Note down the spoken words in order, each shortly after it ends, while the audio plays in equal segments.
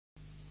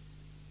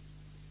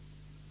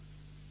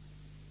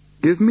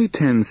Give Me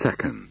 10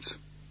 Seconds.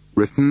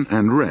 Written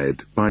and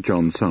read by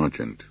John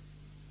Sargent.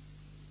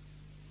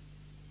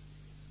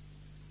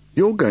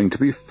 You're going to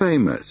be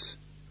famous.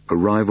 A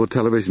rival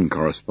television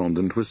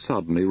correspondent was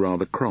suddenly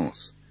rather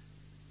cross.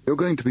 You're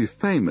going to be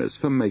famous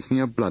for making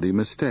a bloody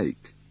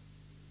mistake.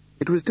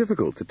 It was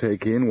difficult to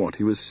take in what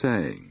he was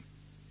saying.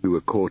 We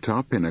were caught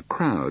up in a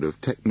crowd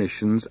of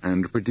technicians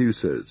and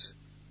producers.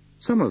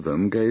 Some of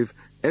them gave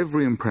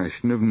every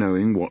impression of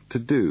knowing what to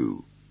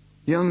do.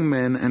 Young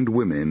men and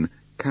women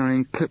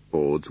carrying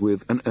clipboards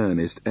with an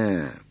earnest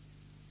air.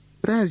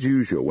 But as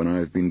usual when I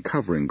have been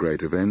covering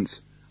great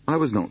events, I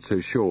was not so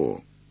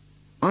sure.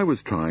 I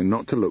was trying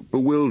not to look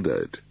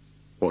bewildered.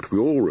 What we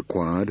all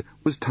required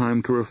was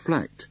time to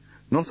reflect,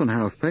 not on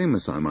how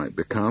famous I might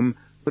become,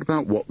 but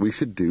about what we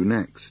should do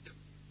next.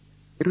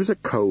 It was a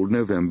cold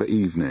November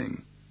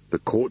evening. The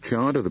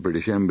courtyard of the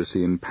British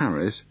Embassy in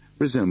Paris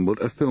resembled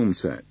a film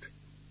set.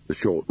 The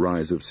short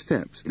rise of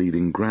steps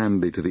leading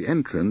grandly to the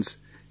entrance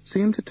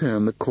seemed to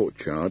turn the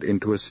courtyard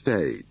into a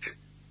stage,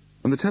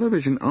 and the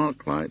television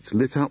arc lights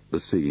lit up the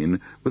scene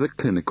with a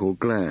clinical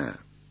glare.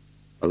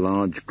 A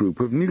large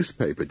group of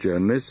newspaper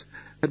journalists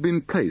had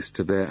been placed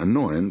to their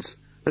annoyance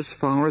as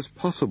far as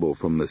possible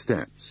from the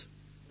steps,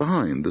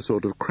 behind the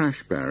sort of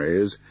crash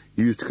barriers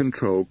used to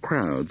control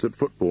crowds at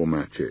football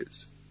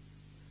matches.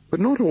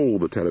 But not all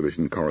the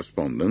television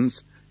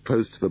correspondents,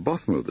 close to the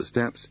bottom of the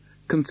steps,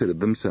 considered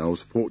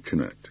themselves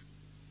fortunate.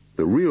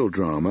 The real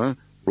drama,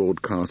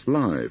 broadcast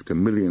live to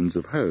millions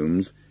of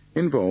homes,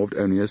 involved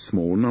only a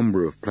small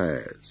number of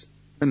players,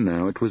 and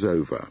now it was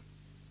over.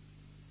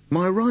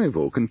 My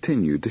rival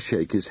continued to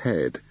shake his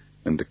head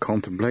and to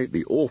contemplate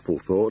the awful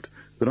thought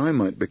that I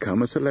might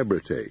become a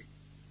celebrity.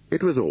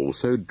 It was all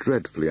so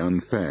dreadfully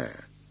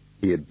unfair.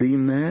 He had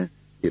been there,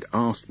 he had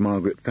asked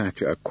Margaret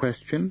Thatcher a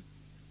question.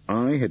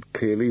 I had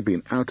clearly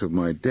been out of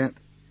my depth,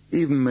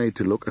 even made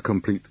to look a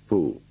complete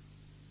fool.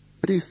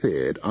 But he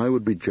feared I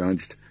would be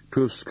judged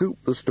to have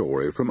scooped the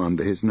story from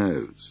under his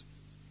nose.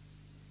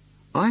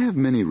 I have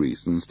many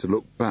reasons to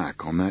look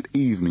back on that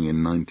evening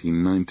in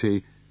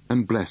 1990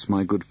 and bless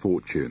my good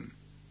fortune.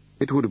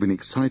 It would have been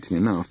exciting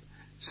enough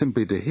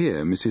simply to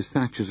hear Mrs.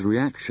 Thatcher's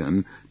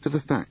reaction to the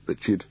fact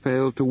that she had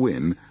failed to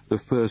win the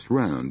first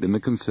round in the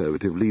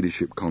Conservative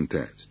leadership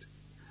contest.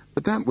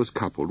 But that was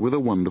coupled with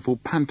a wonderful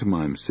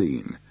pantomime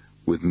scene,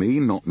 with me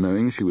not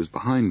knowing she was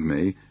behind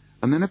me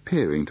and then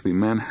appearing to be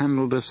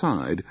manhandled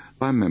aside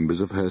by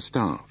members of her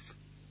staff.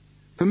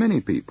 For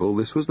many people,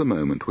 this was the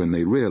moment when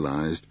they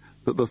realized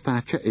that the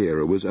Thatcher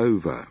era was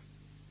over.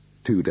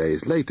 2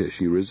 days later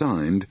she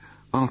resigned,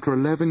 after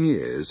 11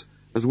 years,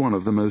 as one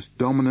of the most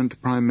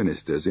dominant prime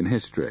ministers in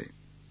history.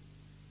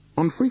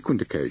 On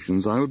frequent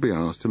occasions I would be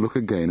asked to look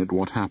again at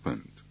what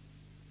happened.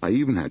 I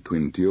even had to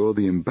endure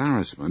the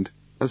embarrassment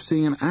of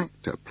seeing an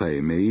actor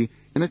play me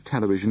in a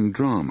television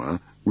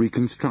drama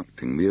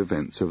reconstructing the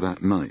events of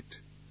that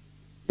night.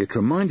 It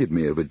reminded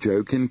me of a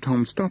joke in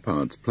Tom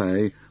Stoppard's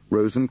play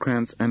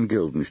Rosencrantz and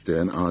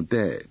Guildenstern Are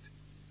Dead.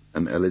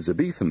 An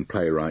Elizabethan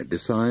playwright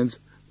decides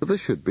that there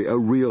should be a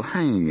real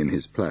hanging in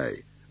his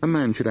play. A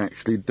man should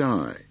actually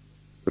die.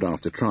 But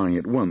after trying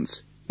it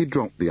once, he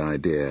dropped the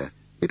idea.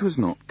 It was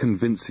not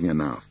convincing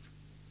enough.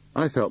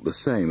 I felt the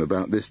same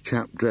about this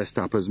chap dressed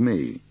up as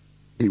me.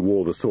 He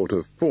wore the sort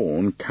of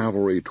fawn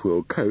cavalry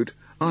twill coat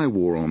I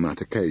wore on that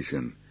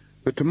occasion,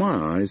 but to my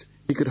eyes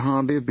he could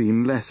hardly have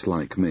been less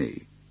like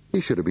me. He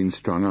should have been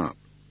strung up.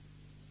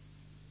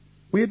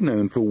 We had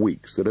known for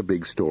weeks that a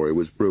big story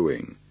was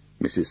brewing.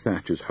 Mrs.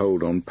 Thatcher's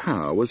hold on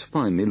power was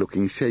finally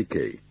looking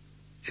shaky.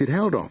 She'd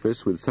held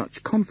office with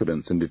such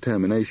confidence and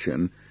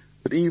determination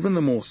that even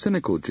the more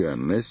cynical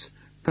journalists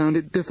found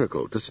it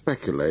difficult to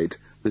speculate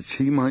that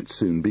she might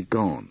soon be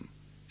gone.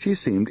 She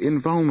seemed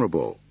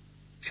invulnerable.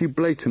 She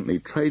blatantly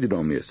traded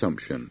on the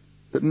assumption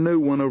that no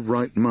one of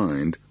right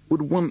mind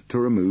would want to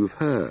remove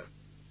her.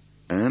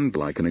 And,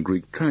 like in a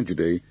Greek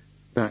tragedy,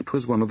 that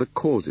was one of the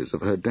causes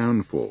of her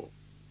downfall.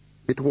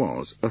 It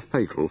was a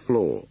fatal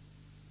flaw.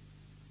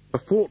 A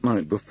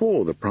fortnight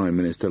before the Prime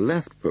Minister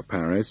left for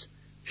Paris,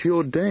 she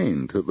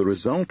ordained that the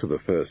result of the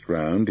first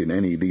round in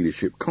any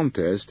leadership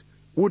contest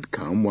would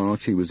come while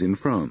she was in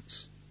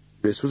France.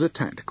 This was a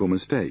tactical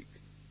mistake.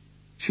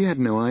 She had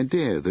no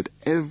idea that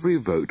every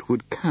vote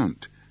would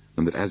count,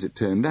 and that as it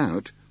turned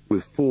out,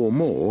 with 4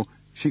 more,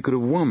 she could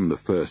have won the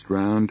first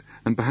round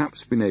and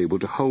perhaps been able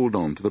to hold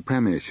on to the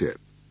premiership.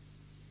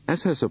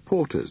 As her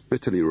supporters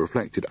bitterly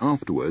reflected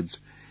afterwards,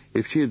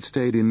 if she had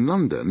stayed in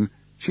London,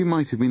 she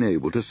might have been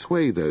able to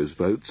sway those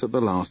votes at the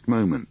last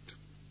moment.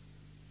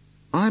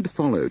 I had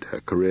followed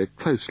her career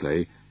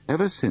closely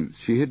ever since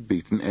she had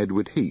beaten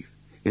Edward Heath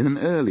in an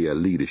earlier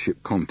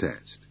leadership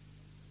contest.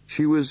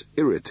 She was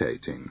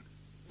irritating,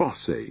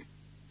 bossy,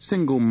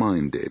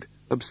 single-minded,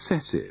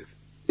 obsessive,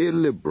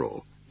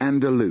 illiberal,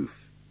 and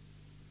aloof.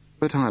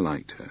 But I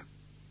liked her.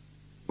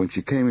 When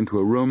she came into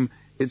a room,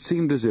 it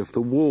seemed as if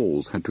the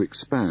walls had to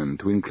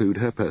expand to include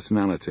her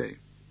personality.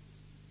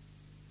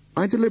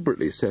 I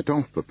deliberately set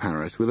off for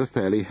Paris with a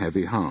fairly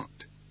heavy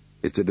heart.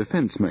 It's a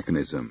defense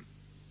mechanism.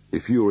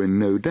 If you are in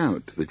no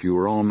doubt that you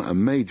are on a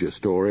major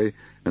story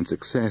and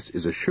success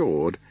is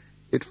assured,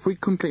 it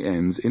frequently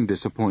ends in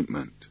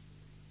disappointment.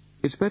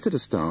 It's better to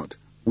start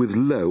with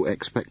low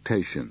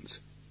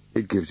expectations.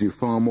 It gives you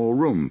far more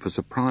room for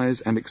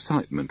surprise and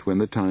excitement when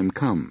the time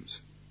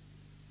comes.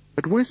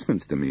 At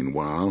Westminster,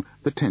 meanwhile,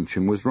 the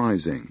tension was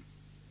rising.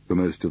 For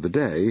most of the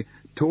day,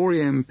 Tory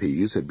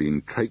MPs had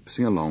been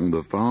traipsing along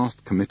the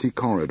vast committee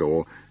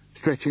corridor,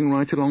 stretching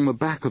right along the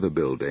back of the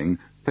building,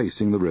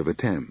 facing the River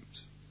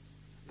Thames.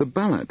 The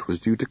ballot was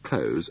due to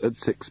close at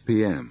 6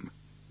 p.m.,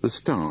 the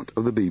start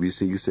of the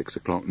BBC 6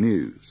 o'clock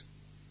news.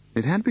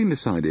 It had been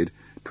decided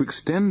to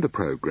extend the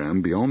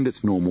programme beyond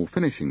its normal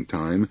finishing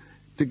time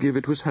to give,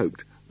 it was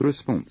hoped, the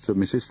response of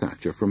Mrs.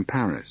 Thatcher from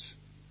Paris.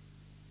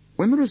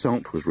 When the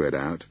result was read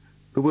out,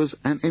 there was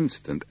an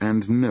instant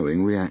and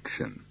knowing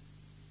reaction.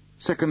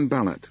 "Second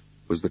ballot,"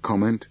 was the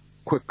comment,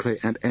 quickly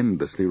and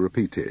endlessly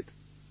repeated.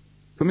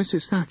 For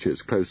Mrs.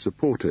 Thatcher's close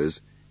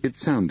supporters, it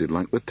sounded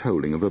like the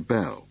tolling of a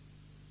bell.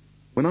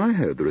 When I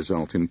heard the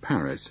result in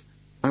Paris,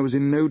 I was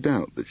in no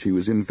doubt that she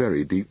was in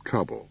very deep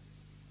trouble.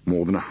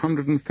 More than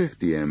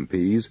 150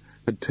 MPs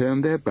had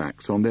turned their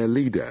backs on their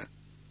leader.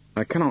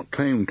 I cannot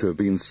claim to have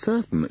been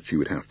certain that she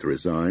would have to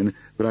resign,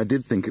 but I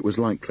did think it was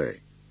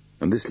likely,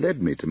 and this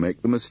led me to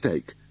make the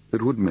mistake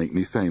that would make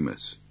me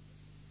famous.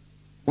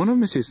 One of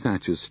Mrs.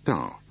 Thatcher's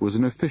staff was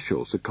an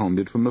official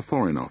seconded from the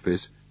Foreign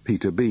Office,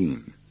 Peter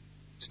Bean.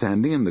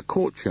 Standing in the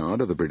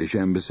courtyard of the British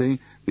Embassy,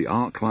 the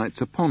arc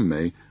lights upon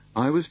me,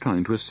 I was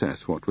trying to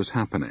assess what was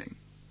happening.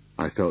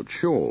 I felt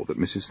sure that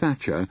Mrs.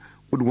 Thatcher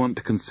would want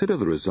to consider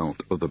the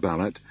result of the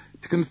ballot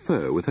to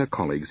confer with her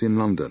colleagues in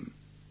London.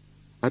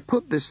 I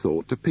put this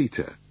thought to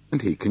Peter,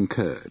 and he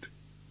concurred.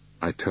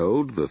 I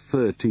told the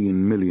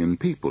 13 million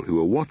people who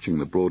were watching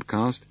the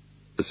broadcast,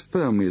 as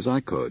firmly as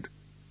I could,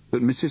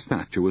 that Mrs.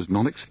 Thatcher was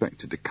not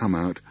expected to come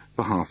out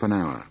for half an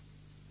hour.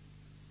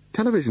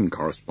 Television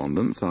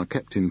correspondents are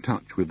kept in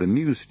touch with the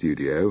news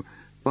studio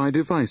by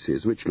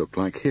devices which look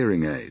like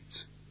hearing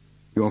aids.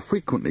 You are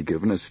frequently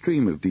given a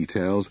stream of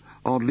details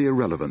oddly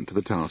irrelevant to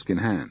the task in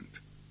hand.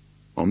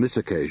 On this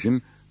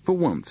occasion, for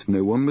once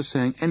no one was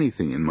saying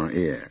anything in my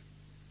ear.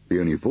 The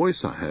only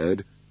voice I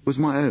heard was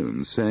my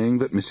own saying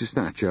that Mrs.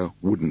 Thatcher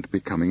wouldn't be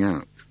coming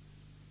out.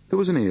 There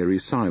was an eerie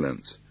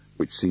silence,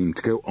 which seemed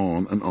to go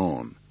on,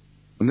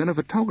 and then a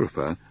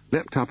photographer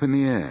leapt up in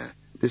the air,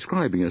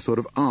 describing a sort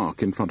of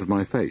arc in front of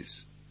my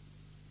face.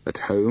 At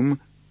home,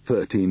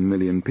 13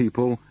 million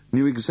people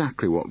knew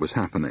exactly what was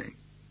happening.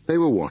 They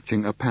were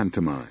watching a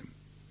pantomime.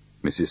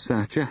 Mrs.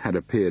 Thatcher had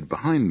appeared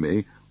behind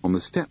me on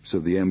the steps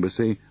of the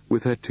embassy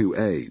with her 2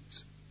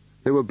 aides.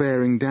 They were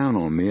bearing down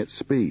on me at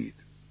speed.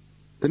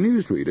 The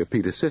newsreader,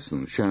 Peter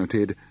Sisson,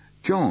 shouted,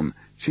 "John,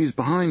 she's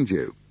behind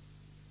you."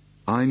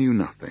 I knew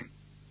nothing.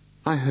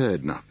 I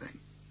heard nothing.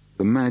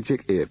 The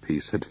magic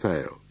earpiece had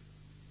failed.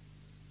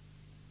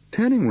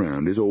 Turning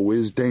round is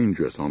always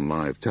dangerous on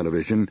live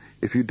television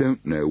if you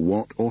don't know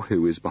what or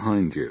who is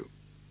behind you.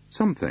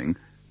 Something,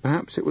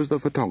 perhaps it was the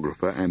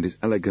photographer and his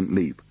elegant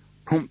leap,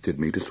 prompted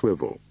me to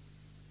swivel.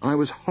 I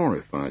was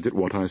horrified at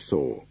what I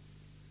saw.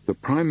 The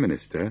Prime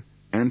Minister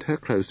and her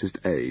closest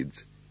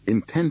aides,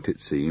 intent,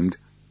 it seemed,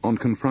 on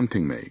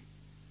confronting me.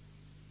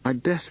 I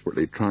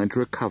desperately tried to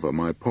recover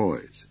my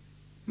poise.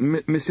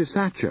 "Mrs.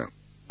 Thatcher,"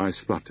 I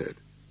spluttered,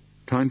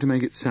 trying to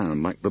make it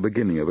sound like the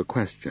beginning of a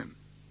question.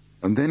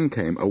 And then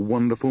came a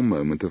wonderful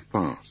moment of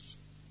farce.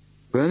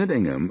 Bernard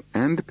Ingham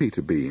and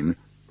Peter Bean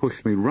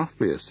pushed me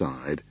roughly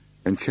aside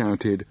and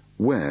shouted,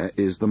 "Where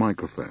is the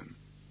microphone?"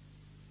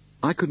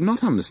 I could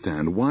not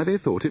understand why they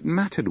thought it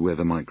mattered where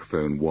the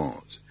microphone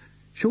was.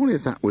 Surely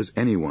if that was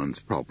anyone's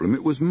problem,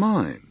 it was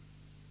mine.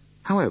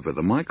 However,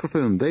 the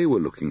microphone they were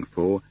looking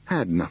for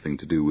had nothing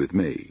to do with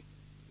me.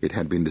 It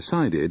had been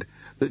decided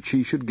that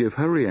she should give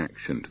her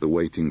reaction to the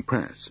waiting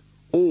press,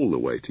 all the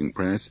waiting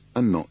press,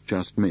 and not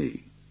just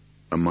me.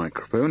 A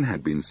microphone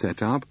had been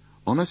set up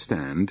on a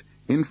stand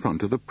in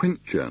front of the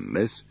print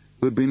journalists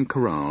who had been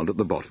corralled at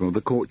the bottom of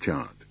the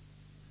courtyard.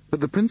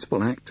 But the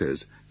principal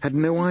actors had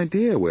no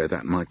idea where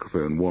that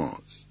microphone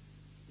was.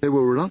 They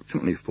were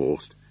reluctantly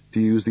forced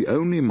to use the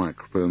only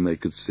microphone they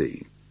could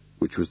see,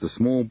 which was the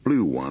small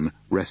blue one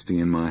resting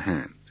in my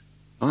hand.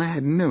 I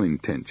had no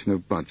intention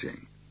of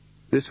budging.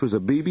 This was a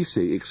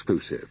BBC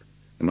exclusive,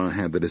 and I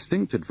had the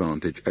distinct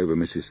advantage over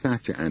Mrs.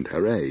 Thatcher and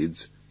her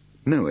aides,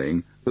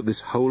 knowing that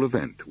this whole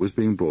event was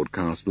being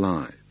broadcast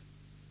live.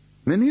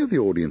 Many of the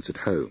audience at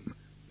home,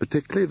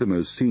 particularly the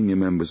most senior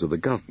members of the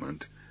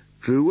government,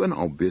 drew an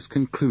obvious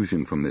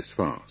conclusion from this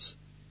farce.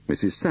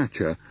 Mrs.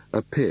 Thatcher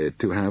appeared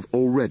to have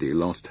already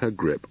lost her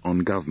grip on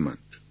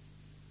government.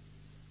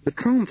 The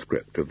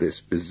transcript of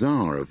this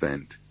bizarre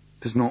event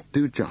does not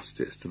do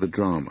justice to the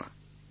drama.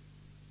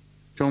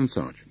 John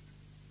Sargent.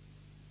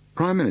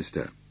 Prime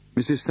Minister,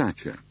 Mrs.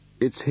 Thatcher,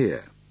 it's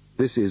here.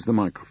 This is the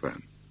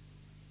microphone.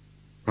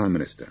 Prime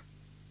Minister.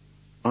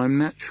 I'm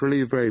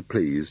naturally very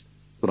pleased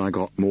that I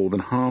got more than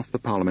half the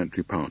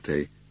parliamentary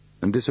party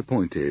and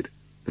disappointed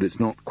that it's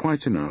not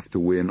quite enough to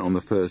win on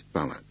the first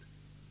ballot.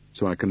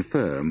 So I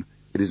confirm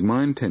it is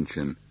my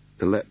intention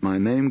to let my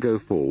name go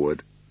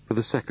forward for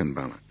the second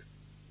ballot.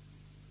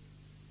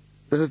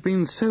 There have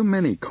been so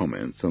many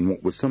comments on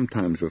what was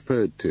sometimes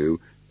referred to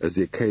as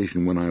the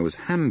occasion when I was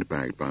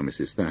handbagged by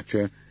Mrs.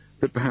 Thatcher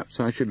that perhaps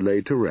I should lay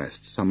to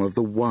rest some of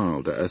the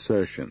wilder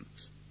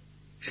assertions.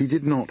 She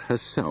did not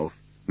herself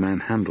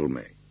manhandle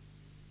me.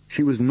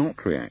 She was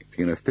not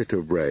reacting in a fit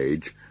of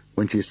rage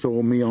when she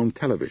saw me on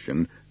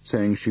television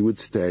saying she would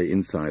stay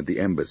inside the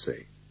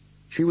embassy.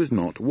 She was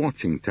not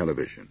watching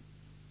television.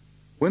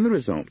 When the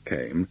result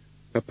came,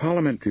 her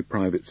parliamentary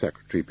private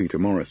secretary, Peter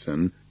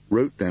Morrison,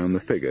 wrote down the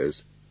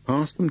figures,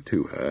 passed them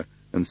to her,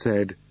 and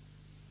said,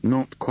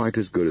 "Not quite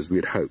as good as we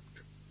had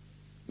hoped."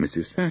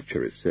 Mrs.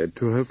 Thatcher is said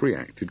to have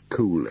reacted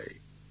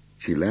coolly.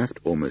 She left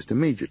almost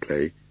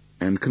immediately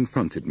and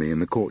confronted me in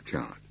the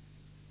courtyard.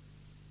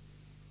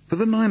 For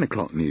the 9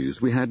 o'clock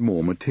news we had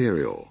more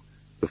material.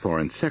 The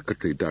Foreign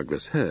Secretary,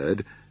 Douglas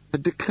Hurd,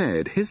 had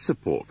declared his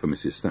support for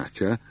Mrs.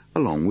 Thatcher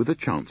along with the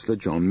Chancellor,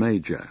 John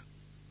Major.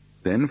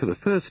 Then, for the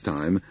first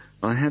time,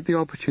 I had the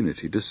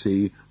opportunity to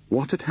see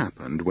what had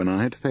happened when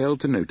I had failed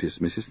to notice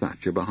Mrs.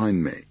 Thatcher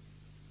behind me.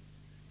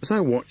 As I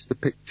watched the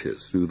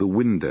pictures through the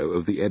window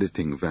of the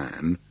editing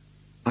van,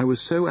 I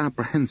was so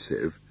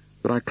apprehensive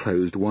that I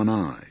closed one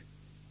eye.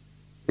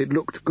 It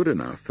looked good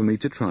enough for me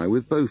to try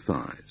with both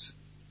eyes.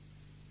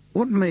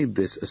 What made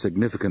this a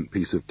significant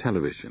piece of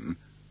television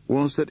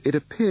was that it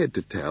appeared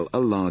to tell a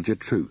larger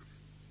truth.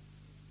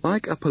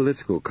 Like a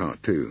political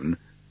cartoon,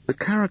 the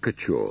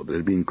caricature that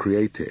had been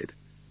created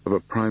of a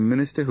Prime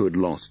Minister who had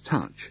lost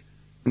touch,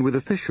 and with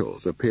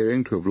officials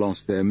appearing to have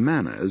lost their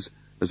manners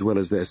as well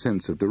as their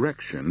sense of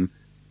direction,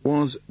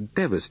 was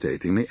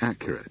devastatingly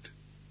accurate.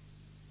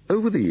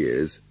 Over the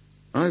years,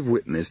 I've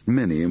witnessed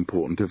many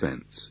important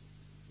events,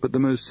 but the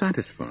most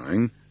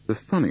satisfying, the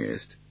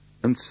funniest,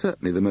 and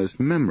certainly the most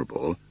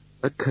memorable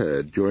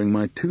occurred during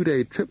my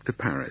 2-day trip to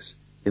Paris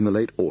in the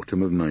late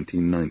autumn of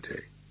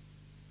 1990.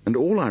 And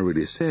all I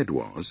really said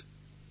was,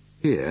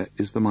 "Here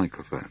is the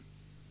microphone."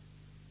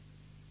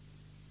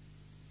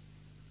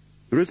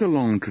 There is a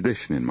long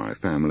tradition in my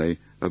family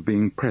of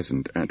being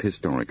present at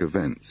historic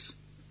events.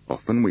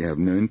 Often we have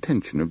no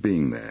intention of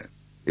being there.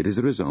 It is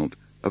a result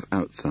of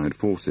outside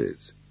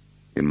forces.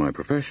 In my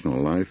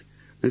professional life,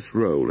 this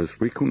role has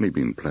frequently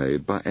been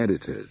played by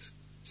editors,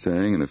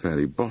 saying in a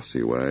fairly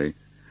bossy way,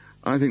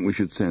 "I think we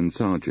should send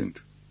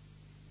Sergeant."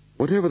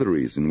 Whatever the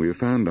reason, we have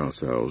found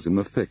ourselves in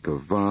the thick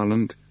of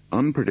violent,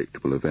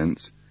 unpredictable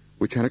events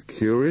which had a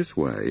curious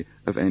way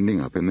of ending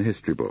up in the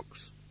history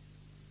books.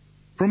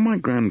 From my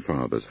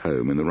grandfather's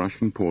home in the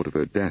Russian port of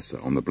Odessa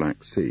on the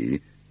Black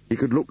Sea, he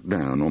could look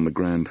down on the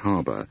Grand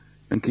Harbour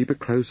and keep a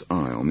close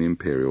eye on the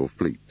Imperial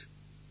fleet.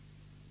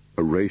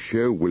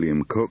 Horatio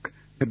William Cook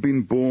had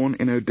been born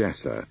in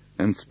Odessa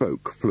and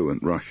spoke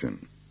fluent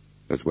Russian.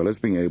 As well as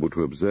being able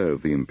to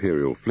observe the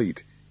Imperial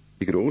fleet,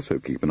 he could also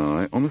keep an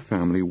eye on the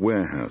family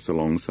warehouse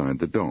alongside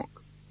the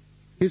dock.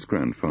 His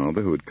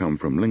grandfather, who had come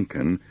from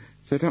Lincoln,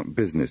 set up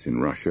business in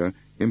Russia,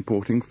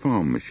 importing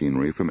farm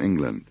machinery from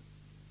England.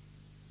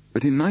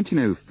 But in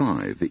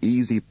 1905, the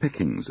easy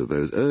pickings of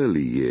those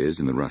early years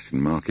in the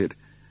Russian market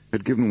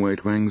had given way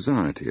to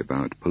anxiety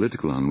about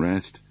political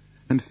unrest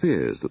and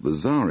fears that the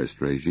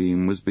Tsarist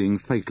regime was being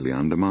fatally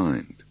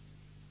undermined.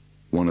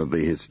 One of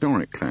the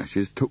historic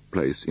clashes took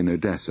place in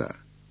Odessa.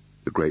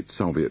 The great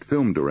Soviet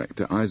film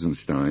director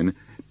Eisenstein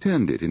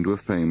turned it into a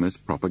famous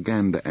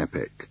propaganda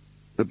epic,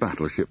 the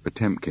battleship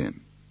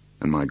Potemkin,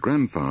 and my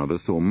grandfather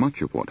saw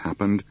much of what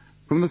happened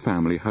from the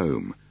family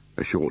home,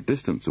 a short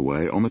distance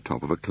away on the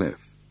top of a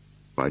cliff.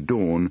 By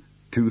dawn,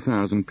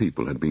 2,000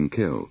 people had been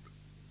killed.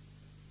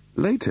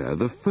 Later,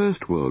 the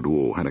First World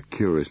War had a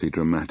curiously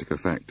dramatic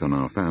effect on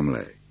our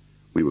family.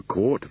 We were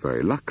caught,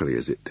 very luckily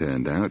as it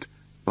turned out,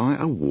 by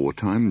a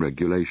wartime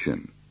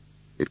regulation.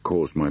 It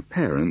caused my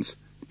parents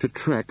to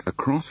trek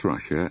across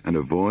Russia and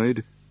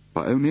avoid,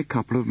 by only a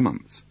couple of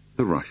months,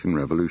 the Russian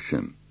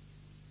Revolution.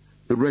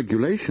 The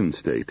regulation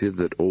stated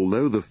that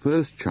although the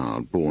first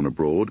child born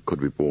abroad could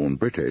be born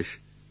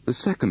British, the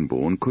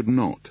second-born could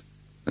not,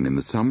 and in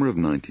the summer of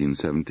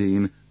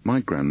 1917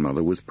 my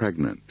grandmother was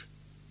pregnant.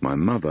 My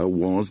mother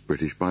was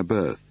British by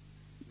birth,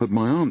 but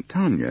my Aunt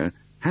Tanya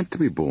had to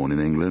be born in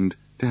England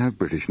to have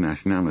British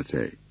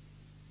nationality.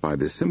 By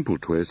this simple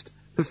twist,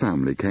 the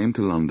family came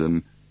to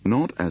London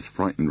not as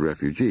frightened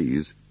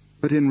refugees,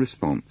 but in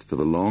response to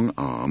the long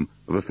arm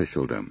of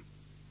officialdom.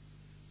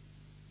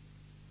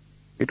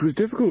 It was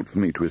difficult for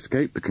me to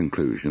escape the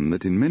conclusion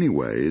that in many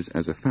ways,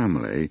 as a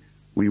family,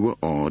 we were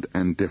odd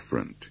and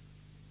different.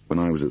 When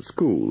I was at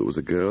school, there was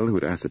a girl who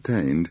had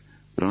ascertained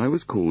that I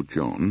was called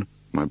John,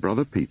 my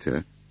brother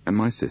Peter, and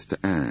my sister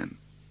Anne.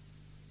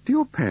 "Do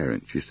your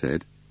parents," she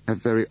said,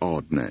 "have very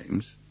odd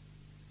names?"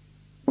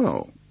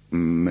 "Well,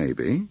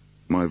 maybe."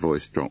 My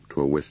voice dropped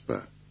to a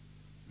whisper.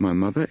 "My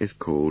mother is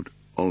called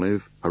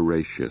Olive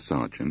Horatia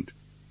Sargent,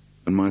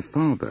 and my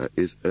father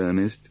is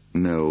Ernest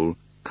Noel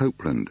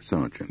Copeland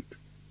Sargent."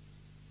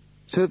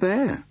 "So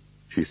there,"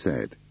 she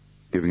said,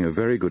 giving a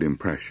very good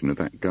impression of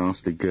that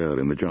ghastly girl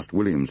in the Just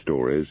William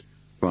stories,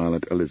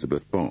 Violet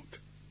Elizabeth Bott.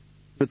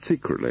 But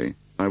secretly,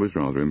 I was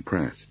rather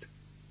impressed.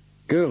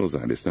 girls,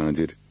 I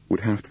decided,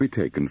 would have to be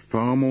taken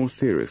far more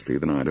seriously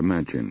than I'd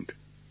imagined.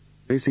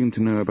 They seemed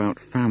to know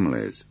about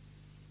families,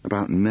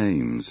 about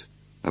names,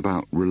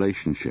 about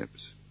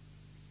relationships.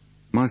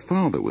 My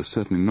father was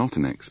certainly not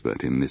an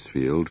expert in this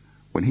field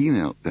when he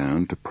knelt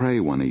down to pray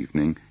one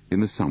evening in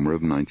the summer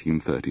of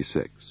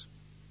 1936.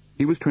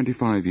 He was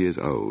 25 years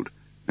old,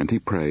 and he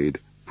prayed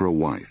for a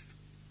wife.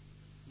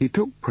 He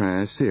took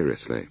prayer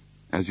seriously,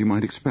 as you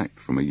might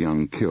expect from a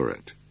young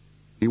curate.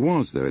 He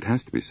was, though it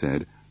has to be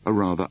said, a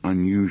rather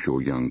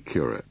unusual young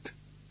curate.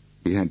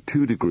 He had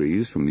 2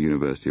 degrees from the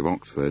University of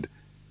Oxford,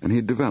 and he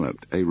had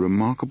developed a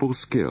remarkable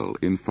skill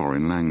in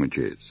foreign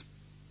languages.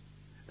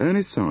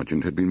 Ernest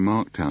Sargent had been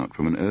marked out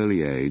from an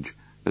early age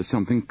as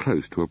something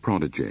close to a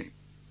prodigy.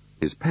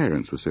 His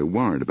parents were so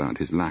worried about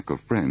his lack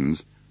of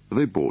friends that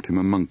they bought him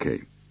a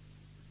monkey.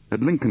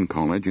 At Lincoln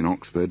College in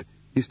Oxford,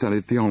 he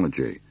studied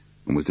theology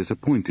and was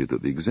disappointed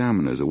that the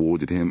examiners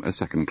awarded him a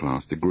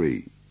second-class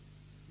degree.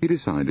 He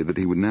decided that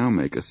he would now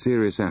make a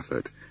serious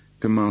effort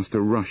to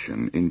master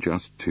Russian in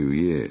just 2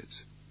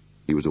 years.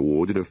 He was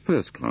awarded a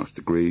first-class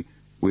degree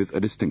with a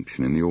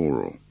distinction in the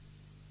oral.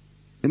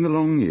 In the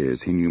long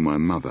years he knew my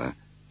mother,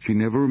 she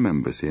never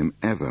remembers him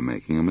ever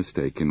making a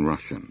mistake in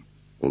Russian,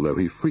 although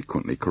he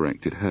frequently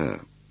corrected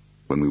her.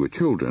 When we were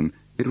children,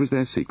 it was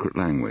their secret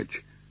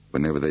language.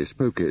 Whenever they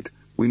spoke it,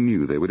 we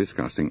knew they were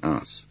discussing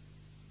us.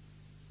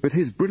 But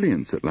his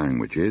brilliance at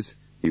languages,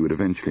 he would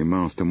eventually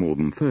master more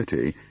than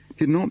 30,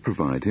 did not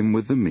provide him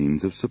with the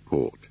means of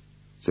support,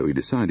 so he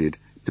decided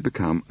to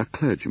become a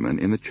clergyman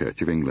in the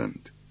Church of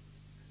England.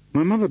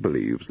 My mother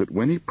believes that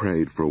when he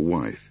prayed for a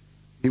wife,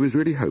 he was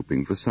really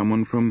hoping for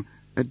someone from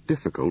a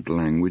difficult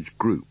language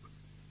group,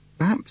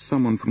 perhaps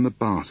someone from the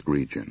Basque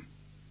region.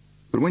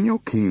 But when you're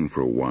keen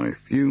for a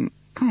wife, you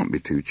can't be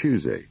too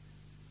choosy,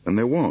 and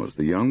there was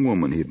the young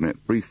woman he had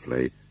met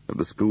briefly at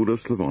the School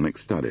of Slavonic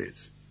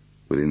Studies.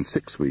 Within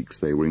 6 weeks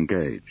they were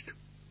engaged.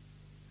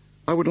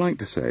 I would like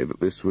to say that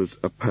this was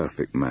a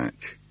perfect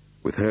match.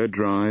 With her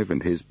drive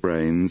and his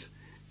brains,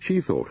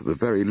 she thought at the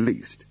very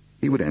least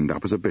he would end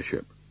up as a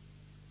bishop.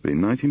 But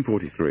in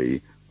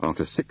 1943,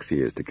 after 6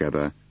 years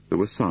together, there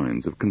were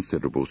signs of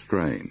considerable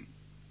strain.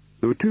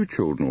 There were 2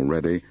 children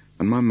already,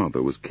 and my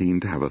mother was keen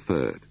to have a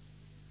third.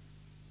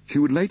 She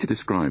would later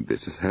describe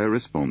this as her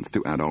response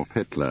to Adolf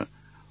Hitler,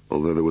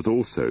 although there was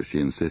also, she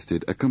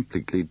insisted, a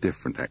completely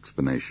different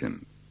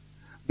explanation.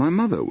 My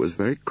mother was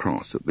very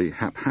cross at the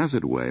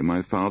haphazard way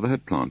my father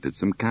had planted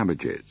some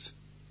cabbages.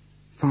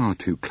 Far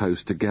too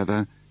close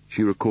together,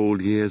 she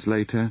recalled years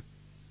later.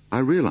 I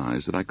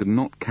realized that I could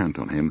not count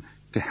on him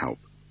to help,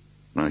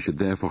 and I should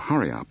therefore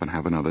hurry up and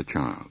have another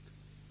child.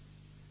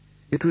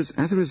 It was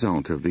as a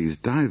result of these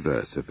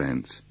diverse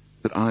events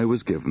that I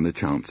was given the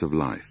chance of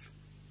life.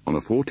 On the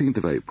 14th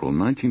of April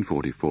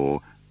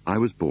 1944, I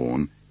was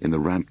born in the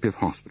Radcliffe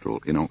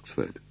Hospital in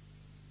Oxford.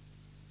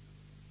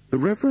 The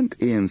Reverend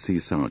E.N.C.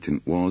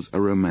 Sargent was a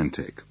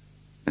romantic,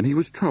 and he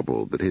was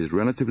troubled that his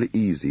relatively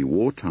easy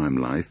wartime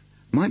life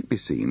might be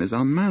seen as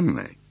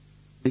unmanly.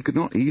 He could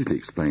not easily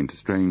explain to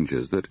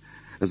strangers that,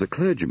 as a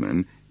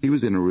clergyman, he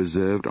was in a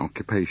reserved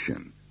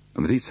occupation,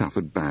 and that he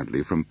suffered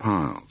badly from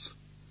piles.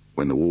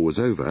 When the war was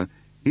over,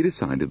 he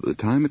decided that the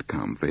time had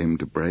come for him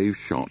to brave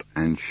shot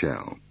and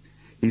shell.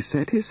 He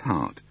set his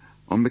heart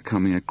on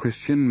becoming a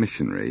Christian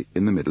missionary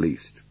in the Middle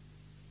East.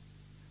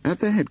 At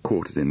their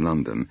headquarters in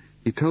London,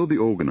 he told the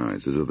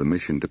organizers of the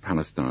mission to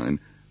Palestine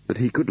that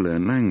he could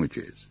learn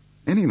languages,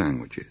 any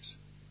languages.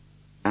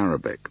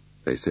 Arabic,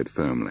 they said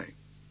firmly,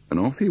 and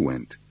off he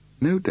went,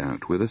 no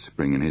doubt with a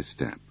spring in his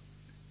step.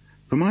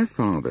 For my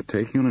father,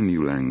 taking on a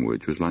new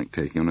language was like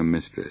taking on a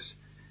mistress,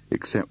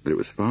 except that it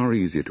was far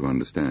easier to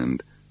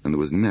understand, and there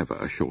was never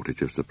a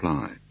shortage of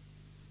supply.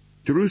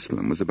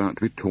 Jerusalem was about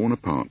to be torn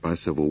apart by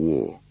civil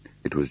war.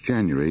 It was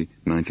January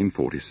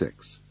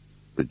 1946.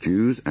 The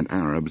Jews and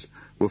Arabs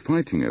were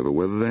fighting over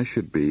whether there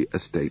should be a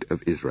state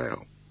of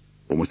Israel.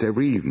 Almost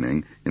every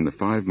evening, in the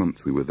 5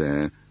 months we were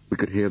there, we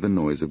could hear the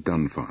noise of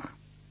gunfire.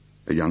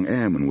 A young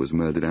airman was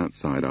murdered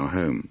outside our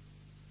home.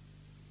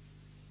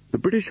 The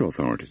British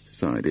authorities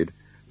decided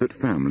that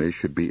families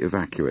should be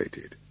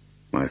evacuated.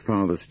 My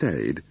father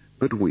stayed,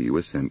 but we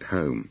were sent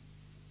home.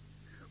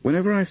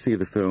 Whenever I see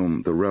the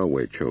film The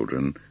Railway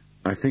Children,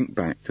 I think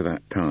back to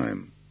that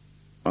time.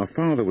 Our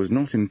father was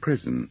not in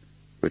prison,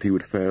 but he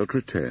would fail to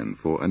return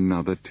for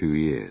another 2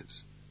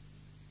 years.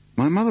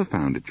 My mother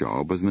found a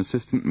job as an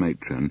assistant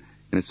matron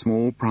in a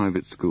small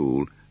private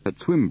school at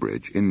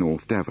Swimbridge in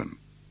North Devon.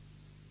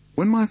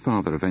 When my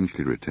father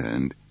eventually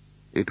returned,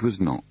 it was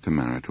not to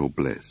marital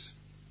bliss.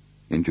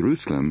 In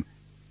Jerusalem,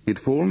 he'd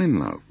fallen in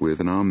love with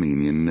an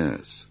Armenian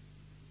nurse.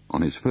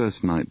 On his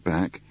first night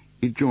back,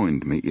 he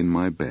joined me in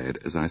my bed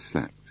as I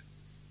slept.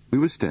 We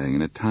were staying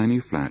in a tiny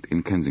flat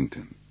in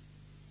Kensington.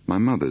 My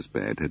mother's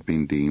bed had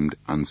been deemed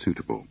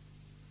unsuitable.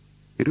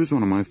 It was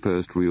one of my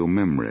first real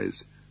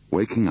memories,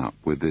 waking up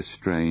with this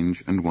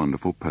strange and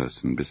wonderful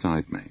person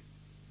beside me.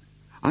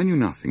 I knew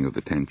nothing of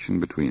the tension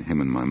between him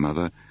and my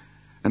mother,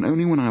 and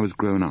only when I was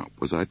grown up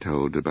was I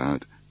told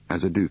about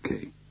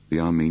Azaduki, the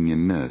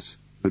Armenian nurse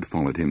who had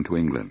followed him to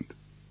England.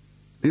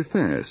 The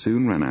affair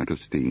soon ran out of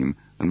steam,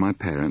 and my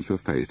parents were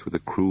faced with a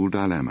cruel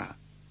dilemma.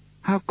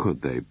 How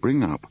could they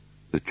bring up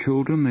the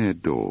children they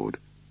adored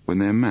when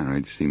their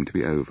marriage seemed to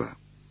be over?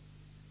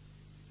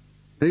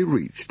 They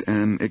reached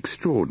an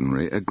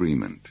extraordinary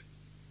agreement.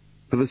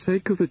 For the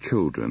sake of the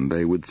children,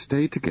 they would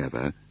stay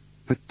together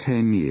for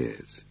 10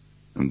 years,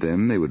 and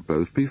then they would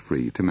both be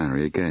free to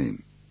marry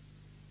again.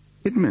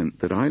 It meant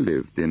that I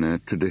lived in a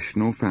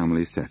traditional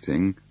family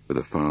setting with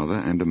a father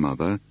and a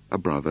mother, a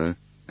brother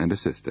and a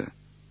sister.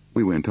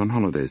 We went on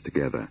holidays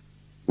together.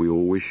 We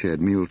always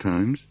shared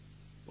mealtimes.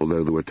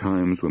 Although there were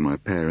times when my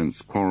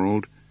parents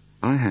quarrelled,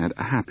 I had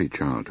a happy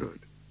childhood.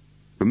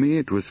 For me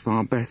it was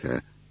far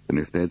better than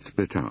if they'd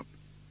split up.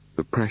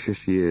 The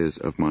precious years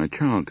of my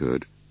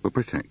childhood were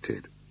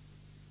protected.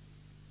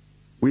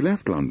 We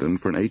left London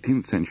for an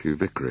 18th century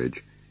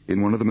vicarage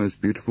in one of the most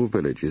beautiful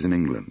villages in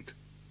England.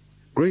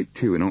 Great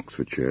Tew in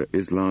Oxfordshire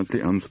is largely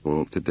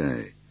unspoilt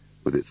today,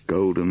 with its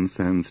golden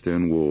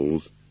sandstone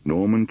walls,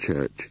 Norman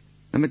church,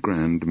 and the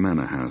grand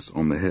manor house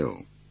on the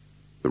hill.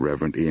 The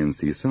Reverend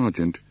E.N.C.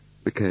 Sargent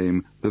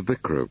became the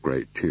vicar of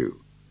Great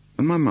Tew,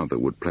 and my mother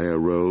would play a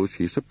role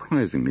she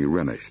surprisingly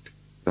relished,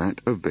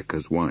 that of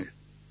vicar's wife.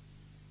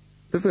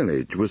 The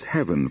village was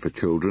heaven for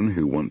children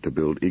who want to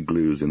build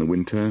igloos in the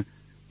winter,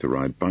 to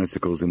ride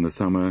bicycles in the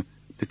summer,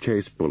 to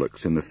chase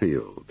bullocks in the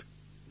field.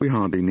 We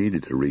hardly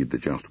needed to read the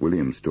Just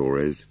William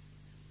stories.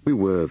 We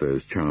were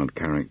those child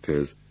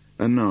characters,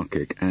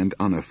 anarchic and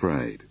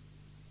unafraid.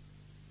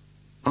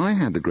 I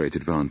had the great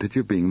advantage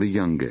of being the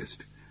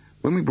youngest.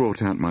 When we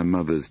brought out my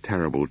mother's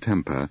terrible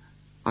temper,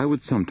 I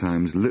would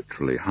sometimes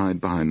literally hide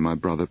behind my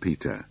brother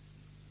Peter.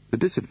 The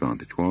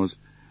disadvantage was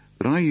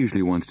that I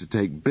usually wanted to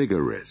take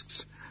bigger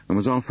risks and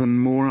was often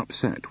more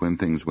upset when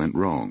things went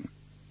wrong.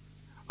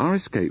 Our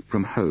escape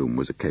from home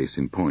was a case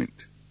in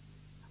point.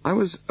 I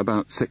was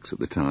about 6 at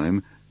the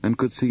time and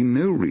could see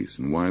no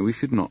reason why we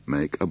should not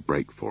make a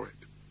break for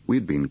it. We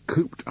had been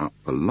cooped up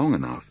for long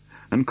enough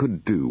and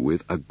could do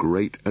with a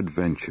great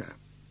adventure.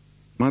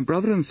 My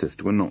brother and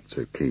sister were not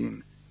so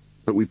keen,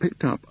 but we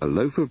picked up a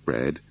loaf of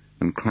bread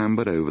and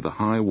clambered over the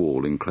high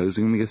wall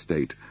enclosing the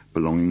estate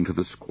belonging to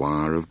the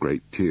Squire of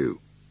Great Tew.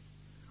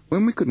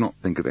 When we could not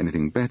think of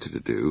anything better to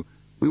do,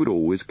 we would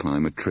always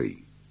climb a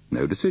tree.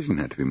 No decision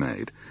had to be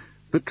made.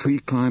 The tree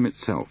climb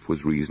itself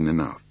was reason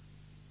enough.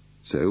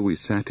 So we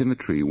sat in the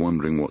tree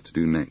wondering what to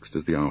do next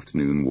as the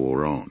afternoon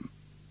wore on.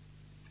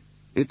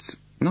 It's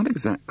not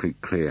exactly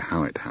clear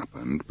how it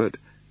happened, but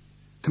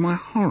to my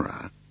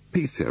horror,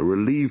 Peter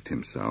relieved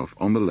himself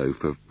on the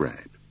loaf of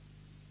bread.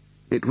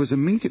 It was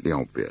immediately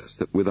obvious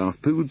that with our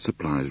food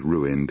supplies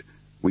ruined,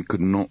 we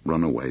could not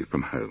run away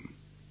from home.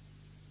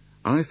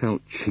 I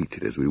felt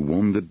cheated as we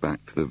wandered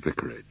back to the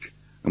vicarage,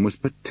 and was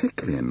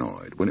particularly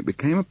annoyed when it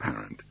became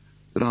apparent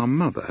that our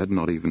mother had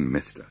not even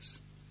missed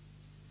us.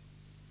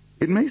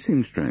 It may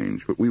seem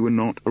strange, but we were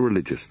not a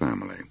religious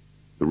family.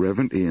 The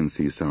Reverend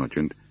E.N.C.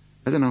 Sargent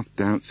had enough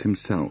doubts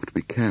himself to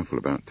be careful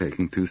about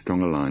taking too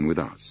strong a line with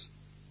us.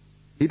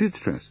 He did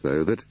stress,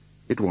 though, that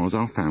it was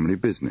our family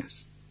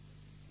business.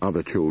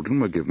 Other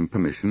children were given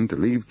permission to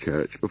leave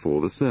church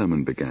before the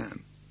sermon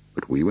began,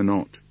 but we were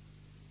not.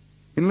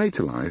 In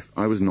later life,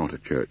 I was not a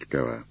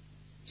church-goer,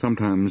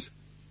 sometimes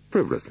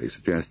frivolously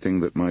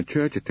suggesting that my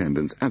church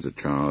attendance as a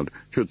child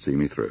should see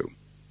me through.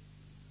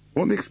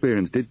 What the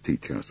experience did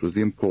teach us was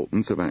the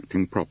importance of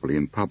acting properly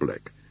in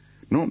public,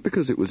 not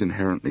because it was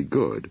inherently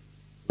good,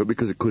 but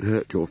because it could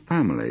hurt your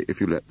family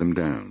if you let them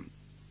down.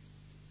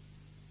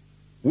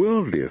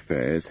 Worldly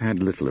affairs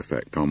had little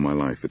effect on my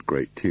life at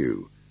Great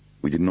Tew.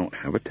 We did not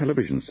have a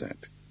television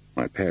set.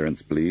 My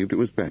parents believed it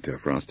was better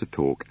for us to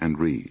talk and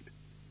read.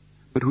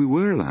 But we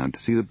were allowed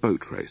to see the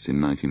boat race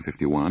in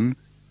 1951,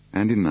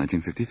 and in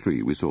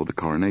 1953 we saw the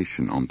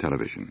coronation on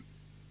television.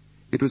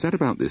 It was at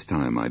about this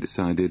time I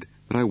decided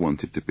that I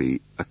wanted to be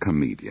a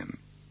comedian.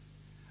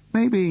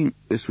 Maybe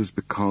this was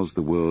because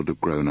the world of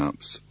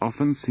grown-ups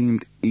often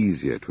seemed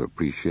easier to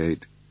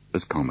appreciate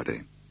as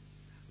comedy.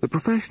 The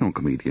professional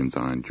comedians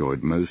I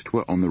enjoyed most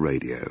were on the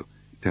radio.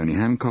 Tony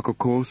Hancock, of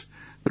course,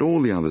 but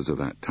all the others of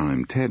that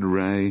time, Ted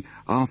Ray,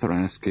 Arthur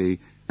Askey,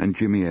 and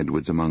Jimmy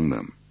Edwards among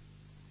them.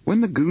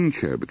 When the Goon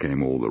Show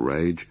became all the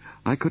rage,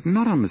 I could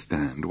not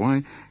understand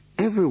why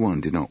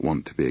everyone did not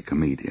want to be a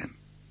comedian.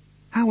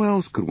 How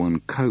else could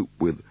one cope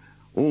with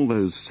all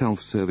those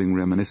self-serving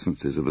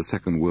reminiscences of the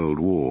Second World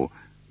War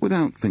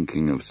without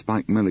thinking of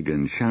Spike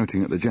Milligan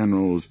shouting at the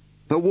generals,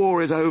 "The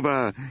war is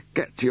over!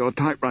 Get to your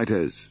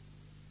typewriters!"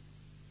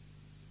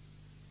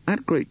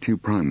 At Great Tew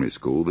Primary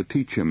School, the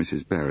teacher,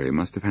 Mrs. Berry,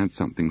 must have had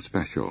something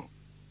special.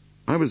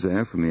 I was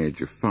there from the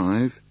age of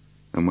 5,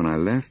 and when I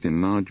left,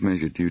 in large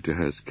measure due to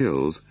her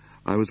skills,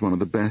 I was one of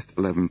the best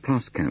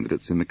 11-plus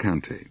candidates in the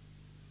county.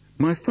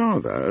 My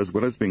father, as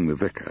well as being the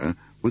vicar,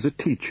 was a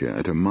teacher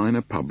at a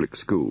minor public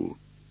school,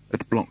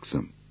 at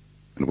Bloxham,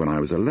 and when I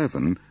was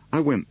 11,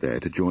 I went there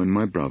to join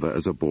my brother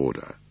as a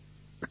boarder.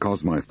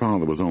 Because my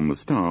father was on the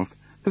staff,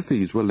 the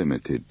fees were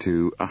limited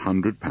to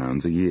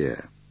 £100 a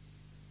year.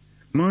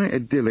 My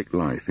idyllic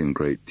life in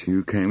Great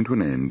Tew came to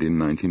an end in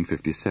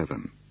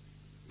 1957.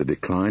 The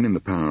decline in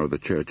the power of the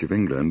Church of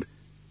England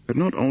had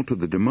not altered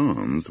the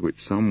demands which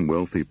some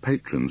wealthy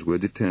patrons were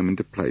determined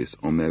to place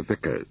on their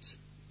vicars.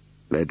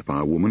 Led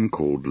by a woman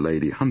called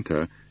Lady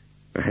Hunter,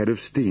 a head of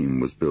steam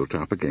was built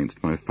up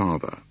against my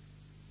father.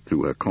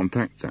 Through her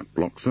contacts at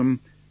Bloxham,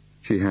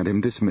 she had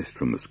him dismissed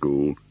from the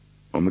school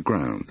on the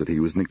grounds that he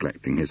was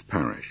neglecting his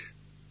parish.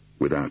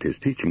 Without his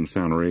teaching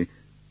salary,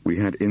 we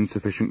had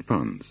insufficient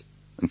funds,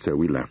 and so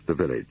we left the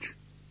village.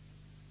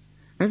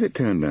 As it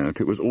turned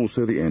out, it was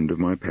also the end of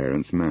my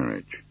parents'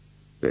 marriage.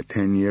 Their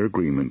 10-year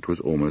agreement was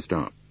almost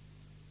up.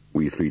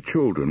 We 3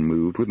 children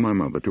moved with my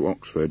mother to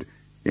Oxford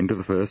into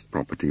the first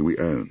property we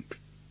owned.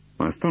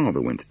 My father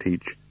went to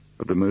teach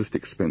at the most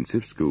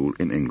expensive school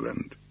in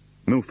England,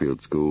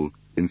 Millfield School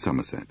in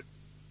Somerset.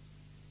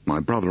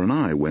 My brother and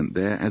I went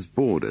there as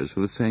boarders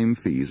for the same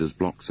fees as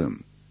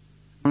Bloxham.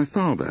 My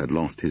father had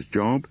lost his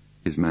job,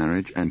 his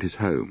marriage, and his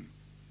home.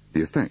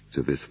 The effects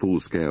of this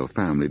full-scale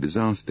family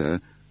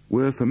disaster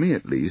were, for me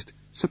at least,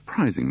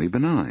 surprisingly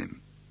benign.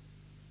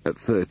 At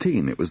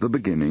 13 it was the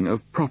beginning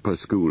of proper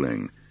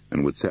schooling,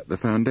 and would set the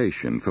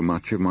foundation for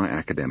much of my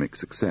academic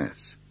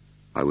success.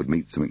 I would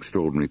meet some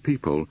extraordinary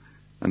people,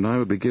 and I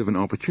would be given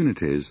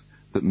opportunities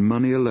that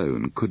money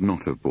alone could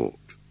not have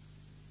bought.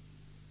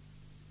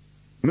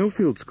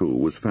 Millfield School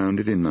was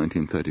founded in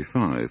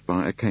 1935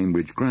 by a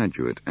Cambridge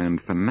graduate and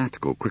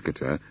fanatical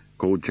cricketer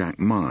called Jack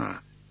Meyer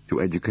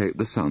to educate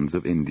the sons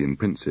of Indian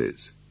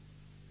princes.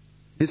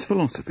 His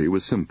philosophy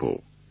was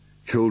simple.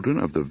 Children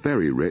of the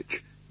very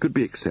rich could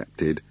be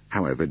accepted,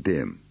 however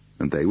dim,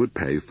 and they would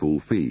pay full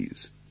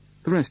fees.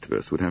 The rest of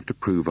us would have to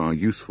prove our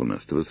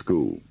usefulness to the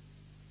school.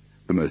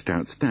 The most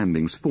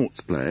outstanding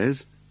sports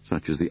players,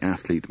 such as the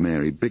athlete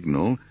Mary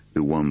Bignell,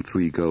 who won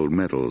 3 gold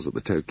medals at the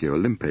Tokyo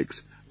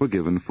Olympics, were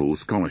given full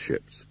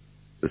scholarships.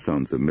 The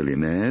sons of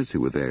millionaires,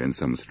 who were there in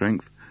some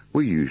strength,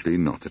 were usually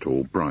not at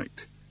all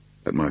bright.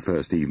 At my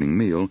first evening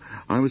meal,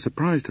 I was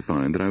surprised to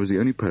find that I was the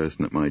only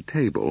person at my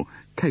table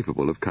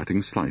capable of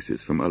cutting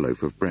slices from a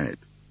loaf of bread.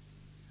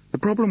 The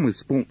problem with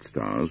sports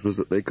stars was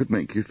that they could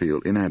make you feel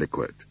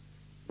inadequate.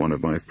 One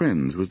of my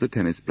friends was the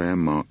tennis player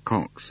Mark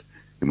Cox,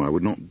 whom I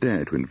would not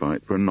dare to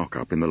invite for a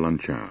knock-up in the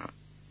lunch hour.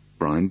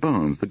 Brian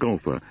Barnes, the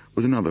golfer,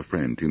 was another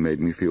friend who made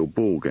me feel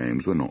ball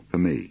games were not for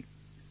me.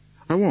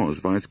 I was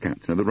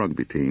vice-captain of the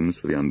rugby teams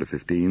for the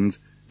under-15s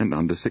and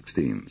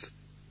under-16s.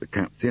 The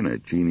captain, a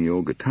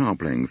genial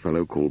guitar-playing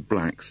fellow called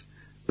Blacks,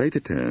 later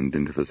turned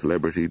into the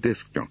celebrity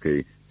disc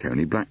jockey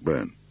Tony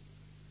Blackburn.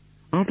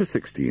 After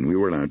 16, we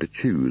were allowed to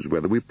choose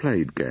whether we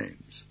played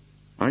games.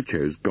 I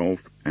chose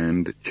golf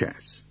and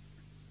chess.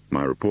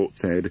 My report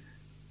said,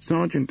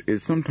 "Sergeant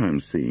is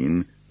sometimes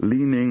seen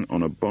leaning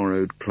on a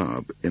borrowed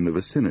club in the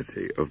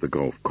vicinity of the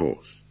golf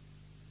course."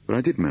 But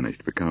I did manage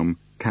to become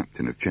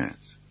captain of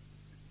chess.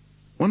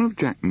 One of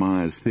Jack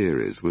Meyer's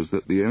theories was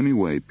that the only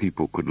way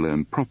people could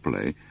learn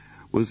properly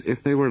was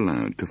if they were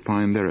allowed to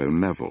find their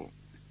own level.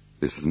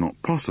 This was not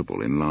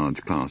possible in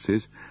large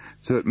classes,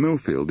 so at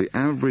Millfield the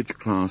average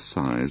class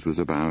size was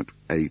about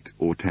 8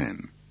 or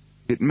 10.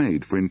 It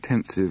made for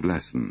intensive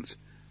lessons,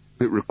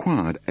 but it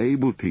required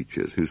able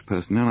teachers whose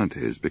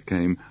personalities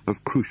became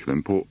of crucial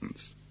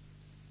importance.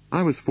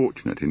 I was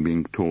fortunate in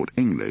being taught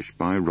English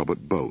by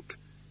Robert Bolt,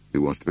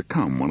 who was to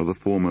become one of the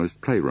foremost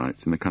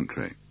playwrights in the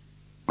country.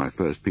 My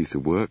first piece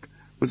of work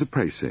was a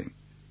précis.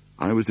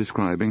 I was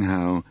describing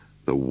how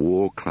the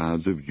war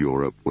clouds of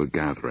Europe were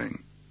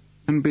gathering,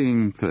 and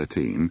being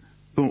 13,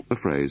 thought the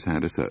phrase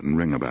had a certain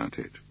ring about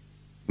it.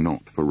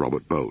 Not for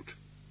Robert Bolt.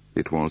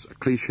 It was a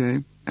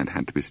cliché and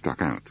had to be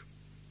struck out.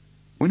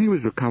 When he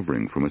was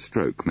recovering from a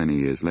stroke many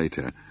years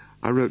later,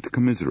 I wrote to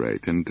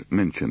commiserate and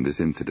mentioned this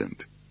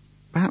incident.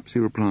 Perhaps, he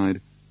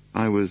replied,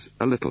 I was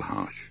a little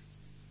harsh.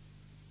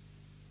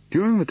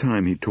 During the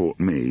time he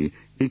taught me,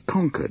 he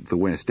conquered the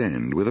West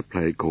End with a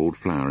play called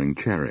Flowering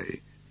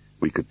Cherry.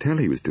 We could tell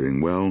he was doing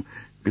well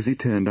because he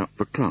turned up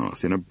for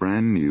class in a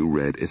brand-new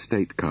red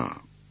estate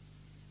car.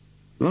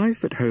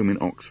 Life at home in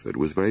Oxford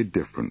was very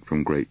different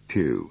from Great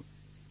Tew.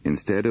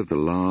 Instead of the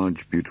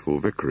large, beautiful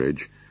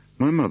vicarage,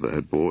 my mother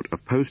had bought a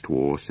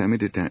post-war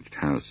semi-detached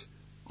house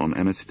on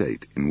an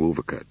estate in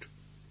Wolvercote.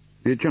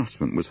 The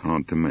adjustment was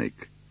hard to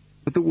make,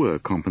 but there were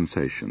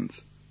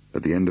compensations.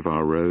 At the end of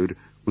our road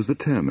was the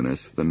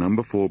terminus for the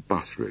number 4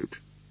 bus route.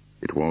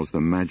 It was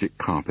the magic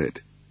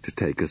carpet to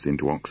take us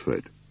into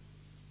Oxford.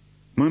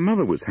 My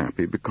mother was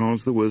happy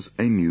because there was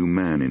a new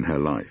man in her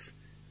life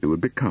who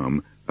would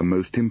become a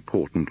most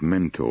important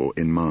mentor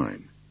in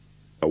mine.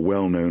 A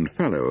well-known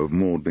fellow of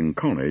Magdalen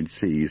College,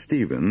 C.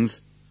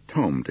 Stevens,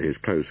 Tom to his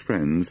close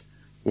friends,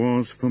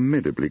 was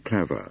formidably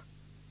clever.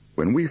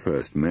 When we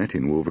first met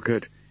in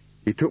Wolvercote,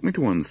 he took me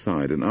to one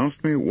side and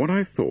asked me what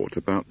I thought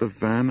about the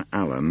Van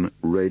Allen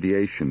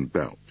radiation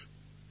belt.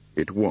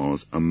 It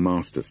was a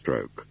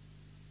masterstroke.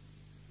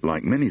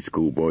 Like many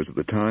schoolboys at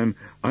the time,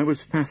 I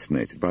was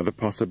fascinated by the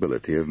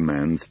possibility of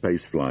manned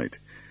spaceflight,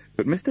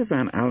 but Mr.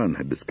 Van Allen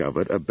had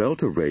discovered a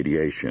belt of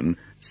radiation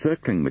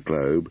circling the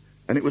globe,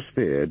 and it was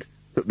feared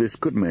that this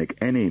could make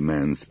any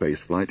manned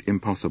spaceflight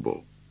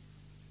impossible.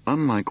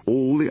 Unlike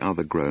all the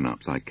other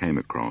grown-ups I came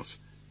across,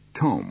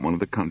 Tom, one of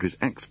the country's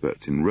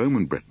experts in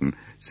Roman Britain,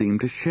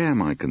 seemed to share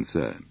my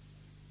concern.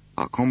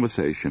 Our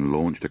conversation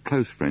launched a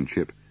close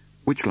friendship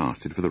which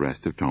lasted for the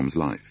rest of Tom's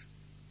life.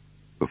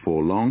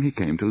 Before long he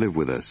came to live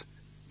with us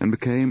and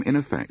became, in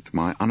effect,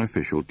 my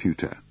unofficial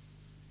tutor.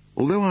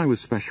 Although I was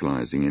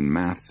specializing in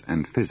maths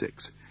and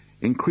physics,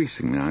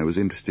 increasingly I was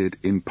interested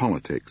in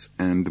politics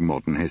and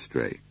modern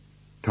history.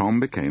 Tom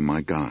became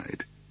my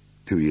guide.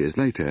 2 years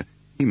later,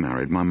 he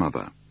married my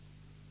mother.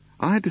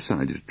 I had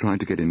decided to try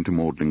to get into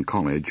Magdalen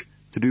College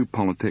to do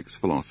politics,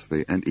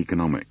 philosophy and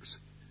economics,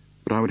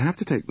 but I would have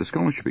to take the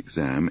scholarship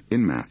exam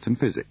in maths and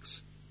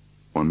physics.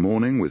 One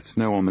morning, with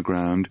snow on the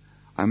ground,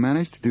 I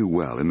managed to do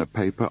well in a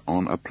paper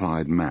on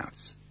applied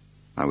maths.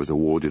 I was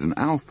awarded an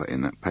alpha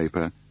in that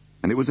paper,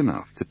 and it was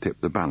enough to tip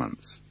the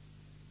balance.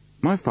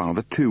 My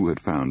father, too, had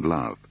found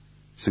love.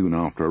 Soon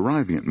after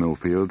arriving at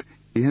Millfield,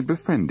 he had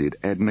befriended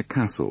Edna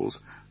Castles,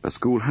 a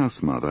school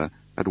house mother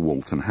at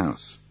Walton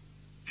House.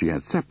 She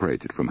had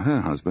separated from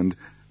her husband,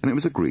 and it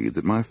was agreed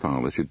that my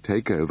father should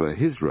take over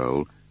his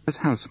role as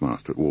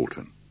housemaster at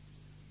Walton.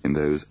 In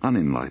those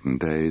unenlightened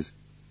days,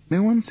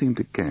 no one seemed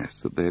to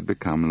guess that they had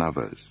become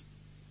lovers.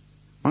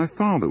 My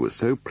father was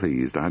so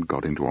pleased I had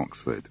got into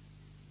Oxford.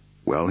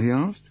 "Well," he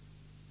asked,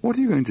 "what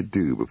are you going to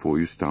do before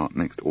you start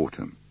next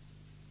autumn?"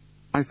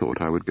 "I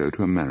thought I would go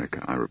to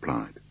America," I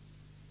replied.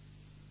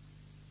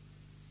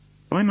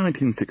 By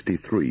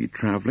 1963,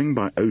 travelling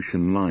by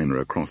ocean liner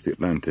across the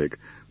Atlantic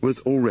was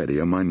already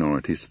a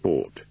minority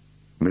sport.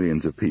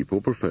 Millions of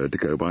people preferred to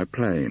go by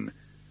plane,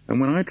 and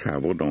when I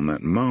travelled on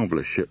that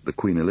marvellous ship, the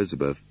Queen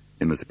Elizabeth,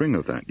 in the spring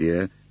of that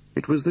year,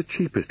 it was the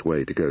cheapest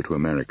way to go to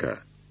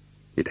America.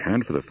 It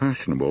had, for the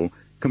fashionable,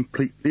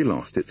 completely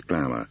lost its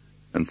glamour,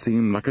 and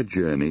seemed like a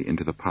journey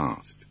into the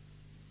past.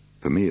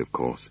 For me, of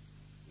course,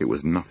 it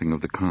was nothing of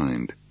the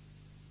kind.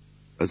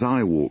 As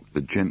I walked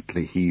the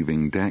gently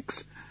heaving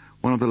decks,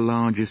 one of the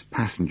largest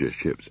passenger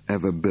ships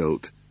ever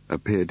built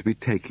appeared to be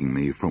taking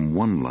me from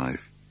one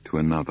life to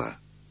another.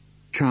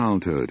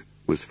 Childhood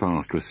was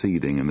fast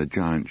receding in the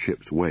giant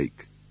ship's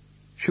wake.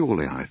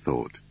 Surely, I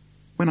thought,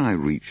 when I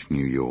reach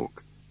New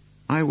York,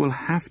 I will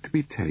have to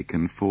be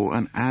taken for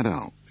an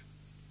adult.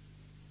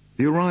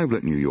 The arrival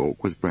at New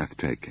York was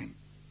breathtaking.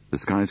 The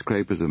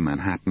skyscrapers of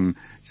Manhattan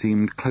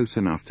seemed close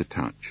enough to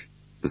touch.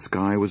 The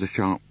sky was a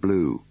sharp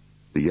blue.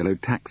 The yellow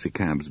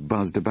taxicabs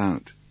buzzed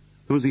about.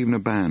 There was even a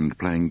band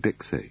playing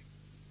Dixie.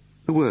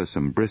 There were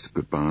some brisk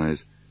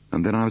goodbyes,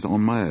 and then I was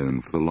on my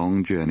own for the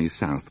long journey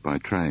south by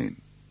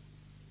train.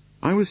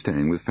 I was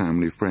staying with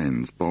family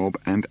friends, Bob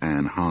and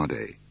Anne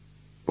Hardy.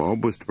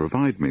 Bob was to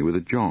provide me with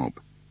a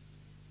job.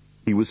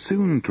 He was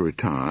soon to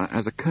retire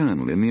as a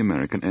colonel in the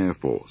American Air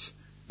Force,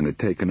 and had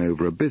taken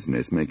over a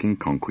business making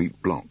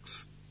concrete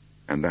blocks.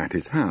 And that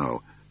is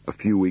how, a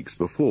few weeks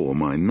before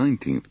my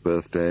 19th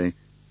birthday,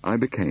 I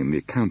became the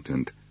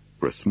accountant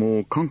for a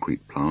small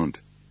concrete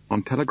plant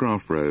on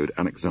Telegraph Road,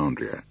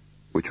 Alexandria,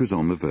 which was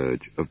on the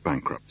verge of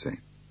bankruptcy.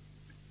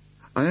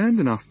 I earned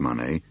enough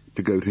money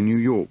to go to New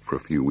York for a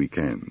few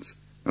weekends,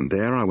 and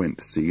there I went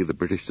to see the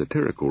British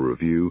satirical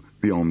revue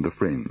Beyond the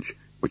Fringe,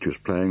 which was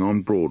playing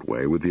on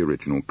Broadway with the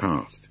original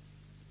cast.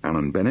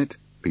 Alan Bennett,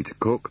 Peter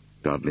Cook,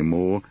 Dudley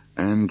Moore,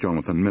 and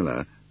Jonathan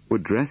Miller were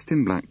dressed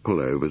in black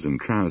pullovers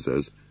and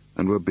trousers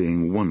and were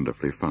being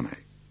wonderfully funny.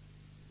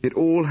 It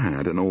all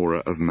had an aura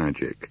of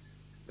magic.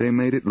 They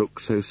made it look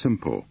so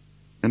simple,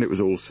 and it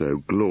was also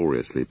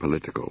gloriously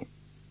political.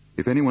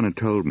 If anyone had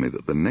told me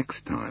that the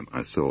next time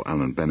I saw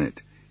Alan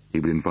Bennett, he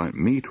would invite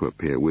me to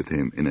appear with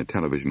him in a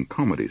television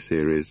comedy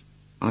series,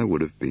 I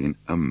would have been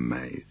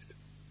amazed.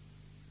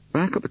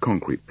 Back at the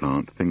concrete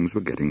plant, things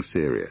were getting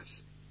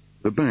serious.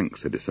 The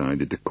banks had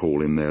decided to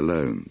call in their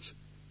loans.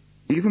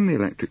 Even the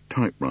electric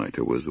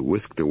typewriter was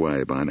whisked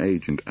away by an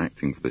agent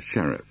acting for the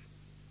sheriff,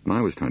 and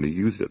I was trying to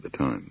use it at the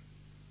time.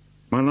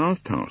 My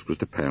last task was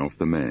to pay off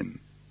the men,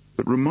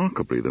 but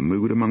remarkably the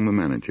mood among the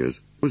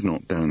managers was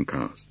not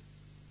downcast.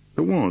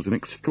 There was an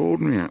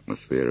extraordinary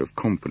atmosphere of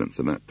confidence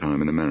at that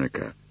time in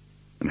America,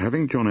 and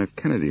having John F.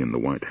 Kennedy in the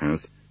White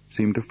House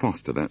seemed to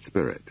foster that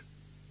spirit.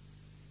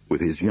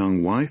 With his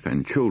young wife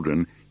and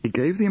children, he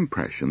gave the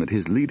impression that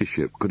his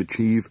leadership could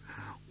achieve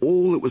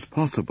all that was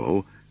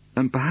possible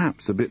and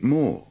perhaps a bit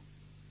more.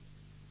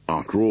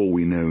 After all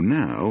we know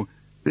now,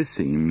 this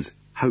seems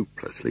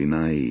hopelessly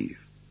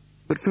naive.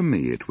 But for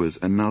me it was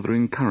another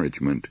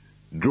encouragement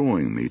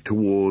drawing me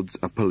towards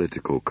a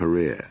political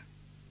career.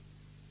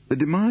 The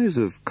demise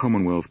of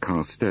Commonwealth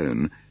cast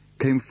stone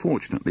came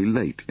fortunately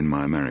late in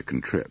my American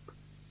trip.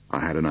 I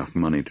had enough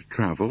money to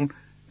travel,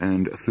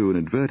 and through an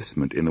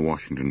advertisement in the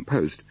Washington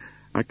Post,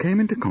 I came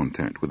into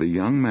contact with a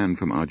young man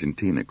from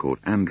Argentina called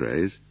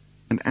Andres,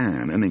 and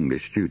Anne, an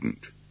English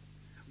student.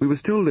 We were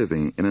still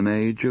living in an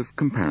age of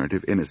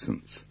comparative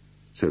innocence,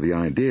 so the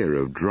idea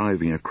of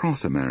driving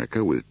across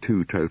America with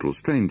two total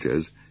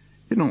strangers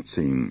did not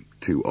seem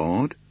too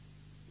odd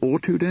or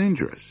too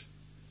dangerous.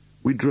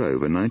 We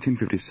drove a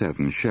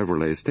 1957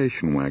 Chevrolet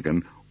station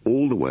wagon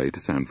all the way to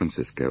San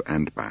Francisco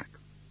and back.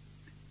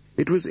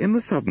 It was in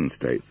the southern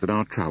states that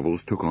our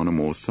travels took on a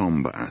more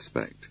somber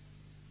aspect.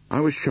 I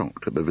was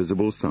shocked at the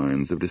visible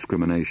signs of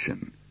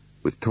discrimination,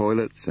 with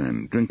toilets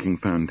and drinking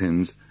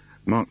fountains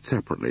marked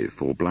separately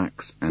for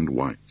blacks and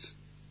whites.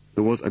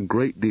 There was a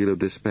great deal of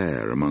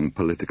despair among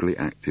politically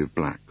active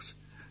blacks,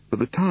 but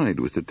the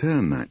tide was to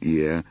turn that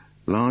year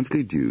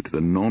largely due to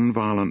the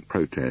non-violent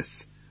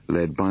protests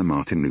led by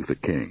Martin Luther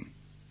King.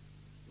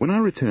 When I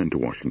returned to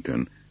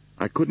Washington,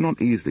 I could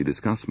not easily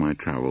discuss my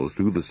travels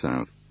through the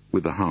South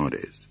with the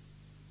Hardys.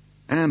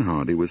 Anne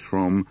Hardy was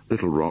from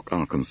Little Rock,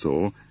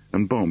 Arkansas,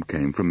 and Bob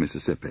came from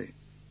Mississippi.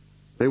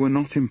 They were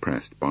not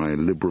impressed by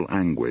liberal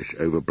anguish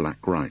over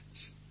black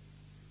rights.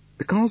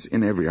 Because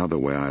in every other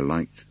way I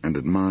liked and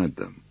admired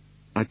them,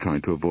 I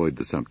tried to avoid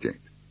the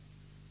subject.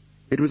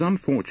 It was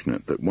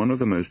unfortunate that one of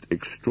the most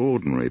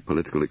extraordinary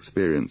political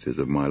experiences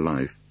of my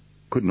life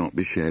could not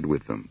be shared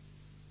with them.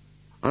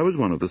 I was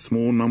one of the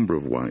small number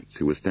of whites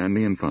who were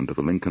standing in front of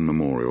the Lincoln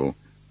Memorial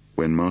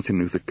when Martin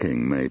Luther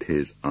King made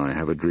his I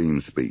Have a Dream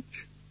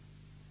speech.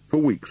 For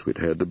weeks we'd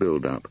heard the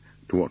build-up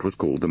to what was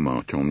called the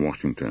March on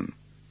Washington,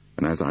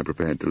 and as I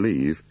prepared to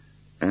leave,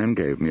 Anne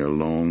gave me a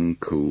long,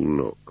 cool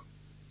look.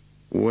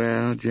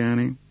 "Well,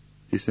 Johnny,"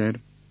 she said,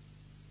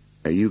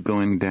 "are you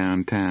going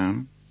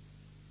downtown?"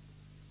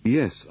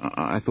 "Yes,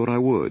 I thought I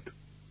would."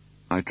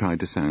 I tried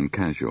to sound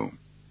casual.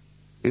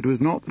 It was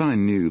not that I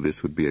knew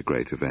this would be a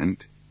great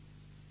event.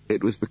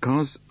 It was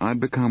because I'd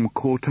become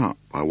caught up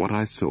by what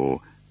I saw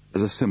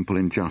as a simple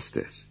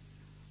injustice,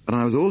 and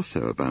I was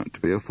also about to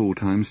be a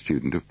full-time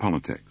student of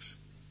politics.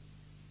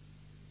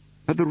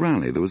 At the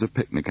rally there was a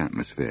picnic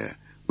atmosphere,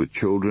 with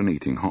children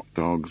eating hot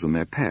dogs and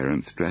their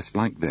parents dressed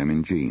like them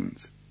in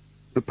jeans.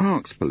 The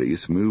parks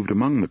police moved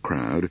among the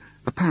crowd,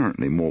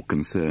 apparently more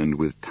concerned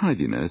with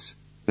tidiness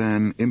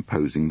than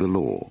imposing the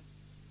law.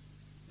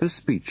 The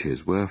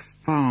speeches were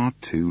far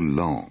too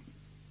long.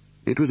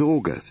 It was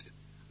August,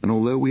 and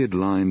although we had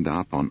lined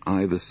up on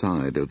either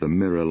side of the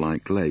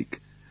mirror-like lake,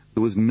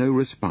 there was no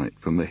respite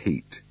from the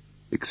heat,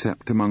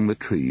 except among the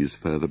trees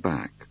further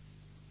back.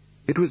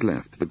 It was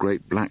left to the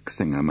great black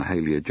singer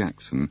Mahalia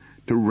Jackson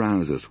to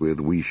rouse us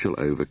with "We Shall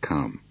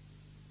Overcome."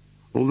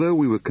 Although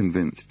we were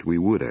convinced we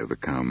would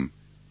overcome,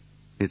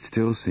 it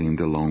still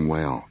seemed a long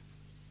way off.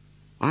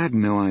 I had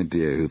no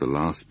idea who the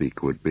last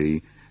speaker would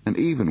be, and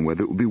even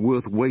whether it would be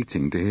worth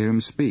waiting to hear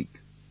him speak.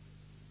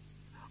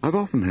 I've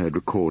often heard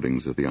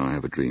recordings of the I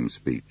Have a Dream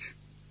speech,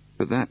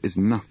 but that is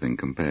nothing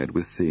compared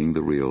with seeing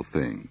the real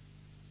thing.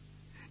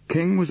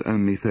 King was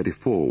only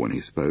 34 when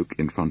he spoke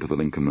in front of the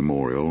Lincoln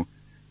Memorial,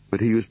 but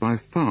he was by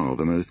far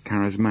the most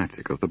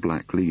charismatic of the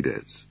black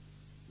leaders.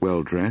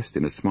 Well dressed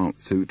in a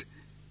smart suit,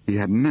 he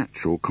had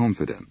natural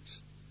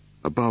confidence.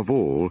 Above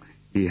all,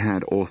 he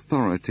had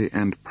authority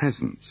and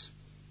presence,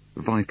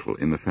 vital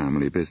in the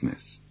family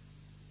business.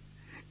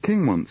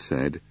 King once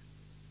said,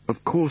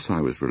 "Of course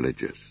I was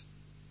religious.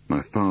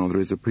 My father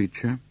is a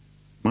preacher.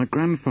 My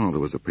grandfather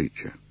was a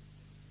preacher.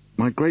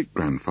 My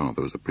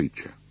great-grandfather was a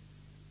preacher.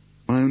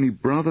 My only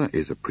brother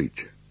is a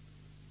preacher.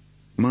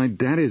 My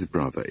daddy's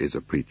brother is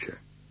a preacher.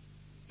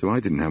 So I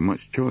didn't have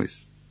much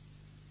choice."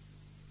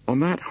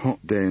 On that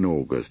hot day in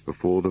August,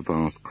 before the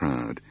vast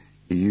crowd,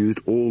 he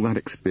used all that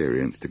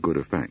experience to good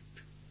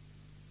effect.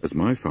 As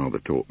my father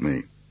taught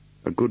me,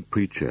 a good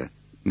preacher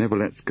never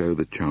lets go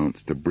the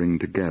chance to bring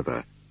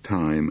together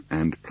time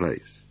and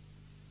place.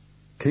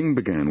 King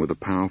began with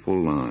a powerful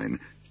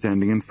line,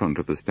 standing in front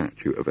of the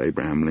statue of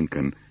Abraham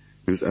Lincoln,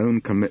 whose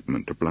own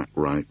commitment to black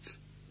rights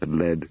had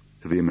led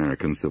to the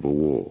American Civil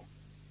War.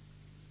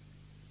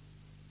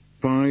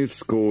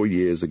 50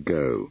 years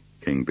ago,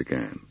 King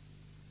began,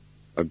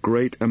 a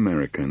great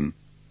American,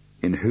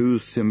 in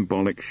whose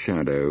symbolic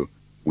shadow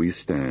we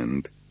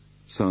stand,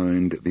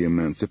 signed the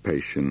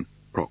Emancipation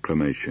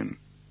Proclamation.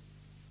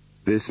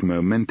 This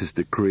momentous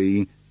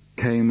decree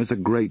came as a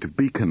great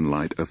beacon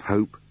light of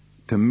hope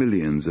to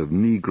millions of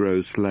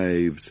Negro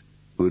slaves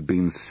who had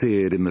been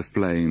seared in the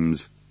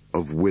flames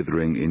of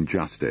withering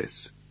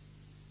injustice.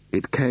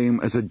 It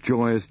came as a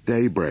joyous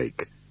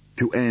daybreak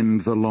to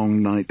end the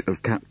long night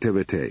of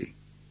captivity.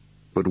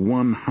 But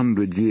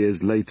 100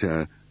 years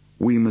later,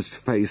 we must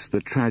face the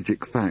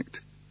tragic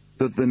fact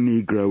that the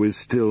Negro is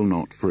still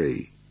not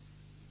free.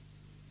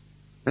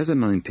 As a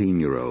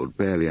 19-year-old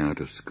barely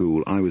out of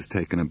school, I was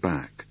taken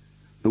aback.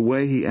 The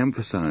way he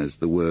emphasized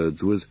the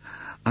words was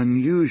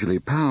unusually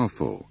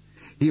powerful.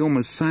 He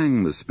almost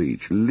sang the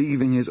speech,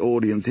 leaving his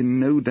audience in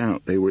no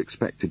doubt they were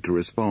expected to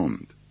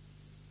respond.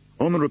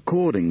 On the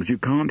recordings, you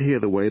can't hear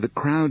the way the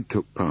crowd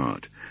took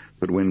part,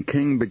 but when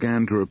King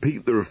began to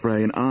repeat the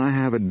refrain, "I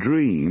have a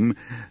dream,"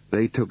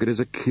 they took it as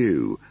a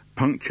cue,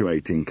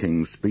 punctuating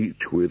King's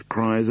speech with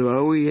cries of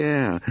 "Oh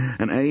yeah"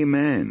 and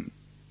 "Amen."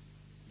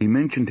 He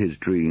mentioned his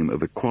dream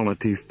of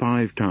equality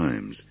 5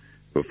 times,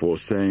 before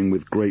saying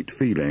with great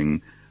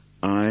feeling,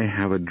 "I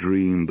have a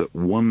dream that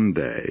one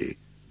day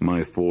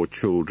my 4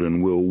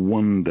 children will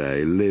one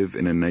day live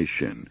in a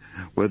nation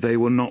where they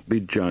will not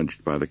be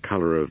judged by the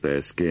color of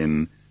their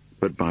skin,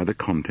 but by the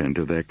content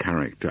of their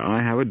character.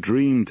 I have a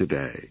dream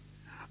today."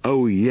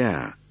 "Oh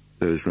yeah,"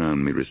 those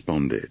round me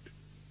responded.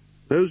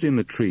 Those in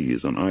the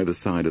trees on either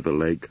side of the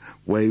lake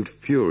waved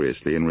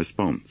furiously in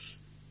response.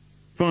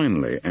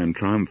 Finally, and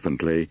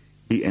triumphantly,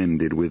 he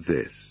ended with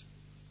this: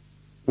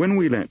 "When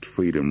we let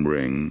freedom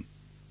ring,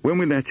 when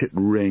we let it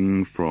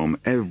ring from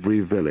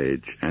every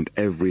village and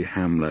every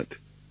hamlet,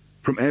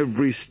 from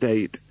every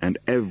state and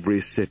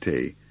every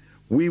city,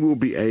 we will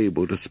be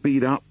able to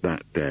speed up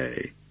that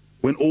day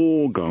when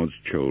all God's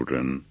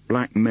children,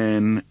 black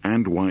men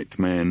and white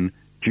men,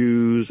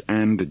 Jews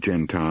and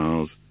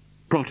Gentiles,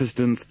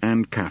 Protestants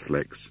and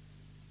Catholics,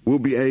 will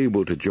be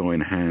able to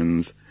join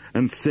hands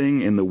and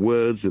sing in the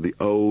words of the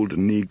old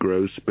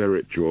Negro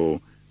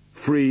spiritual,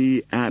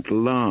 'Free at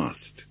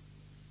last.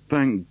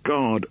 Thank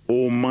God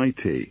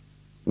Almighty,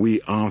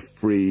 we are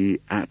free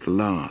at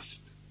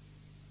last.'"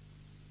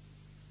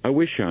 I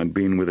wish I'd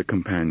been with a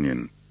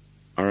companion.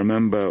 I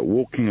remember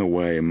walking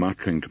away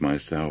muttering to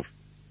myself,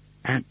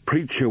 "That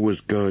preacher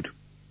was good.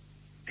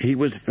 He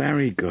was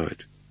very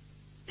good.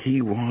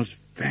 He was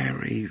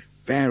very,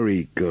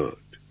 very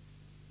good."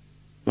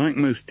 Like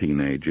most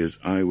teenagers,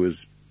 I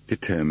was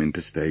determined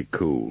to stay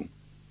cool.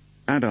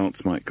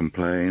 Adults might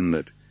complain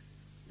that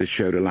this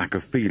showed a lack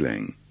of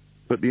feeling,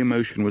 but the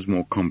emotion was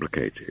more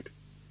complicated.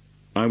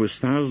 I was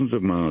thousands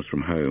of miles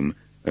from home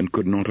and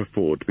could not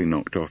afford to be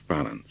knocked off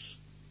balance.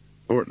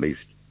 Or at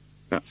least,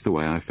 that's the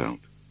way I felt.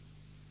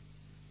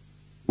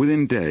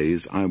 Within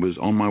days, I was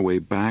on my way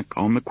back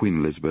on the Queen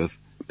Elizabeth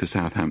to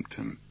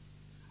Southampton.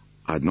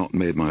 I had not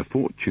made my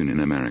fortune in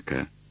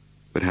America,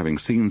 but having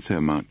seen so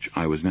much,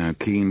 I was now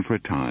keen for a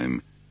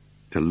time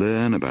to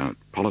learn about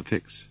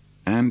politics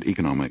and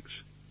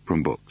economics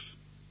from books.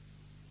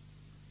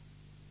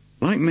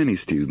 Like many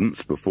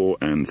students before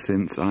and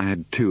since, I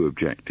had two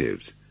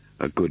objectives: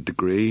 a good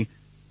degree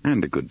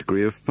and a good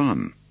degree of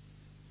fun.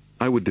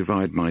 I would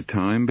divide my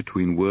time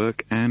between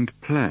work and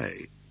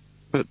play,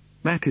 but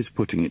that is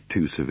putting it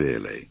too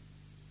severely.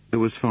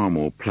 There was far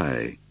more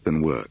play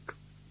than work.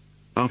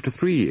 After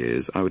 3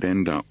 years, I would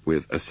end up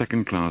with a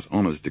second-class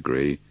honours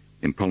degree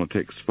in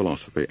politics,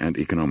 philosophy and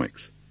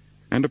economics,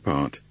 and a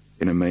part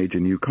in a major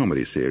new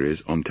comedy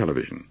series on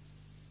television.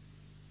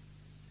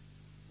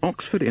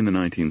 Oxford in the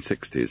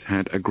 1960s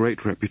had a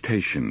great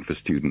reputation for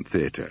student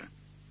theatre.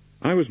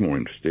 I was more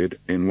interested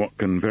in what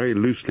can very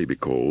loosely be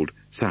called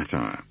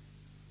satire.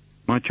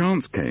 My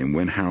chance came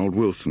when Harold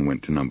Wilson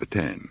went to number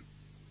 10.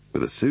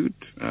 With a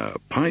suit, a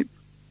pipe,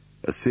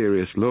 a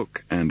serious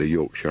look and a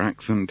Yorkshire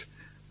accent,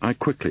 I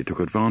quickly took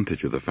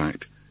advantage of the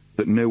fact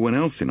that no one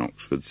else in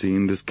Oxford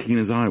seemed as keen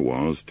as I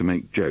was to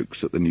make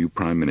jokes at the new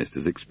Prime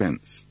Minister's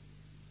expense.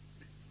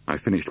 I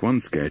finished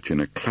one sketch in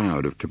a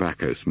cloud of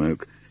tobacco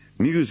smoke,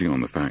 musing on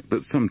the fact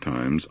that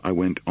sometimes I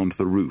went onto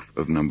the roof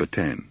of number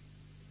 10.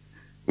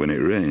 "When it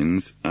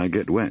rains, I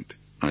get wet,"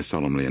 I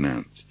solemnly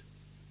announced.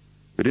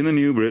 "But in the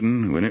New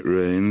Britain, when it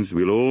rains,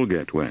 we'll all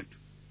get wet."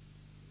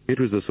 It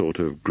was the sort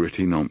of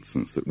gritty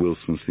nonsense that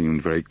Wilson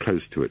seemed very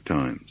close to at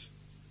times.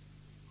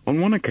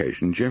 On one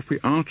occasion, Geoffrey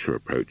Archer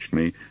approached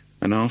me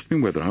and asked me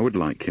whether I would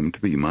like him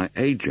to be my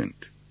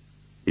agent.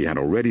 He had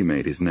already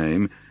made his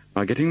name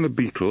by getting the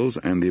Beatles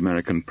and the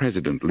American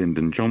President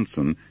Lyndon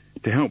Johnson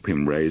to help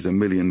him raise £1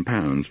 million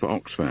for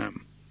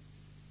Oxfam.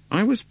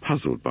 I was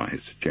puzzled by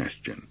his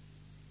suggestion.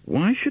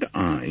 Why should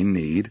I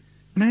need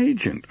an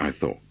agent, I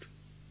thought,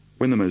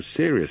 when the most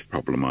serious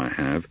problem I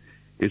have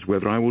is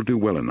whether I will do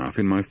well enough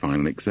in my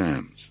final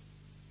exams?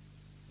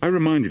 I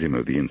reminded him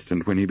of the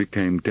instant when he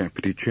became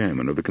deputy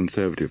chairman of the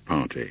Conservative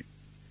Party.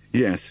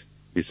 "Yes,"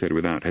 he said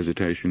without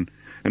hesitation,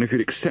 "and if you'd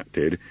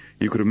accepted,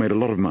 you could have made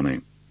a lot of money."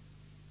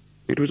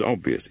 It was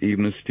obvious,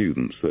 even as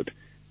students, that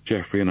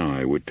Geoffrey and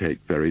I would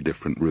take very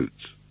different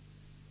routes.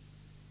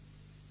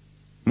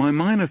 My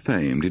minor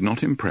fame did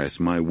not impress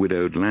my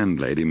widowed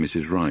landlady,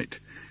 Mrs. Wright,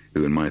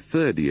 who in my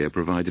 3rd year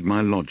provided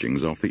my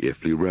lodgings off the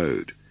Iffley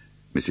Road.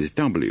 Mrs.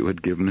 W.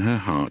 had given her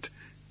heart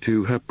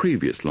to her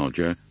previous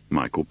lodger,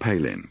 Michael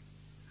Palin.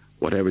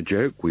 Whatever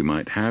joke we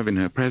might have in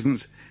her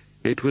presence,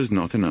 it was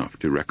not enough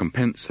to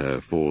recompense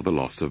her for the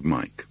loss of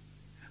Mike.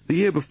 The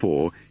year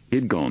before, he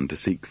had gone to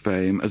seek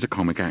fame as a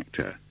comic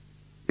actor.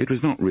 It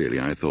was not really,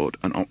 I thought,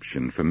 an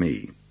option for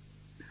me.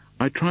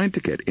 I tried to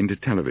get into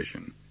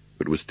television,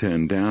 but was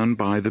turned down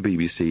by the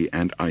BBC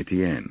and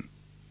ITN.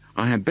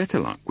 I had better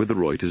luck with the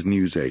Reuters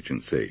news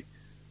agency.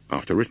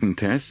 After written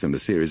tests and a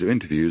series of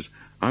interviews,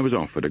 I was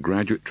offered a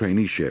graduate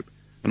traineeship,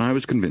 and I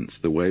was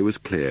convinced the way was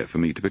clear for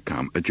me to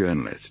become a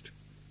journalist.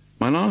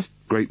 My last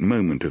great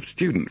moment of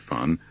student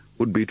fun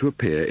would be to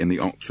appear in the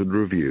Oxford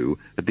Review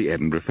at the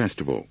Edinburgh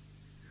Festival.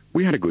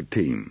 We had a good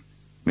team: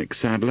 Mick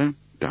Sadler,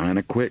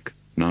 Diana Quick,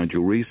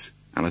 Nigel Rees,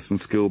 Alison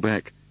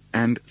Skilbeck,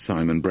 and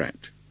Simon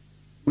Brett.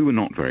 We were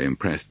not very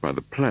impressed by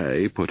the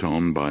play put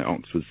on by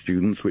Oxford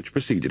students which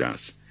preceded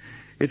us.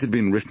 It had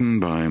been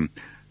written by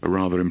a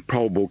rather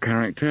improbable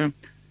character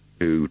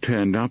who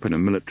turned up in a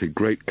military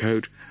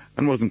greatcoat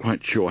and wasn't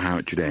quite sure how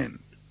it should end.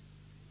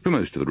 For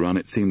most of the run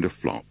it seemed a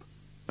flop,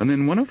 and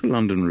then one of the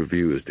London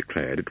reviewers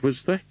declared it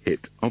was the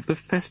hit of the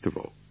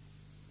festival,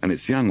 and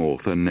its young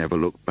author never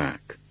looked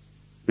back.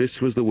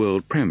 This was the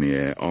world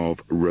premiere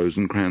of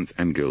Rosencrantz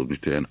and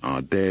Guildenstern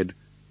Are Dead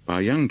by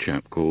a young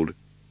chap called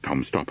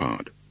Tom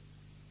Stoppard.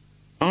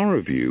 Our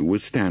review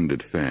was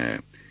standard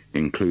fare.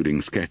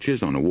 including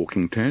sketches on a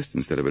walking test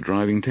instead of a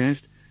driving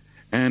test,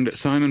 and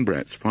Simon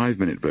Brett's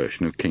 5-minute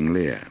version of King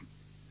Lear.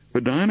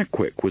 But Diana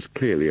Quick was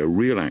clearly a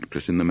real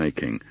actress in the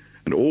making,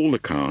 and all the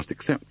cast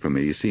except for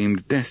me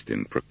seemed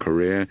destined for a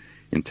career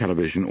in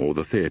television or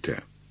the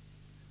theatre.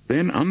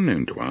 Then,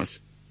 unknown to us,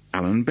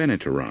 Alan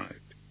Bennett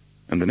arrived,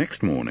 and the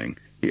next morning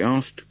he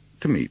asked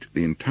to meet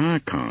the entire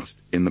cast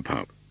in the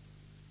pub.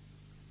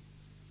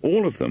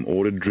 All of them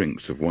ordered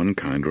drinks of one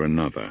kind or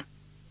another.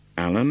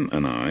 Alan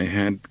and I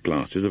had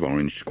glasses of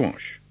orange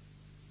squash.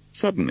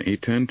 Suddenly he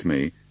turned to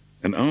me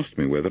and asked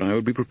me whether I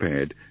would be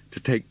prepared to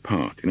take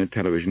part in a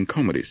television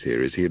comedy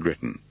series he had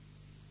written.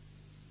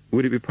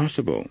 "Would it be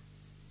possible,"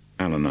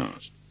 Alan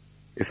asked,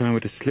 "if I were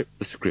to slip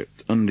the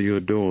script under your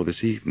door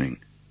this evening?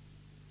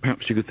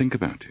 Perhaps you could think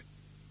about it."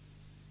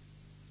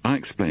 I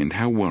explained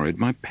how worried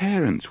my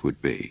parents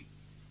would be.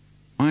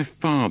 My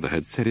father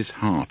had set his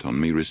heart on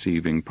me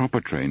receiving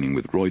proper training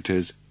with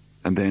Reuters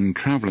and then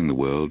travelling the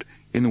world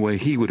in the way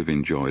he would have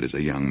enjoyed as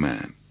a young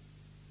man.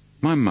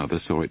 My mother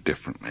saw it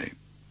differently.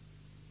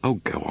 "Oh,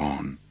 go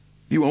on.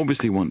 You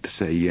obviously want to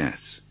say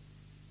yes."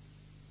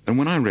 And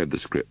when I read the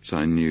scripts,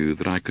 I knew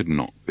that I could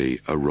not be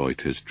a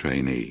Reuters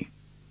trainee.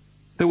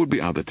 There would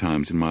be other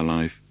times in my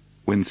life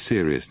when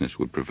seriousness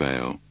would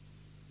prevail,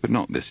 but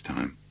not this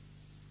time.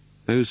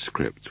 Those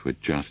scripts were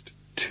just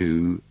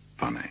too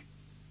funny.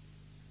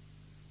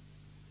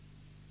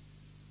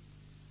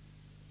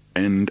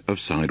 End of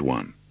Side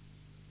 1.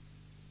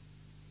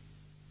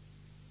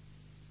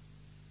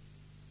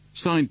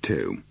 Side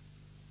 2.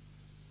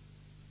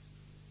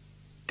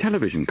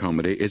 Television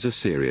comedy is a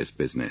serious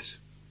business.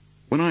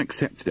 When I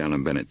accepted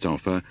Alan Bennett's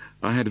offer,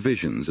 I had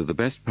visions of the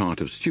best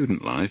part of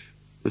student life,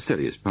 the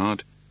silliest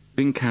part,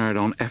 being carried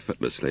on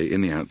effortlessly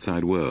in the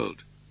outside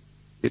world.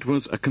 It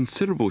was a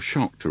considerable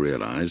shock to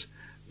realise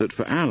that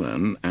for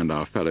Alan and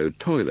our fellow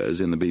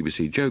toilers in the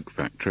BBC joke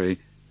factory,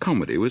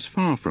 comedy was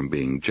far from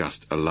being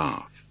just a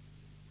laugh.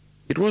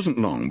 It wasn't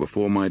long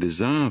before my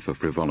desire for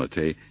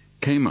frivolity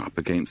came up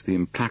against the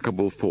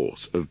implacable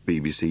force of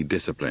BBC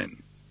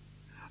discipline.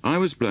 I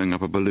was blowing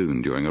up a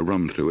balloon during a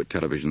run-through at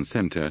Television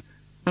Centre,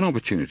 an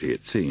opportunity,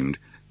 it seemed,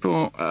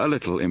 for a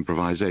little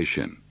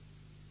improvisation.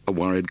 A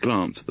worried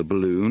glance at the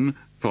balloon,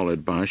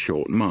 followed by a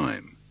short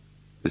mime.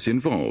 This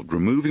involved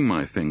removing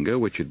my finger,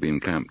 which had been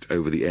clamped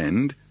over the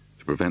end,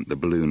 to prevent the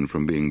balloon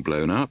from being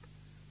blown up,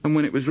 and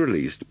when it was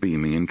released,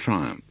 beaming in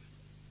triumph.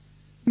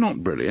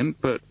 Not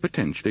brilliant, but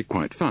potentially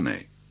quite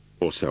funny,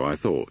 or so I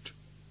thought.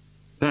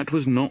 That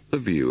was not the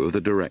view of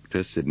the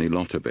director, Sidney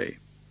Lotterby.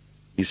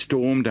 He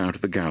stormed out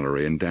of the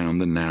gallery and down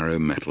the narrow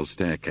metal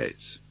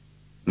staircase.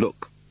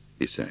 "Look,"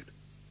 he said,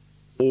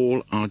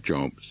 "all our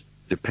jobs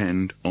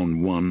depend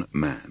on one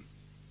man,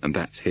 and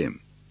that's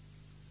him."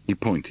 He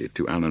pointed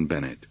to Alan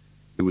Bennett,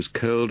 who was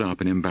curled up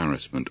in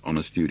embarrassment on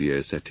a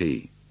studio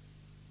settee.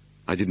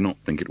 I did not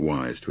think it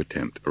wise to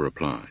attempt a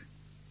reply.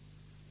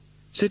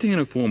 Sitting in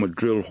a former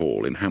drill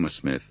hall in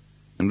Hammersmith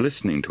and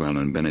listening to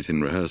Alan Bennett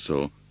in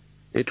rehearsal,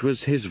 it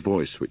was his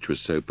voice which was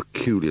so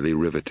peculiarly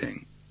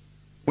riveting.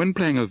 When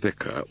playing a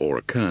vicar or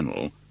a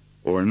colonel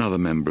or another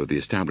member of the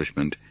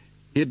establishment,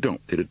 he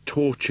adopted a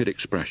tortured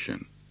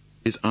expression.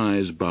 His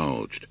eyes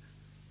bulged,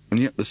 and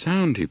yet the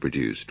sound he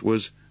produced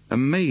was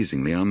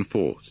amazingly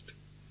unforced.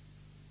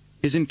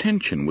 His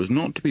intention was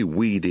not to be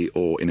weedy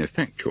or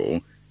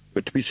ineffectual,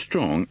 but to be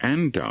strong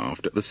and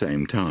daft at the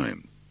same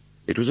time.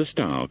 It was a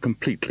style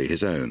completely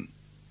his own.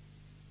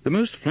 The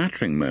most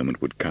flattering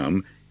moment would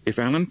come if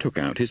Alan took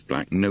out his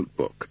black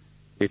notebook.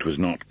 It was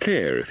not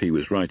clear if he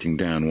was writing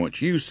down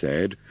what you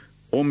said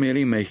or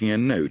merely making a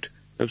note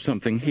of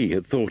something he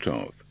had thought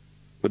of,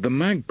 but the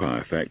magpie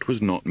effect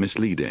was not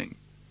misleading.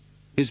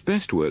 His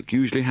best work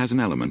usually has an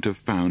element of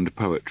found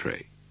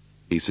poetry.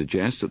 He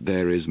suggests that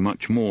there is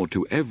much more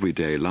to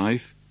everyday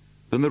life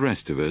than the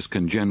rest of us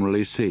can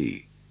generally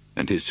see,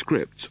 and his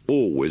scripts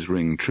always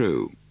ring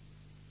true.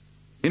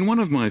 In one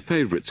of my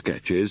favourite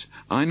sketches,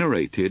 I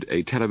narrated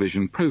a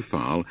television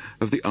profile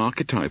of the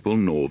archetypal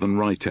northern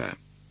writer.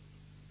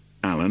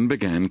 Alan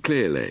began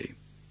clearly.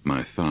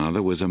 "My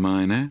father was a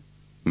miner.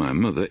 My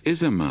mother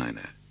is a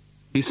miner."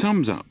 He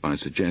sums up by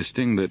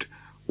suggesting that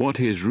what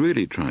he has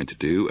really tried to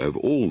do over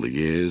all the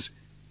years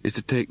is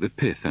to take the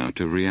pith out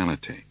of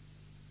reality.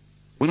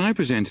 When I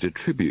presented a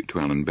tribute to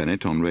Alan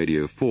Bennett on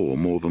Radio 4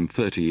 more than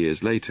 30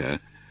 years later,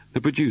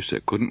 the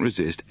producer couldn't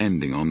resist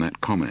ending on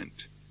that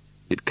comment.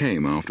 It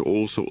came after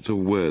all sorts of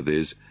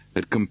worthies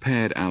had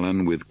compared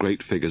Alan with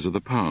great figures of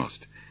the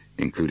past,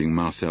 including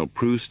Marcel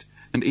Proust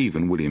and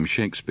even William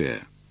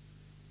Shakespeare.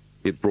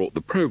 It brought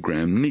the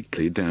programme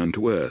neatly down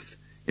to earth,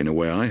 in a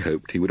way I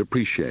hoped he would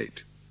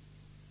appreciate.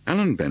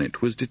 Alan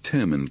Bennett was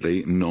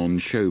determinedly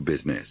non-show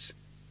business.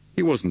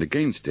 He wasn't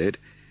against it,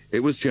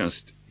 it was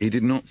just he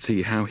did not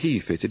see how he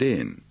fitted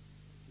in.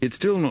 He'd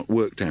still not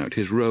worked out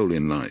his role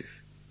in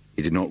life.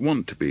 He did not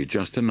want to be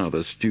just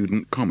another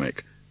student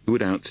comic who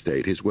had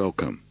outstayed his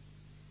welcome.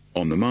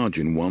 On the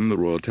margin won the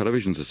Royal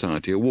Television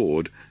Society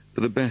Award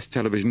for the best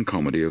television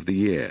comedy of the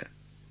year.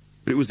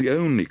 But it was the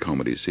only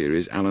comedy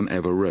series Alan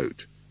ever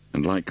wrote,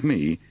 and like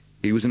me,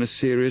 he was in a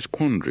serious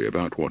quandary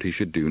about what he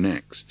should do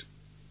next.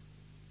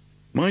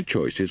 My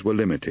choices were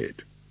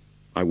limited.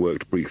 I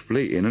worked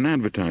briefly in an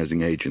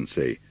advertising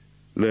agency,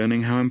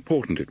 learning how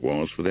important it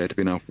was for there to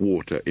be enough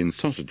water in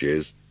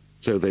sausages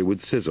so they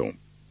would sizzle.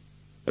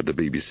 At the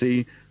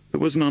BBC, there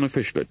was an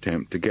unofficial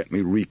attempt to get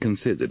me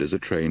reconsidered as a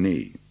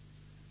trainee.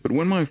 But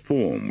when my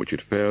form, which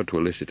had failed to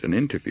elicit an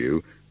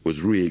interview,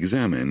 was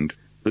re-examined,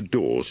 the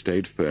door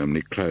stayed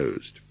firmly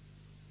closed.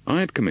 I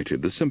had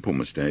committed the simple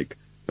mistake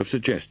of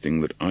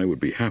suggesting that I would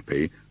be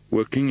happy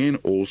working in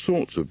all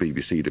sorts of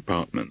BBC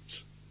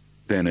departments.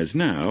 Then as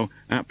now,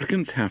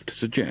 applicants have to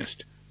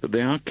suggest that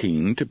they are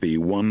keen to be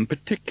one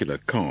particular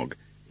cog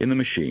in the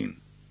machine,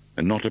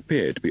 and not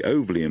appear to be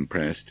overly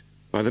impressed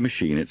by the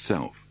machine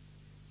itself.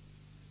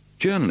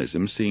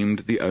 Journalism seemed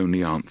the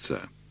only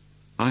answer.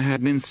 I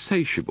had an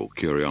insatiable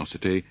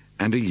curiosity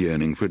and a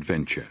yearning for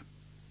adventure.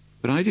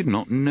 But I did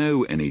not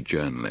know any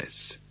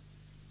journalists.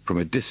 From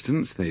a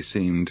distance they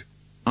seemed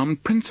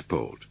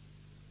unprincipled.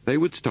 They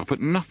would stop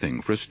at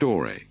nothing for a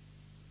story.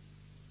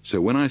 So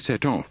when I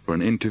set off for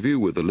an interview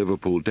with the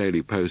Liverpool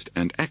Daily Post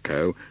and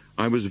Echo,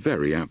 I was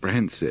very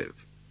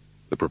apprehensive.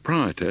 The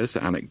proprietor, Sir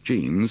Alec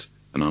Jeanes,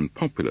 an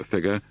unpopular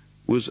figure,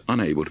 was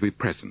unable to be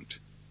present.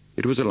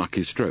 It was a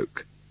lucky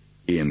stroke.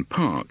 Ian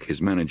Park,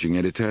 his managing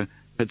editor,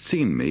 had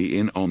seen me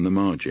in On the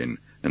Margin,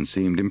 and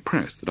seemed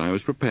impressed that I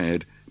was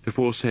prepared to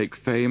forsake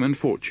fame and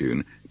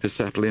fortune to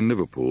settle in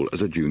Liverpool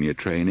as a junior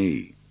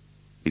trainee.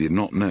 He did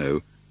not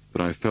know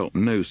that I felt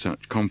no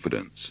such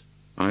confidence.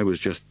 I was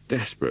just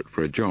desperate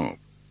for a job.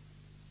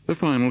 The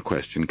final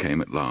question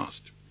came at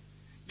last.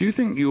 "Do you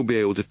think you'll be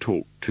able to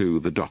talk to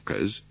the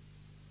dockers?"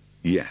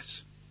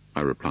 "Yes,"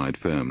 I replied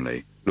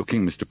firmly,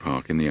 looking Mr.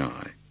 Park in the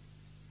eye.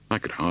 I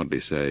could hardly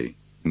say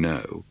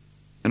no,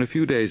 and a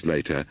few days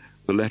later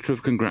the letter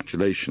of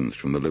congratulations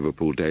from the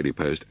Liverpool Daily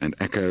Post and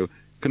Echo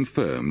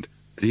confirmed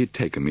that he had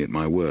taken me at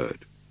my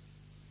word.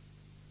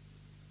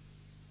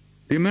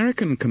 The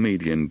American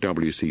comedian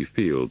W.C.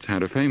 Fields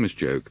had a famous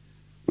joke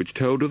which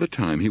told of the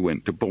time he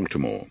went to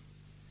Baltimore.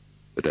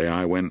 The day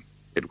I went,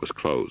 it was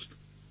closed.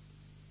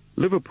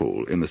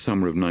 Liverpool, in the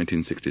summer of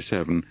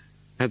 1967,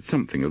 had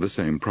something of the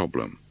same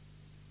problem.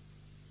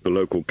 The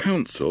local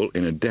council,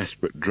 in a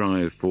desperate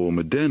drive for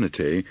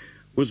modernity,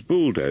 was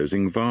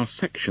bulldozing vast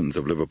sections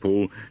of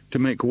Liverpool to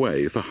make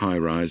way for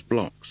high-rise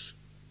blocks.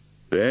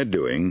 "They're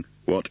doing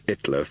what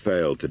Hitler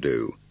failed to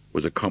do,"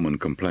 was a common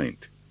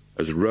complaint,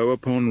 as row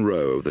upon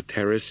row of the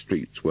terraced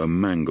streets were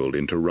mangled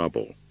into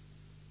rubble.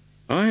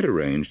 I had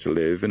arranged to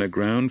live in a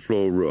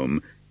ground-floor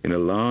room in a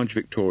large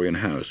Victorian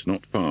house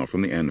not far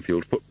from the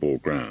Anfield football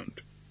ground.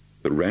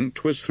 The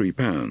rent was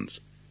 £3,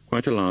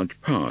 quite a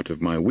large part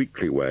of my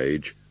weekly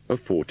wage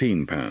of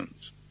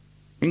 £14.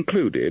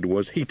 Included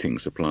was heating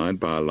supplied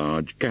by a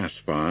large gas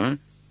fire,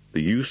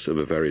 the use of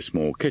a very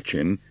small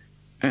kitchen,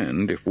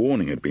 and, if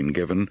warning had been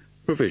given,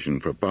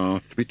 provision for a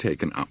bath to be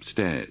taken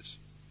upstairs.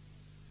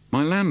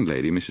 My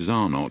landlady, Mrs.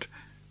 Arnott,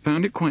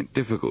 found it quite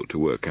difficult to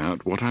work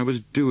out what I was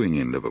doing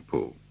in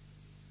Liverpool.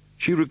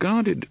 She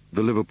regarded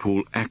the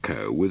Liverpool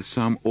Echo with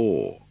some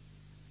awe.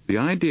 The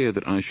idea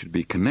that I should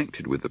be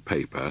connected with the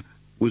paper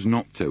was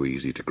not so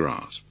easy to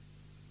grasp.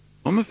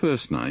 On the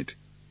first night,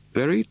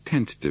 very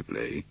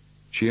tentatively,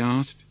 she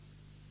asked,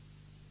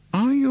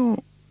 "Are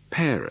your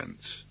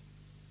parents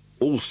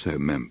also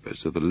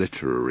members of the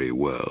literary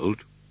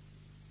world?"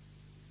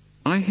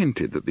 I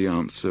hinted that the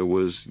answer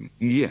was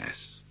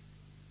yes.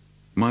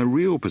 My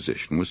real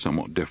position was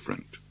somewhat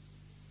different.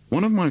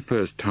 One of my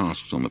first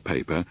tasks on the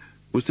paper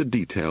was to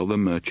detail the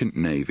Merchant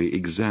Navy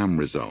exam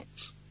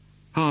results,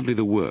 hardly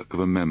the work of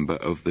a member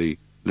of the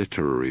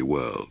literary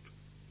world.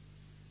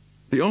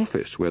 The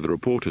office where the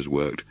reporters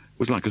worked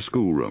was like a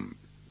schoolroom,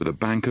 with a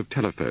bank of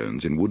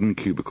telephones in wooden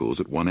cubicles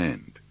at one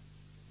end.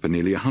 For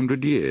nearly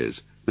 100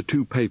 years, the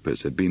two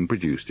papers had been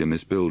produced in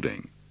this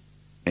building.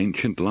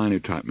 Ancient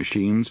linotype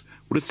machines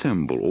would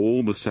assemble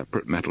all the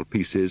separate metal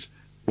pieces,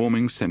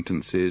 forming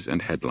sentences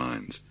and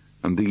headlines,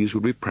 and these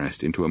would be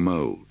pressed into a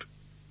mould.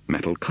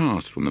 Metal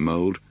cast from the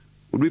mould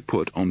would be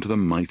put onto the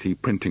mighty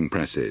printing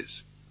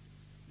presses.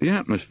 The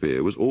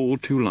atmosphere was all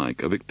too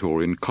like a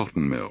Victorian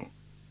cotton mill,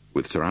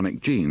 with Sir Alec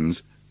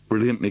Jeanes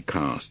brilliantly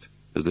cast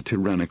as the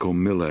tyrannical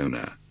mill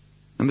owner,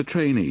 and the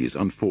trainees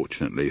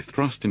unfortunately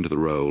thrust into the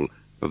role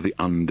of the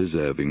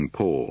undeserving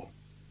poor.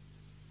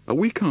 A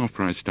week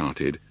after I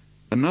started,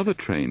 another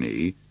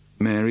trainee,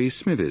 Mary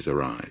Smithers,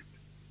 arrived.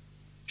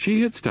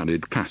 She had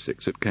studied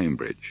classics at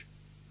Cambridge.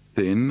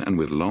 Thin and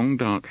with long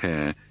dark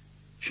hair,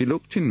 she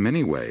looked in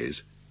many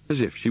ways as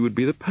if she would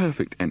be the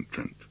perfect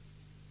entrant.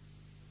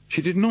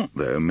 She did not,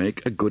 though,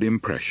 make a good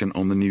impression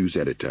on the news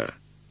editor.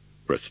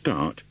 For a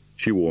start,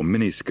 she wore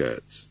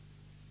miniskirts.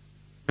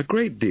 A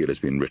great deal has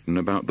been written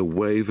about the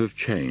wave of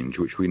change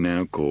which we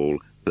now call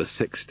the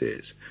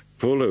 60s,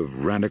 full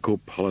of radical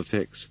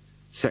politics,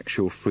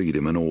 sexual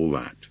freedom and all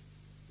that.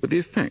 But the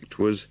effect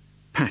was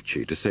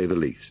patchy, to say the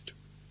least.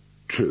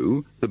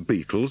 True, the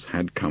Beatles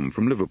had come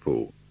from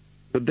Liverpool,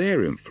 but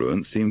their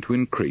influence seemed to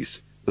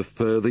increase the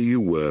further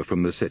you were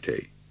from the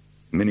city.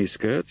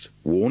 Miniskirts,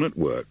 worn at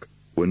work,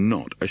 were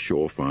not a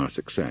surefire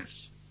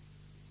success.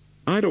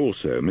 I'd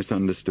also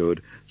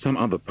misunderstood some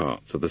other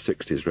parts of the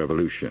 60s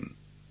revolution.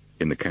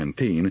 In the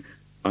canteen,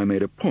 I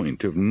made a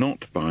point of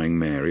not buying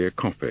Mary a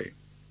coffee.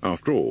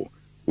 After all,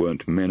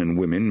 weren't men and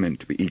women meant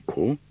to be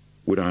equal?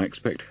 Would I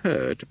expect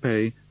her to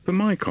pay for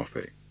my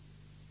coffee?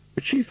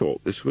 But she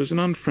thought this was an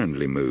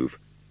unfriendly move,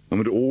 and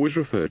would always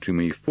refer to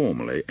me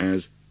formally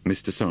as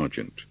Mr.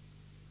 Sergeant.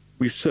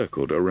 We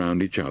circled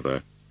around each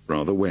other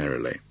rather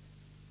warily.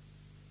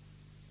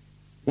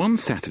 One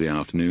Saturday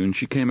afternoon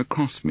she came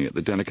across me at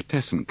the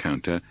delicatessen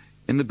counter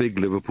in the big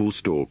Liverpool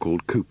store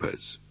called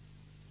Cooper's.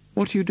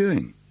 "What are you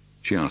doing?"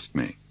 she asked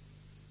me.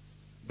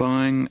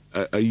 "Buying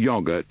a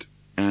yoghurt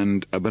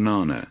and a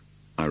banana,"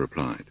 I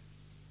replied.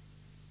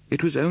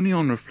 It was only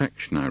on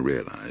reflection I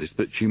realized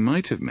that she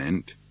might have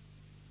meant,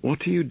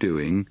 "What are you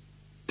doing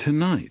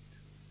tonight?"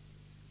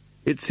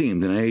 It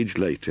seemed an age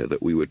later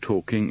that we were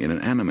talking in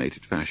an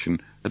animated fashion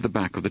at the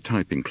back of the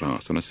typing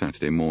class on a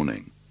Saturday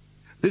morning.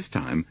 This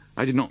time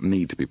I did not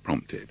need to be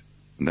prompted,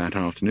 and that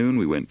afternoon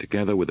we went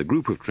together with a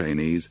group of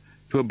trainees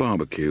to a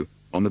barbecue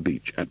on the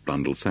beach at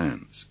Blundell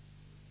Sands.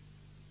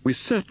 We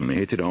certainly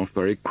hit it off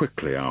very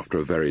quickly after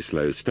a very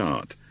slow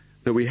start,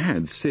 though we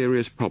had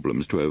serious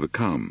problems to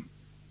overcome.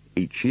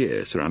 Each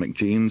year Sir Alec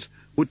Jeans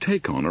would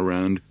take on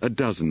around a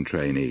dozen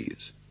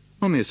trainees,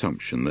 on the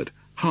assumption that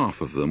half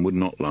of them would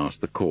not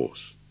last the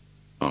course.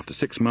 After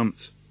 6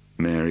 months,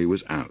 Mary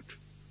was out.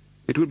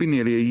 It would be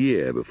nearly a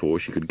year before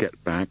she could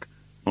get back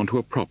onto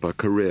a proper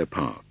career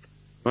path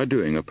by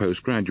doing a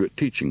postgraduate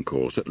teaching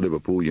course at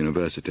Liverpool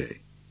University.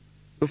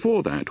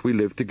 Before that, we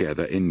lived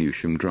together in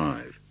Newsham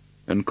Drive,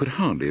 and could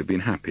hardly have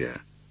been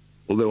happier,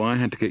 although I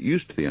had to get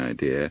used to the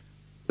idea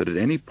that at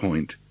any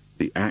point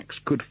the axe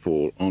could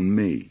fall on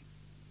me.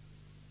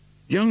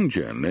 Young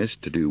journalists,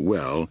 to do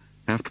well,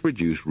 have to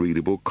produce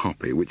readable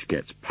copy which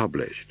gets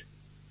published.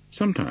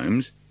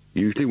 Sometimes,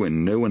 usually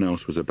when no one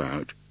else was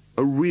about,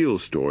 a real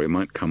story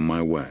might come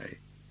my way,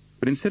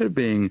 but instead of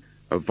being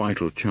a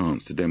vital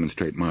chance to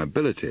demonstrate my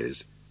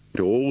abilities, it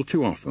all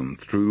too often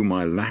threw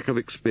my lack of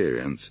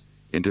experience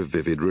into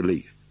vivid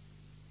relief.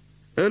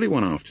 Early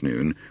one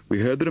afternoon,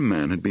 we heard that a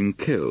man had been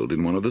killed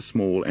in one of the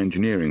small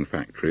engineering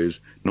factories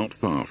not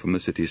far from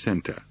the city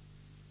centre.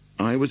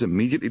 I was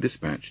immediately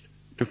dispatched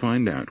to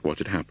find out what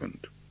had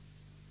happened.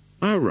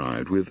 I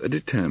arrived with a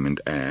determined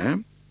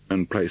air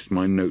and placed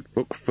my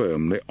notebook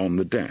firmly on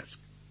the desk.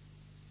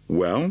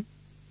 "Well?"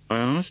 I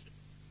asked.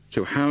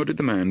 "So how did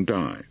the man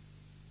die?"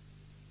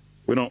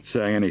 "We're not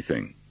saying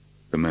anything,"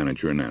 the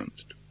manager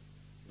announced.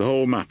 "The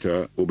whole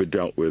matter will be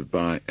dealt with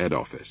by head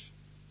office."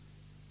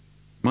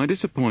 My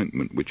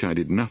disappointment, which I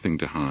did nothing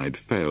to hide,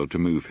 failed to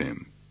move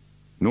him,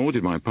 nor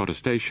did my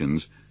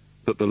protestations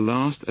that the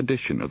last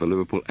edition of the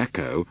Liverpool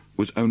Echo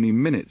was only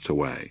minutes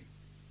away.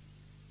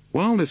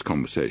 While this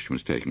conversation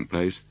was taking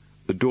place,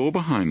 the door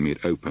behind me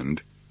had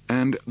opened,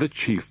 and the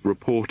chief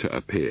reporter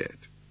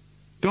appeared.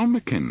 Don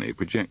McKinley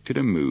projected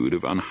a mood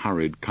of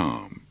unhurried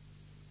calm.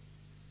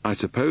 "I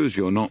suppose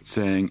you're not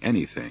saying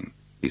anything,"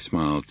 he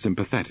smiled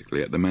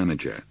sympathetically at the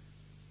manager.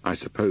 "I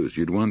suppose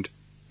you'd want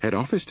head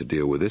office to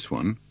deal with this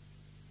one."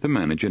 The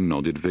manager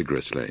nodded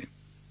vigorously.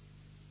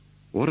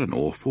 "What an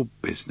awful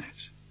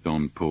business."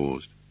 Don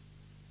paused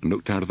and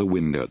looked out of the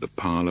window at the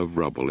pile of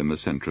rubble in the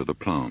centre of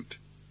the plant,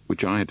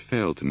 which I had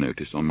failed to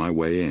notice on my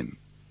way in.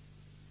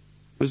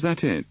 "Was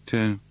that it?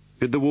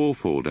 Did the wall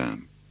fall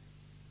down?"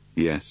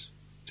 "Yes,"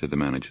 said the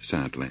manager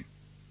sadly.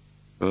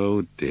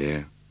 "Oh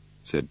dear,"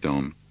 said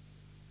Don.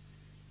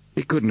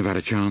 "He couldn't have had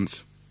a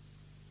chance."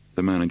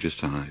 The manager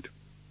sighed.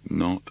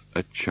 "Not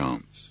a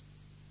chance."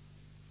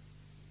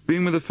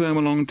 "Been with the firm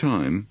a long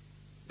time?"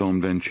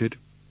 Don ventured.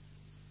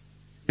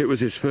 "It was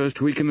his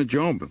first week in the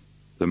job,"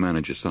 the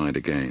manager sighed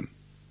again.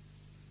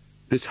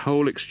 This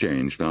whole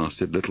exchange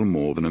lasted little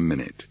more than a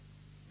minute.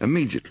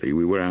 Immediately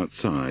we were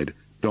outside,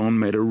 Don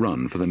made a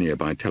run for the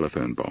nearby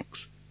telephone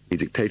box. He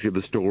dictated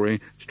the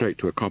story straight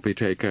to a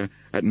copy-taker.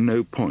 At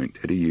no point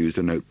had he used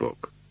a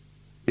notebook.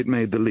 It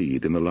made the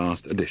lead in the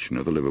last edition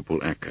of the Liverpool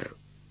Echo.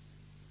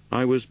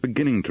 I was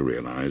beginning to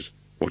realize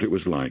what it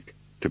was like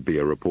to be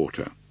a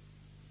reporter.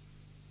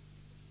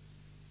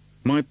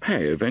 My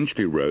pay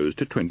eventually rose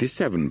to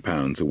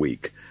 £27 a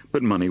week,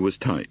 but money was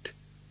tight.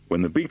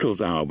 When the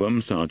Beatles'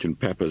 album, Sgt.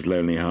 Pepper's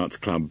Lonely Hearts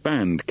Club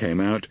Band, came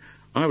out,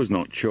 I was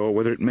not sure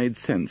whether it made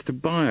sense to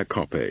buy a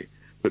copy,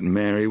 but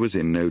Mary was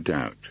in no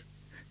doubt.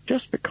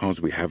 "Just because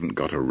we haven't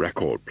got a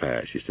record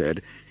player," she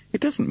said,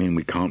 "it doesn't mean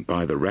we can't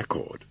buy the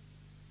record."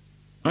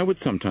 I would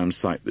sometimes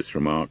cite this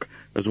remark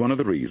as one of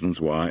the reasons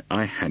why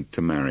I had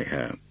to marry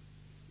her.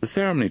 The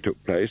ceremony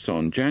took place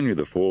on January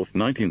the 4th,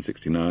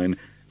 1969,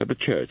 at the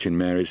church in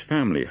Mary's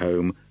family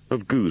home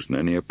of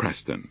Goosner near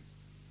Preston.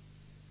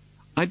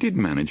 I did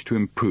manage to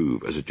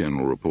improve as a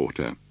general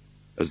reporter.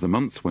 As the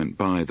months went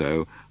by,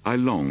 though, I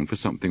longed for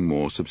something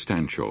more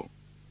substantial,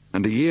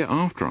 and a year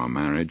after our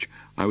marriage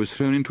I was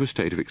thrown into a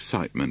state of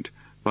excitement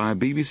by a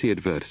BBC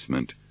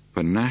advertisement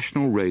for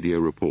national radio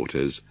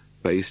reporters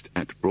based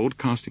at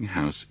Broadcasting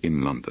House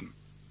in London.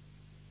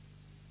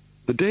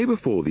 The day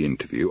before the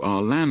interview,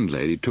 our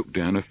landlady took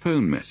down a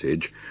phone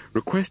message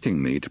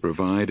requesting me to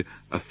provide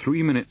a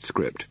 3-minute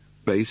script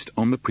based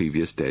on the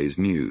previous day's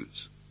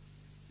news.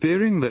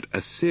 Fearing that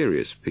a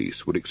serious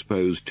piece would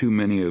expose too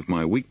many of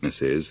my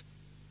weaknesses,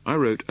 I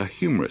wrote a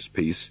humorous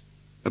piece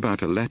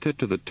about a letter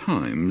to the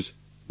Times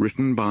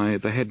written by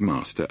the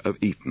headmaster of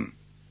Eton.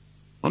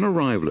 On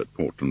arrival at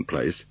Portland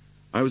Place,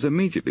 I was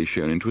immediately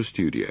shown into a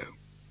studio.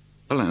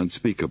 A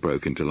loudspeaker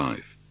broke into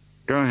life.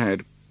 "Go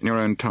ahead, in your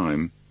own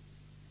time."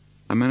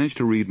 I managed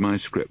to read my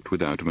script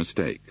without a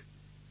mistake.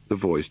 The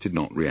voice did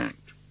not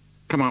react.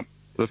 "Come up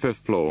to the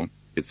 5th floor,"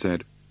 it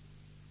said.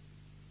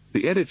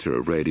 The editor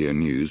of Radio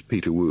News,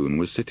 Peter Woon,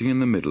 was sitting in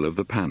the middle of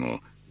the panel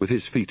with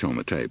his feet on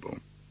the table.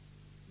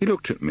 He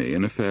looked at me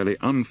in a fairly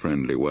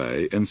unfriendly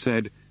way and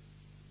said,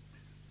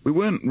 "We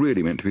weren't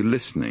really meant to be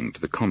listening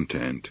to the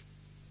content.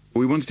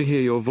 We wanted to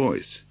hear your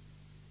voice,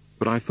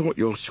 but I thought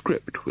your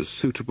script was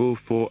suitable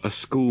for a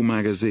school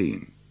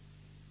magazine."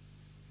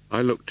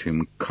 I looked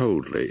him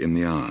coldly in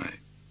the eye.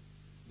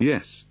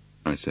 "Yes,"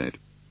 I said,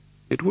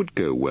 "it would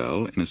go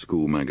well in a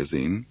school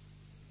magazine."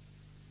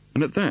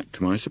 And at that,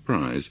 to my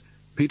surprise,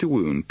 Peter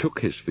Woon took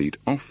his feet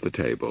off the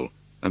table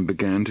and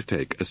began to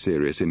take a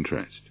serious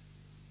interest.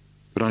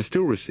 But I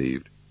still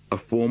received a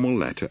formal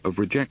letter of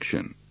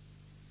rejection.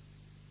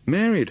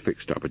 Mary had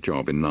fixed up a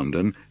job in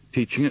London,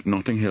 teaching at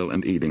Notting Hill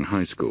and Ealing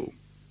High School,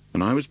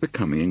 and I was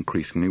becoming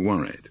increasingly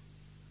worried.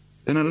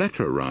 Then a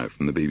letter arrived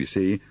from the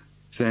BBC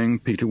saying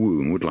Peter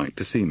Woon would like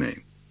to see me.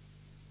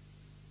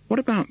 "What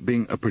about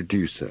being a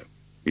producer?"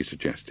 he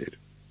suggested.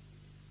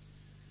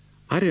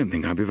 "I don't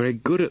think I'd be very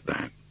good at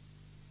that."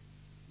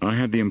 I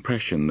had the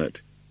impression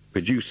that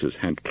producers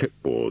had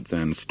clipboards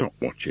and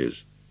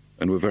stopwatches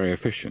and were very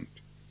efficient.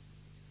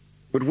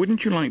 "But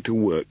wouldn't you like to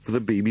work for the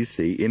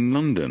BBC in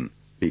London?"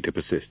 Peter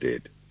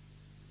persisted.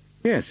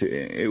 "Yes,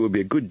 it would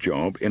be a good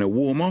job in a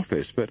warm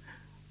office, but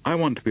I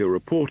want to be a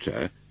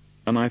reporter,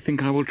 and I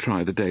think I will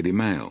try the Daily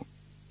Mail."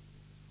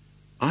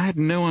 I had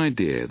no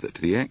idea that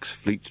to the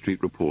ex-Fleet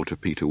Street reporter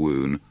Peter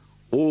Woon,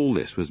 all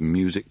this was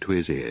music to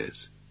his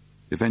ears.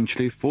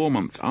 Eventually, 4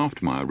 months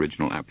after my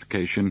original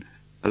application,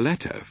 a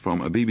letter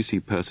from a BBC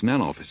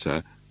personnel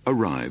officer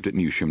arrived at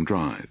Newsham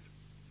Drive.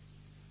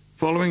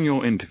 "Following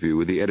your interview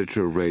with the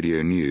editor of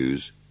Radio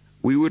News,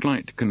 we would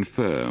like to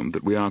confirm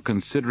that we are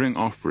considering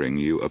offering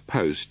you a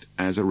post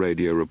as a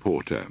radio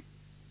reporter.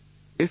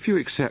 If you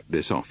accept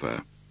this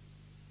offer..."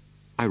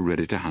 I read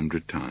it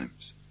 100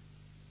 times.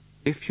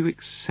 If you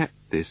accept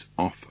this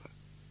offer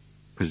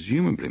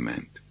presumably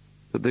meant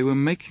that they were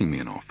making me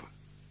an offer.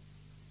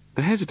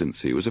 The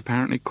hesitancy was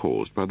apparently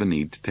caused by the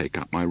need to take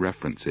up my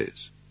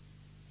references.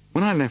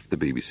 When I left the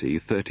BBC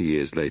 30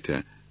 years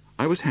later,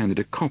 I was handed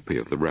a copy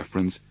of the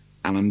reference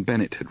Alan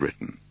Bennett had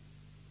written.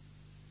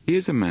 He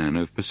is a man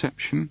of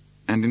perception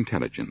and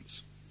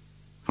intelligence,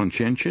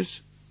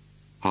 conscientious,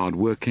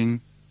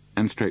 hard-working,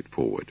 and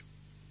straightforward.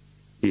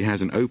 He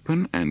has an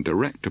open and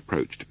direct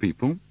approach to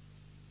people,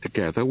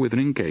 together with an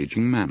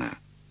engaging manner,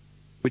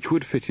 which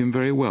would fit him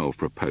very well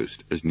for a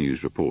post as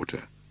news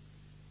reporter.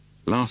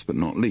 Last but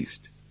not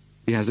least,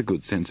 he has a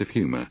good sense of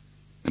humour,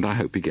 and I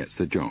hope he gets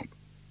the job.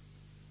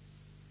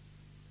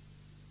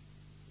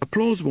 A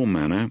plausible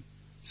manner,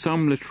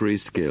 some literary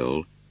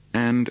skill,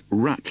 and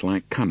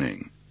rat-like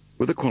cunning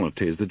were the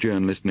qualities the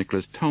journalist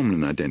Nicholas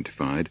Tomlin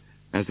identified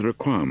as the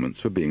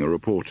requirements for being a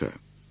reporter.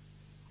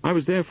 I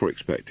was therefore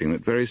expecting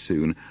that very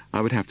soon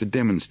I would have to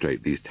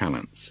demonstrate these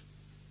talents.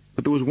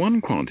 But there was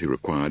one quality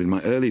required in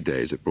my early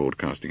days at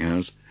Broadcasting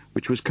House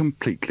which was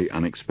completely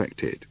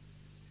unexpected.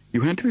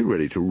 You had to be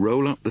ready to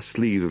roll up the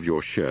sleeve of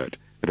your shirt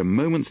at a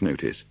moment's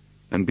notice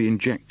and be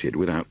injected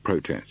without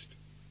protest.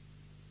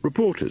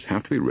 Reporters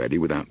have to be ready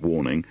without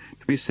warning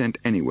to be sent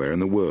anywhere in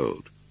the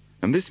world,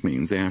 and this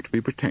means they have to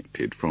be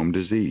protected from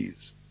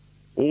disease.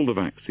 All the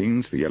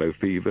vaccines for yellow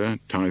fever,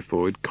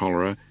 typhoid,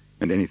 cholera,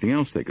 and anything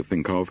else they could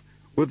think of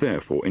were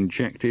therefore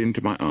injected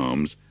into my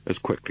arms as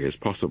quickly as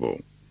possible.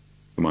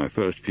 For my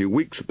first few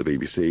weeks at the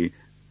BBC,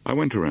 I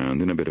went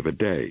around in a bit of a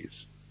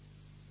daze.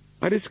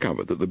 I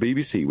discovered that the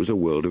BBC was a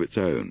world of its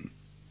own.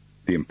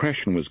 The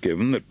impression was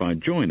given that by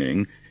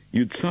joining,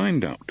 you'd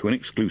signed up to an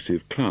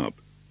exclusive club,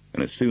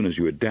 and as soon as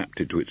you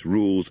adapted to its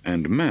rules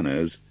and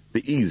manners,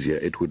 the easier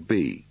it would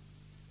be.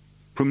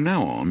 From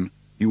now on,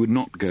 you would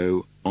not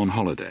go on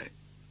holiday.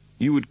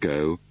 You would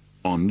go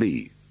on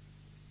leave.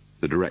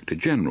 The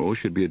Director-General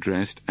should be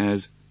addressed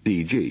as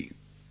DG.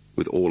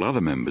 With all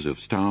other members of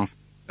staff,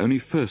 only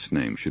first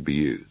names should be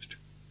used.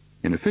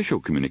 In official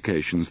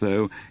communications,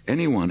 though,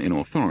 anyone in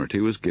authority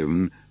was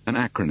given an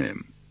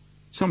acronym.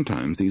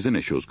 Sometimes these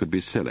initials could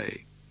be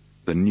silly.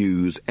 The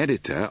news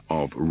editor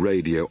of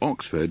Radio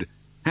Oxford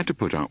had to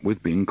put up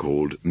with being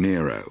called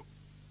Nero.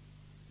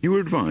 You were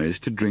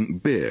advised to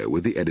drink beer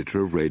with the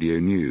editor of Radio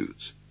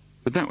News,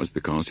 but that was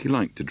because he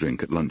liked to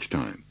drink at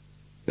lunchtime.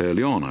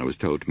 Early on, I was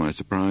told to my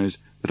surprise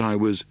that I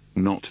was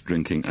not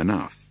drinking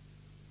enough.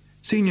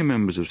 Senior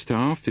members of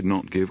staff did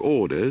not give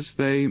orders,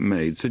 they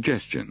made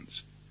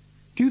suggestions.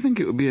 Do you think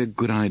it would be a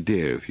good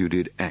idea if you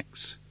did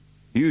X?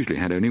 Usually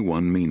had only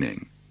one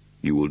meaning.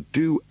 You will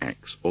do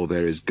X, or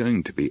there is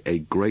going to be a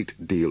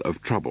great deal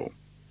of trouble.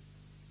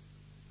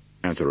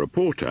 As a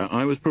reporter,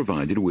 I was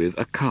provided with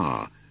a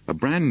car, a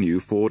brand new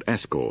Ford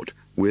Escort,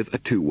 with a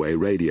two-way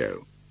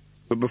radio.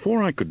 But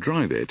before I could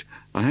drive it,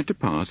 I had to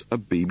pass a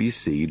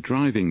BBC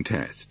driving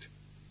test.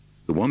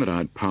 The one that I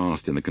had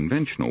passed in the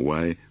conventional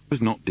way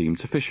was not deemed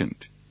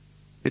sufficient.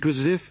 It was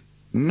as if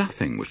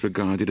nothing was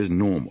regarded as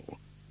normal,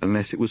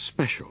 unless it was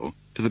special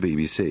to the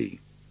BBC.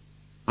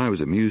 I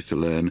was amused to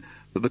learn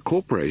that the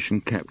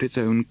corporation kept its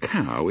own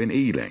cow in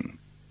Ealing,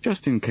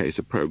 just in case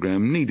a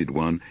programme needed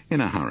one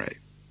in a hurry.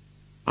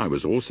 I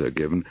was also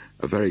given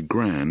a very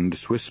grand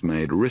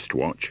Swiss-made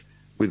wristwatch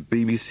with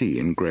BBC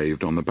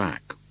engraved on the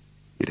back.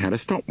 It had a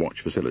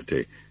stopwatch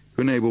facility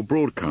to enable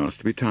broadcasts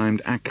to be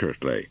timed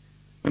accurately,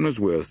 and was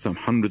worth some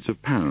hundreds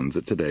of pounds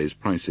at today's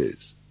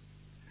prices.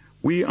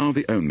 We are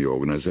the only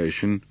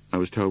organisation, I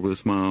was told with a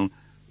smile,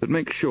 that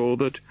makes sure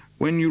that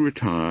when you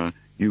retire,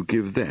 you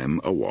give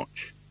them a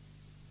watch.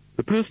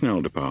 The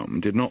personnel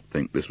department did not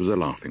think this was a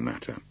laughing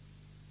matter.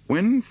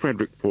 When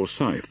Frederick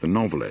Forsyth, the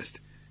novelist,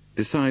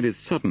 decided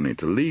suddenly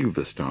to leave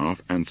the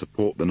staff and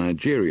support the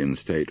Nigerian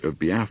state of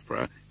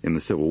Biafra in the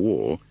Civil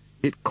War,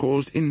 it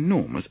caused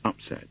enormous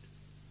upset.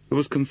 There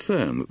was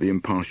concern that the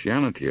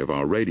impartiality of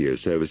our radio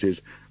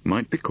services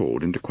might be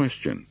called into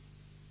question.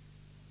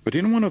 But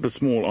in one of the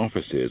small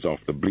offices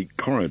off the bleak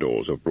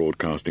corridors of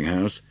Broadcasting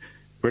House,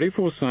 Freddie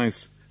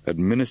Forsyth's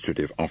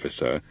administrative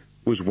officer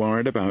was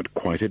worried about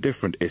quite a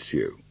different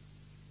issue.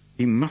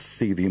 He must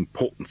see the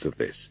importance of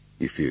this,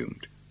 he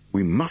fumed.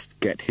 We must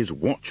get his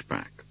watch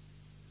back.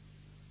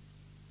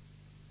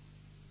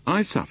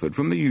 I suffered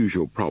from the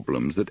usual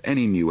problems that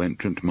any new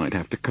entrant might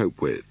have to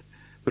cope with,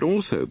 but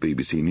also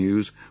BBC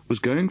News was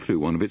going through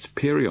one of its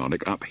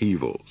periodic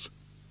upheavals.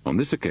 On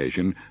this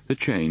occasion, the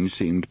change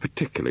seemed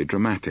particularly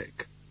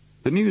dramatic.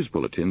 The news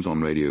bulletins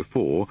on Radio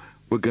 4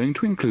 were going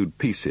to include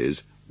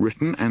pieces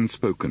written and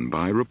spoken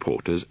by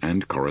reporters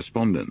and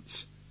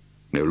correspondents.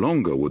 No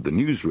longer would the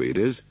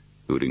newsreaders,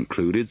 who had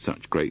included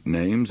such great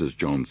names as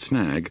John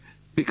Snagg,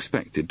 be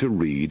expected to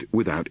read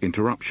without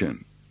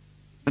interruption.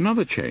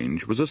 Another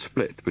change was a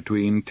split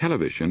between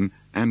television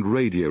and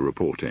radio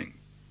reporting.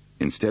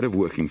 Instead of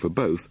working for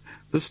both,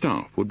 the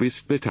staff would be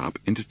split up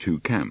into two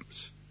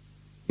camps.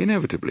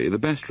 Inevitably, the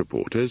best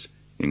reporters,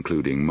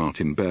 including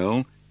Martin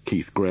Bell,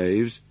 Keith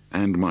Graves,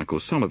 and Michael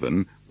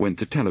Sullivan, went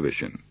to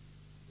television.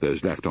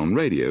 Those left on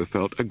radio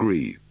felt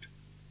aggrieved.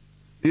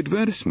 The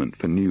advertisement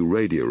for new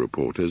radio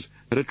reporters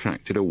had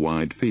attracted a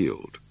wide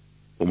field.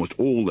 Almost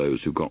all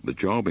those who got the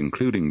job,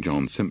 including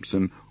John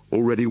Simpson,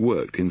 already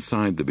worked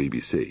inside the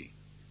BBC.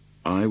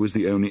 I was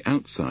the only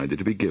outsider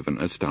to be given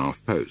a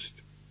staff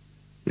post.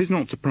 It is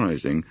not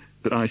surprising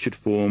that I should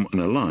form an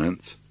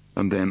alliance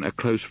and then a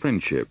close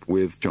friendship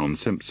with John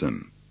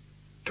Simpson.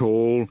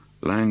 Tall,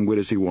 languid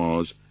as he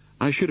was,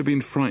 I should have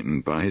been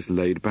frightened by his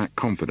laid-back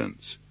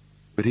confidence,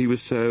 but he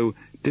was so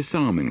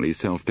disarmingly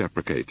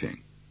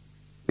self-deprecating.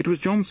 It was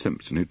John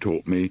Simpson who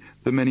taught me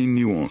the many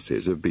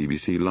nuances of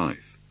BBC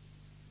life.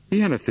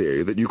 He had a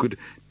theory that you could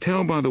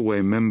tell by the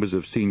way members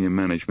of senior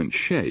management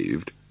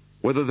shaved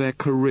whether their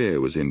career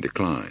was in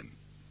decline.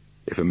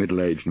 If a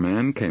middle-aged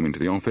man came into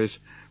the office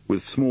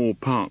with small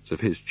parts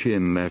of his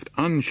chin left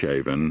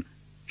unshaven,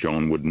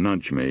 John would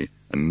nudge me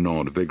and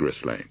nod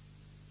vigorously.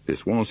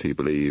 This was, he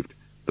believed,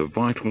 the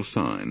vital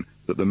sign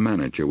that the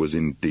manager was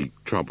in deep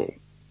trouble.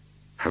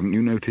 "Haven't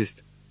you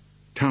noticed?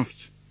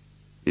 Tufts.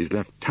 He's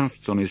left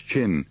tufts on his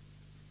chin,"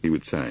 he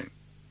would say.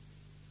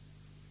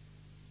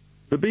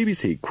 The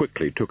BBC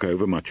quickly took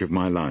over much of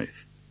my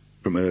life.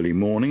 From early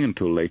morning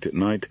until late at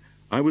night,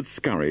 I would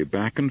scurry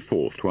back and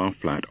forth to our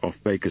flat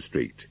off Baker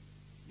Street.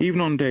 Even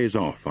on days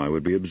off, I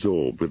would be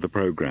absorbed with the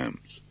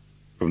programmes.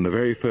 From the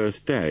very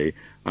first day,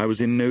 I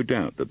was in no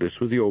doubt that this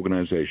was the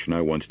organisation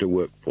I wanted to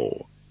work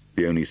for.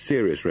 The only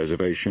serious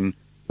reservation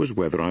was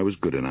whether I was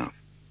good enough.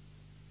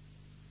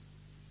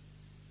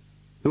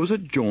 There was a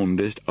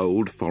jaundiced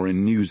old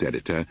foreign news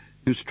editor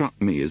who struck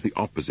me as the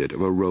opposite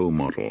of a role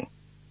model.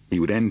 He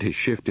would end his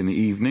shift in the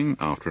evening,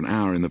 after an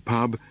hour in the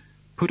pub,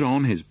 put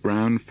on his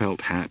brown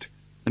felt hat,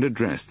 and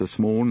address the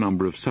small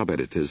number of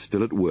sub-editors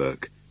still at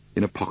work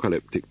in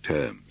apocalyptic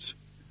terms.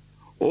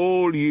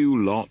 "All you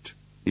lot,"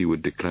 he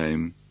would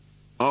declaim,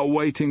 "are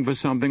waiting for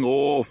something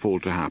awful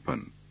to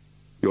happen.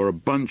 You're a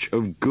bunch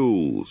of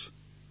ghouls.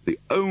 The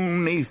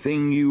only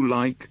thing you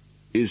like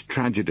is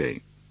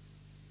tragedy."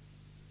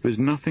 There is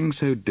nothing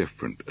so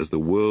different as the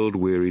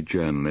world-weary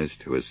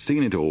journalist who has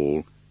seen it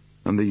all,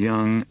 and the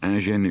young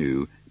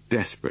ingénu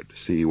desperate to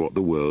see what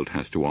the world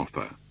has to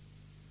offer.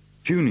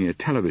 Junior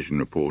television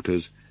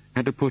reporters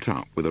had to put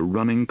up with a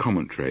running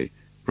commentary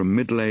from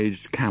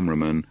middle-aged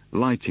cameramen,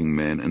 lighting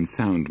men and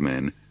sound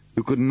men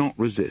who could not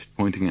resist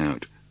pointing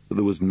out that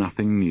there was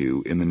nothing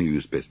new in the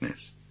news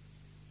business.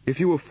 If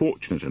you were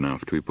fortunate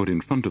enough to be put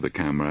in front of the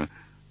camera,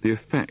 the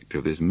effect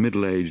of this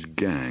middle-aged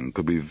gang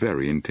could be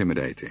very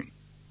intimidating.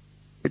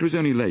 It was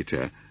only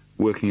later,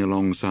 working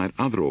alongside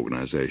other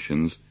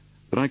organisations,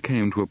 that I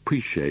came to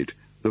appreciate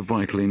the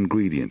vital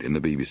ingredient in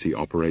the BBC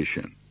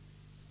operation.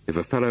 If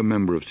a fellow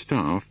member of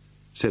staff,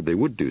 said they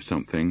would do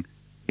something,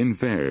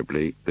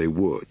 invariably they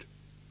would.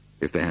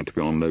 If they had to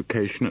be on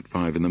location at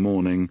 5 in the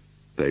morning,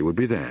 they would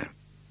be there.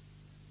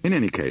 In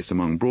any case,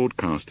 among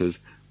broadcasters,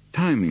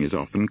 timing is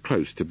often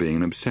close to being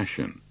an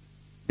obsession.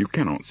 You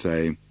cannot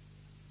say,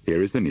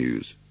 "Here is the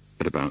news,"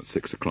 at about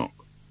 6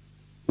 o'clock.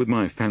 With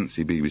my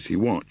fancy BBC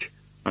watch,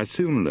 I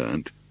soon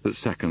learnt that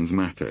seconds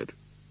mattered,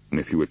 and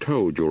if you were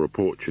told your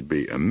report should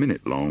be a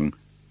minute long,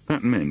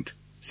 that meant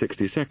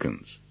 60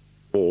 seconds,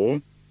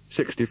 or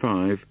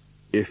 65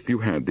 if you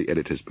had the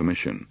editor's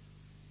permission.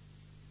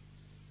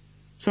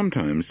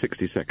 Sometimes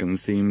 60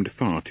 seconds seemed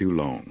far too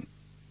long.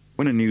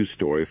 When a news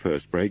story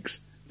first breaks,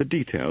 the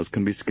details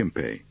can be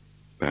skimpy.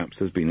 Perhaps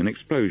there's been an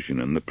explosion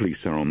and the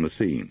police are on the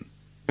scene.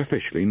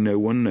 Officially, no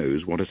one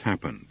knows what has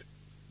happened,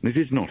 and it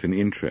is not in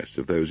the interests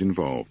of those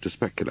involved to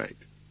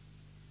speculate.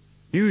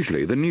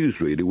 Usually, the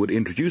newsreader would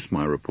introduce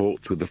my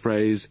reports with the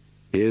phrase,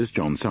 "Here's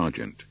John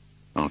Sargent,"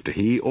 after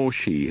he or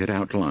she had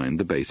outlined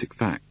the basic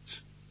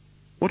facts.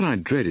 What I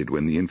dreaded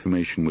when the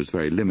information was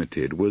very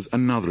limited was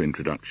another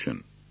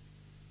introduction.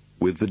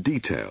 "With the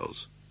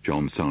details,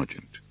 John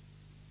Sargent."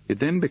 It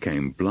then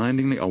became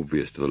blindingly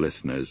obvious to the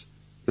listeners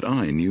that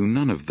I knew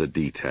none of the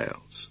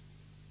details.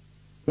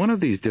 One of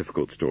these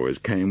difficult stories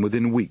came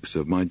within weeks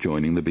of my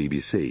joining the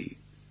BBC.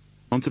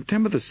 On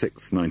September the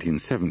 6th,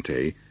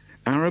 1970,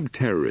 Arab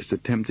terrorists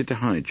attempted to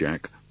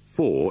hijack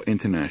 4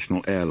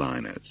 international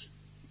airliners.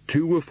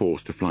 2 were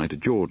forced to fly to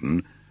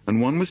Jordan, and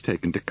 1 was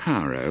taken to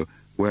Cairo,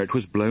 where it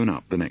was blown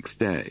up the next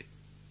day.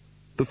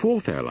 The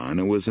 4th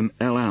airliner was an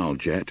El Al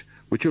jet,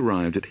 which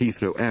arrived at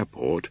Heathrow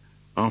Airport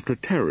after a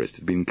terrorist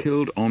had been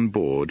killed on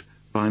board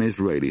by an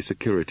Israeli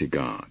security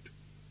guard.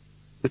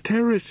 The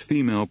terrorist's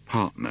female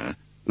partner,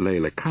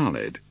 Layla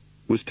Khalid,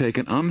 was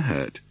taken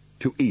unhurt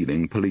to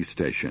Ealing Police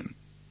Station.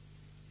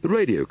 The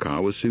radio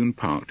car was soon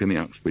parked in the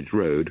Uxbridge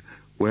Road,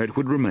 where it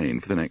would remain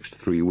for the next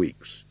 3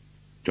 weeks.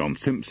 John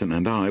Simpson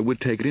and I would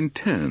take it in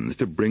turns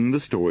to bring the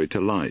story to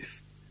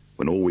life,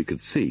 when all we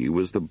could see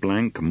was the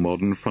blank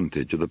modern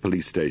frontage of the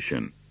police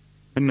station,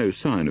 and no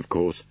sign, of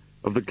course,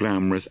 of the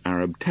glamorous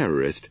Arab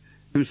terrorist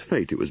whose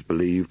fate, it was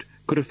believed,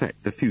 could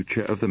affect the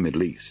future of the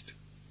Middle East.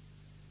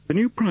 The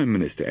new Prime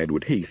Minister,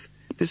 Edward Heath,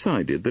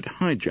 decided that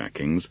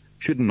hijackings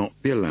should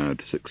not be allowed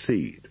to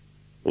succeed,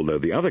 although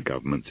the other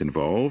governments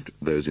involved,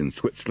 those in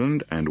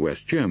Switzerland and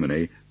West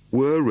Germany,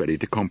 were ready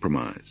to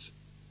compromise.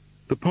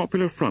 The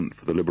Popular Front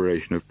for the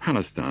Liberation of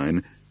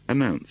Palestine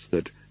announced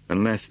that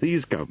unless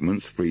these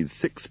governments freed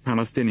 6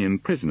 Palestinian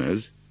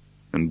prisoners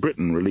and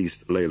Britain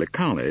released Layla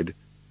Khalid,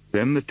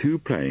 then the 2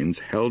 planes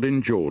held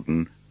in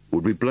Jordan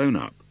would be blown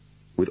up,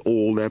 with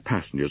all their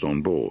passengers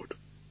on board.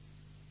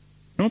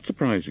 Not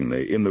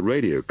surprisingly, in the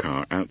radio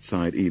car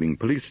outside Ealing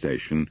Police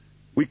Station,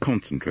 we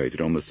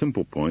concentrated on the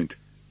simple point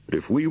that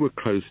if we were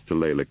close to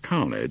Layla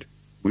Khalid,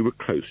 we were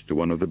close to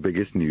one of the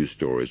biggest news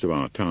stories of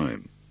our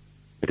time.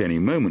 At any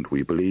moment,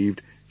 we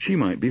believed, she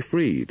might be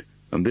freed,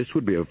 and this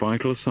would be a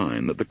vital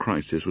sign that the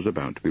crisis was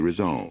about to be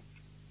resolved.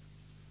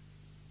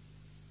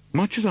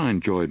 Much as I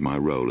enjoyed my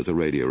role as a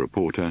radio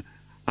reporter,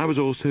 I was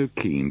also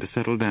keen to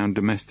settle down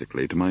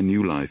domestically to my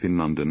new life in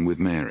London with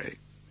Mary.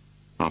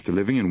 After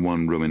living in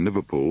one room in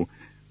Liverpool,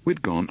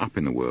 we'd gone up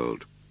in the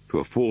world, to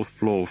a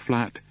 4th-floor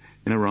flat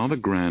in a rather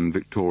grand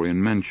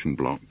Victorian mansion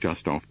block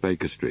just off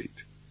Baker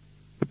Street.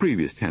 The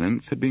previous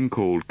tenants had been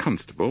called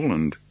Constable,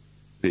 and,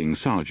 being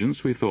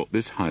sergeants, we thought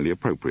this highly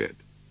appropriate.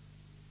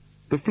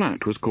 The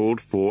flat was called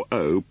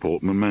 40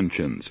 Portman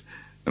Mansions,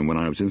 and when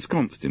I was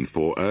ensconced in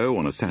 40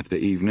 on a Saturday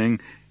evening,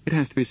 it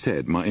has to be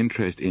said my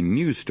interest in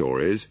news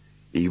stories,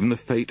 even the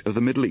fate of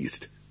the Middle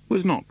East,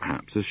 was not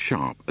perhaps as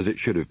sharp as it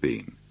should have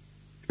been.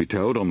 To be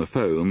told on the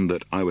phone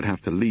that I would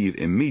have to leave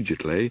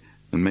immediately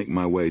and make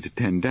my way to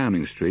 10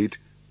 Downing Street,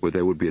 where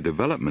there would be a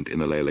development in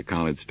the Layla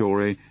Khalid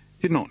story,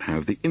 did not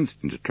have the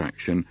instant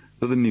attraction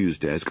that the news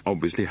desk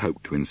obviously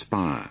hoped to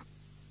inspire.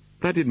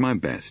 But I did my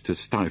best to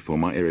stifle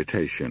my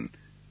irritation,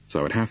 so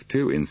I would have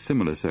to, in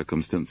similar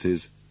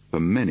circumstances, for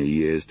many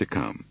years to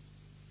come.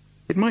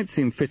 It might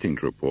seem fitting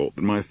to report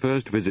that my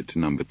first visit to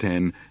number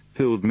 10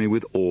 filled me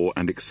with awe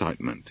and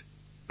excitement,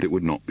 but it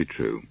would not be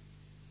true.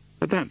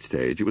 At that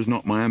stage, it was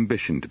not my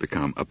ambition to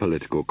become a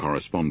political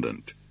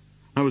correspondent.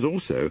 I was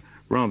also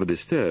rather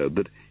disturbed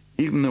that,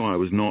 even though I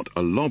was not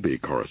a lobby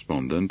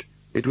correspondent,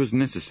 it was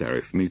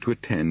necessary for me to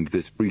attend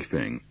this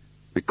briefing,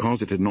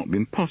 because it had not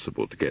been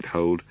possible to get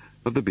hold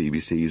of the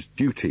BBC's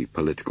duty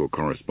political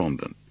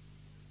correspondent.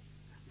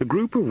 The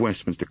group of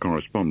Westminster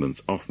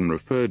correspondents, often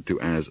referred to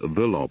as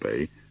the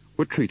lobby,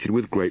 were treated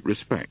with great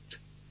respect,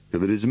 to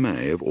the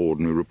dismay of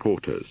ordinary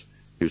reporters,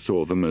 who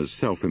saw them as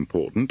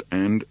self-important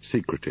and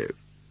secretive.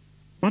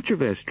 Much of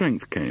their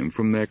strength came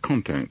from their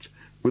contacts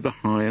with the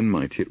high and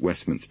mighty at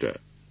Westminster,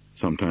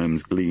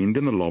 sometimes gleaned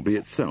in the lobby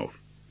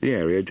itself, the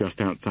area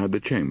just outside the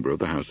chamber of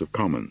the House of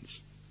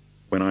Commons.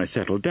 When I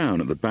settled down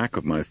at the back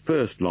of my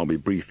first lobby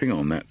briefing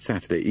on that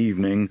Saturday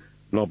evening,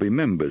 lobby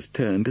members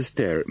turned to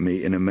stare at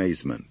me in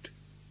amazement.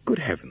 "Good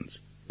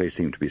heavens," they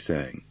seemed to be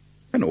saying.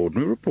 "An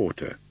ordinary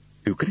reporter.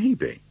 Who can he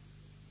be?"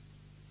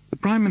 The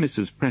Prime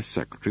Minister's press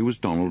secretary was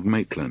Donald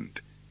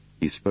Maitland.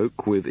 He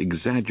spoke with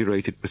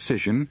exaggerated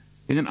precision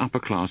in an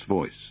upper-class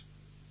voice.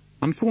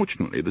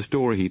 Unfortunately, the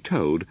story he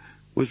told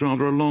was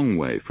rather a long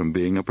way from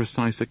being a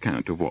precise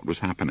account of what was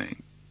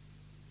happening.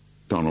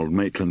 Donald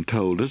Maitland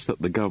told us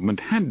that the government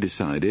had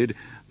decided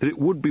that it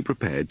would be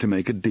prepared to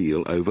make a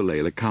deal over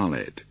Layla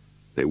Khaled.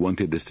 They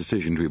wanted this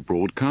decision to be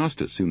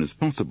broadcast as soon as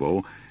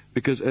possible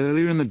because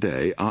earlier in the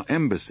day our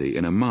embassy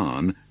in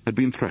Amman had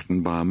been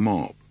threatened by a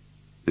mob.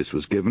 This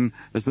was given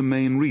as the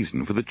main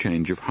reason for the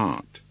change of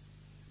heart.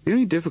 The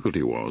only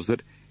difficulty was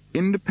that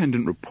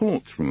independent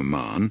reports from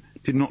Amman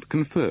did not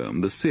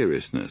confirm the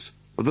seriousness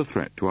of the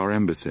threat to our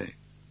embassy.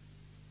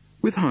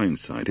 With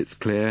hindsight, it's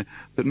clear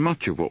that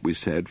much of what we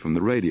said from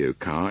the radio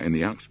car in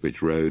the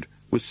Uxbridge Road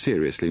was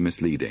seriously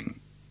misleading.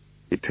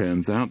 It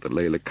turns out that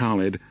Layla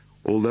Khaled,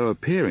 although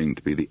appearing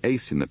to be the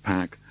ace in the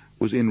pack,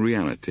 was in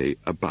reality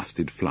a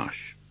busted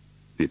flush.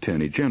 The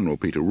Attorney General,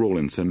 Peter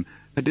Rawlinson,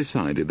 had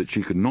decided that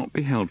she could not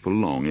be held for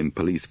long in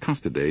police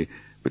custody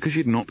because she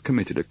had not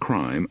committed a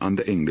crime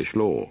under English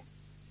law.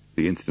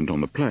 The incident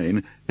on the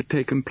plane had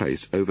taken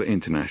place over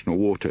international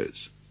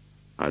waters.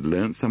 I'd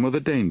learnt some of the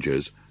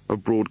dangers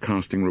of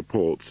broadcasting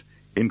reports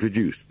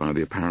introduced by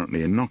the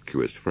apparently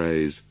innocuous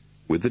phrase,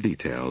 "With the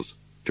details,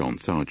 John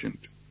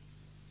Sargent."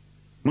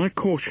 My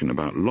caution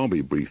about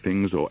lobby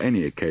briefings or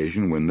any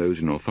occasion when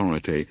those in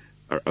authority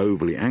are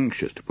overly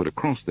anxious to put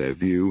across their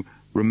view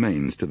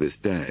remains to this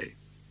day.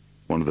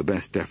 One of the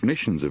best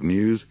definitions of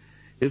news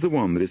is the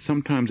one that is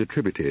sometimes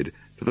attributed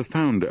to the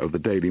founder of the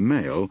Daily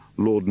Mail,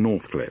 Lord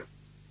Northcliffe.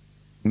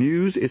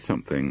 News is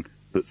something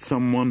that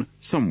someone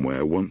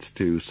somewhere wants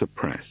to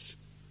suppress.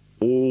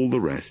 All the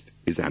rest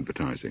is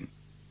advertising.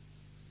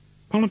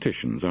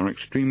 Politicians are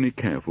extremely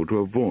careful to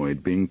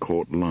avoid being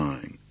caught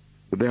lying,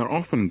 but they are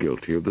often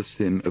guilty of the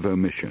sin of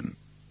omission.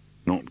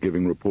 Not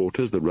giving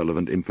reporters the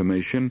relevant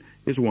information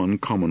is one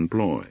common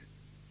ploy.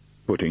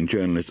 Putting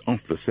journalists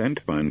off the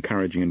scent by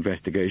encouraging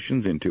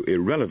investigations into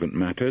irrelevant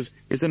matters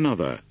is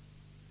another.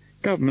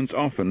 Governments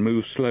often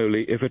move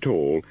slowly, if at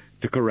all,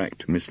 to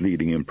correct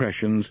misleading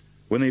impressions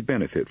when they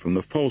benefit from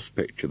the false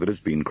picture that has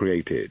been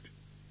created.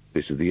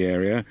 This is the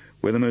area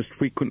where the most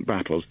frequent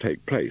battles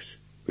take place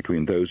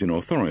between those in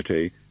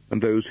authority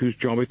and those whose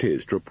job it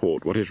is to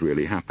report what is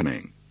really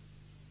happening.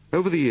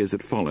 Over the years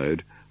that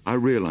followed, I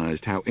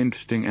realized how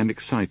interesting and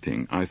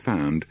exciting I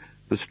found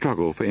the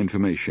struggle for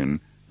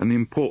information and the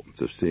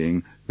importance of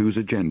seeing whose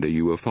agenda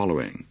you were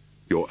following,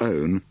 your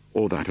own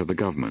or that of the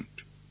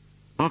government.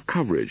 Our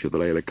coverage of the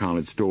Layla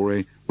Khaled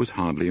story was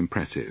hardly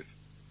impressive.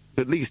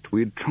 At least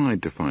we had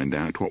tried to find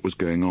out what was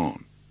going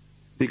on.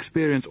 The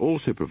experience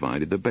also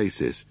provided the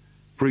basis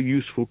for a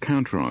useful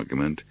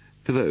counter-argument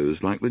to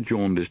those like the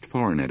jaundiced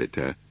foreign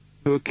editor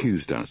who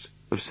accused us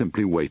of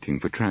simply waiting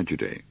for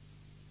tragedy.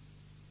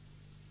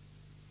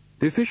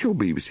 The official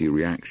BBC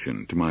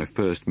reaction to my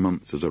first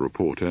months as a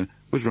reporter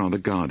was rather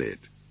guarded.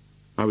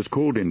 I was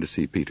called in to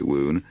see Peter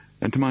Woon,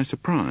 and to my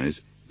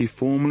surprise, he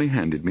formally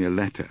handed me a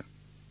letter.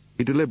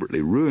 He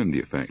deliberately ruined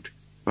the effect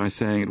by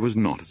saying it was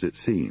not as it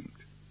seemed.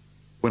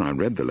 When I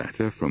read the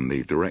letter from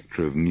the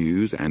Director of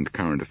News and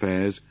Current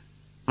Affairs,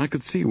 I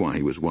could see why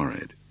he was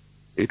worried.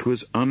 It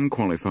was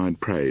unqualified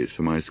praise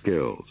for my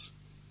skills.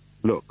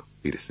 "Look,"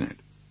 Peter said,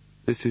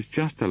 "this is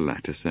just a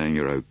letter saying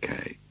you're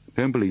okay.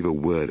 Don't believe a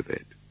word of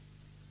it."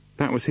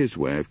 That was his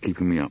way of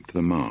keeping me up to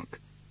the mark.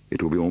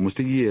 It would be almost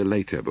a year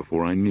later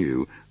before I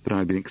knew that I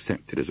had been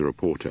accepted as a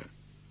reporter.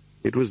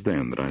 It was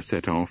then that I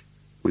set off,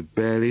 with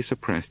barely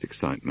suppressed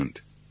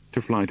excitement,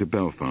 to fly to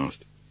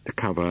Belfast to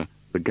cover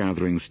the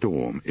gathering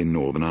storm in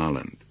Northern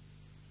Ireland.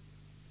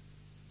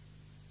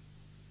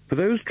 For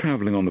those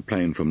travelling on the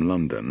plane from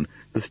London,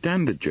 the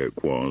standard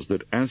joke was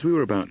that as we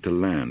were about to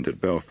land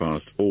at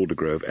Belfast's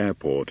Aldergrove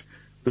Airport,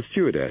 the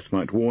stewardess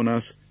might warn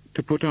us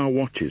to put our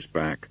watches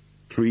back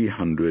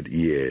 300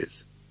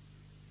 years.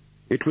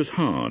 It was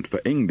hard for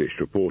English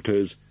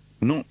reporters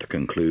not to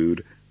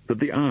conclude that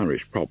the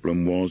Irish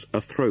problem was a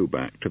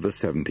throwback to the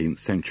 17th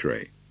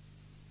century.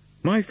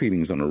 My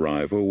feelings on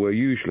arrival were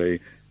usually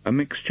a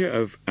mixture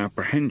of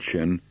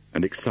apprehension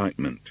and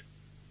excitement,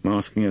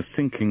 masking a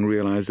sinking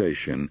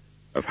realization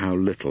of how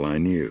little I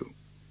knew.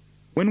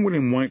 When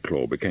William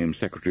Whitelaw became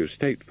Secretary of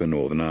State for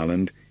Northern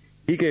Ireland,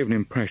 he gave an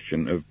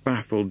impression of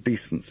baffled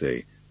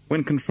decency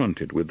when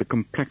confronted with the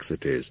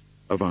complexities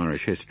of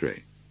Irish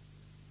history.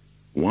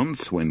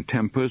 Once, when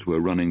tempers were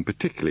running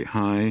particularly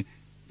high,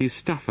 he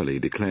stuffily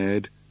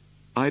declared,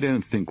 "I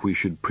don't think we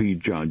should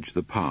prejudge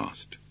the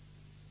past."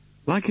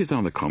 Like his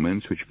other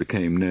comments, which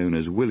became known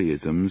as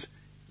Willyisms,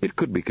 it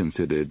could be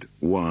considered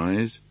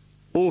wise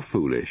or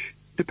foolish,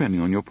 depending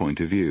on your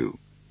point of view.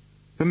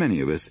 For many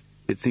of us,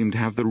 it seemed to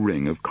have the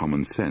ring of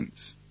common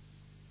sense.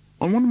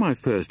 On one of my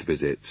first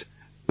visits,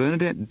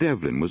 Bernadette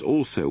Devlin was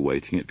also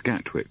waiting at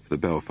Gatwick for the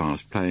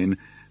Belfast plane,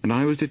 and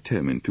I was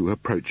determined to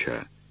approach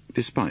her,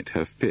 despite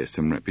her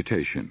fearsome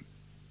reputation.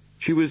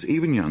 She was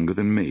even younger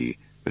than me,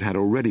 but had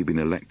already been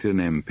elected an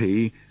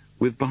MP,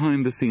 with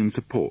behind-the-scenes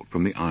support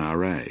from the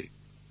IRA.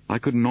 I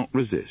could not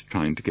resist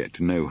trying to get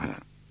to know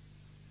her.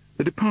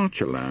 The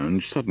departure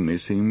lounge suddenly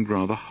seemed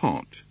rather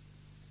hot.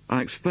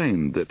 I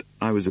explained that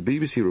I was a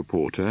BBC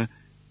reporter,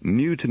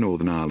 new to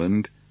Northern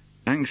Ireland,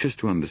 anxious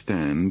to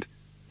understand,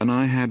 and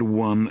I had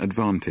one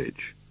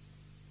advantage.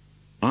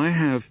 I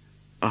have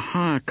a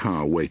hire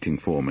car waiting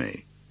for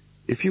me.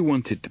 If you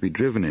wanted to be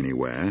driven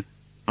anywhere,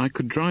 I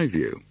could drive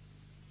you.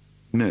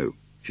 No,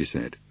 she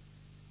said.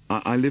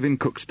 I live in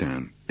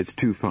Cookstown. It's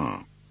too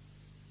far.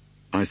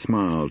 I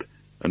smiled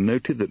and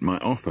noted that my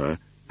offer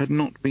had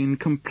not been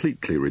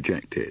completely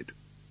rejected.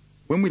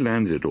 When we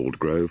landed at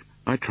Aldgrove,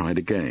 I tried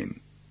again.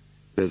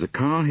 There's a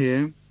car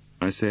here,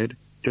 I said,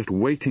 just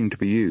waiting to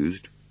be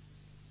used.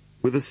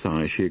 With a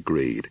sigh she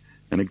agreed,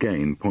 and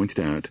again pointed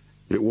out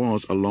that it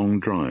was a long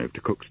drive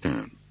to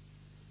Cookstown.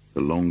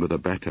 The longer the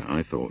better,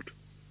 I thought.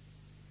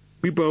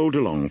 We bowled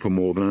along for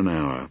more than an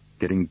hour,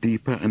 getting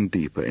deeper and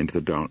deeper into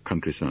the dark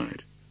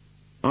countryside.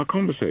 Our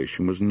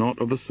conversation was not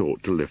of the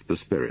sort to lift the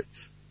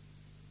spirits.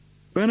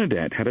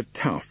 Bernadette had a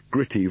tough,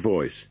 gritty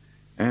voice,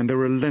 and a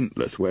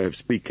relentless way of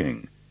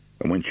speaking,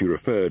 and when she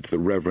referred to the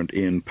Reverend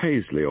Ian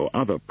Paisley or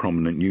other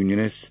prominent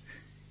Unionists,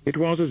 it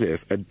was as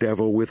if a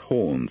devil with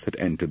horns had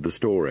entered the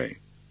story.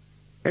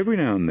 Every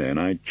now and then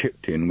I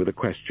chipped in with a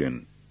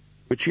question,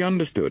 but she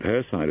understood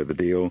her side of the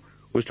deal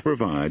was to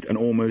provide an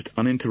almost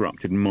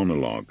uninterrupted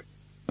monologue,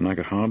 and I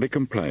could hardly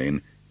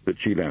complain that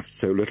she left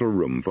so little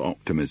room for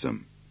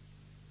optimism.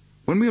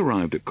 When we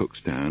arrived at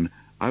Cookstown,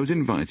 I was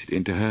invited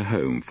into her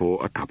home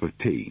for a cup of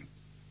tea.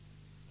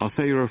 "I'll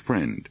say you're a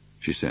friend,"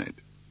 she said,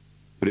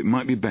 "but it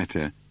might be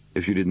better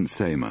if you didn't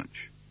say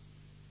much."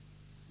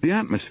 The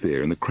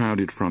atmosphere in the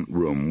crowded front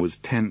room was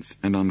tense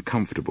and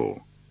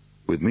uncomfortable,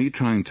 with me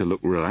trying to look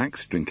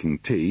relaxed drinking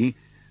tea,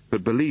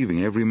 but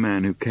believing every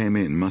man who came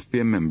in must be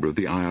a member of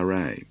the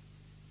IRA.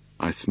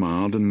 I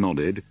smiled and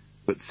nodded,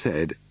 but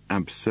said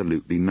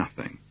absolutely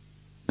nothing,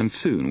 and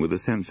soon, with a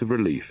sense of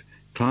relief,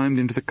 climbed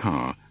into the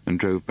car and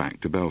drove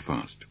back to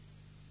Belfast.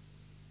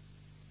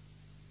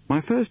 My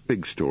first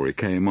big story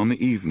came on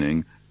the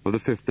evening of the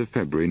 5th of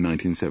February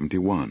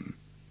 1971.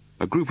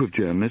 A group of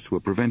journalists were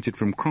prevented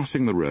from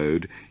crossing the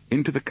road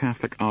into the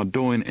Catholic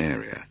Ardoyne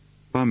area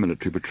by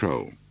military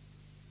patrol.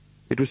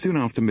 It was soon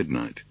after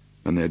midnight,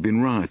 and there had been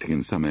rioting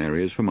in some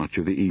areas for much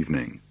of the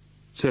evening.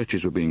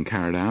 Searches were being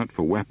carried out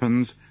for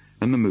weapons,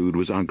 and the mood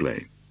was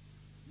ugly.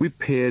 We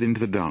peered into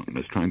the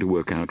darkness trying to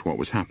work out what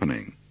was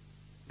happening.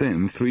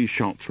 Then 3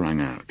 shots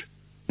rang out,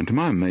 and to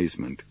my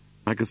amazement,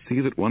 I could see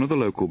that one of the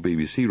local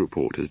BBC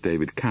reporters,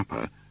 David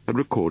Capper, had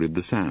recorded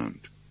the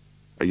sound.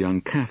 A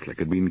young Catholic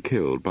had been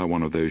killed by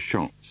one of those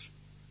shots.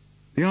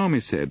 The army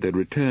said they'd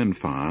returned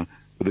fire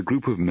with a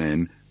group of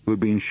men who had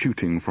been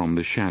shooting from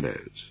the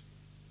shadows.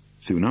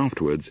 Soon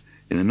afterwards,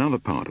 in another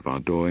part of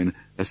Ardoyne,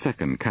 a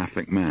second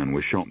Catholic man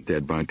was shot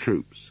dead by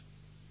troops.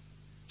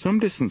 Some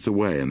distance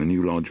away in the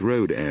New Lodge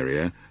Road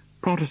area,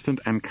 Protestant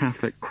and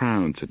Catholic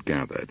crowds had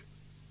gathered,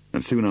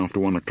 and soon after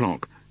 1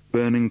 o'clock,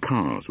 burning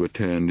cars were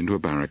turned into a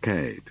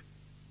barricade.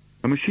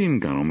 A machine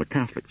gun on the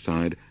Catholic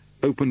side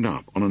opened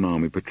up on an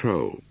army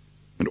patrol,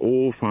 and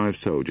all 5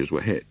 soldiers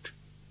were hit.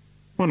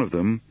 One of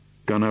them,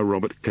 Gunner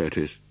Robert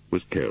Curtis,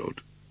 was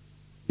killed.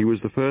 He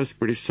was the first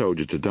British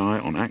soldier to die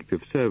on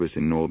active service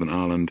in Northern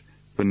Ireland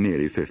for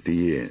nearly 50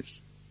 years.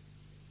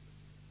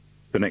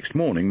 The next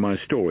morning my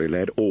story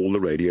led all the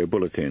radio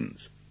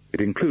bulletins.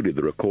 It included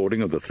the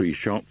recording of the 3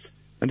 shots,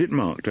 and it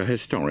marked a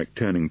historic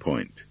turning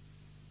point.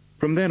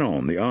 From then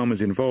on, the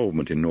Army's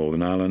involvement in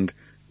Northern Ireland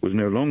was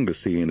no longer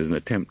seen as an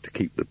attempt to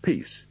keep the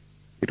peace.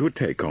 It would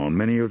take on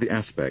many of the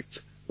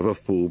aspects of a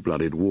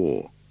full-blooded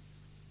war.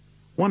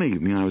 One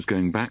evening I was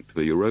going back to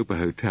the Europa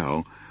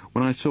Hotel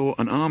when I saw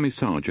an army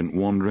sergeant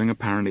wandering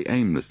apparently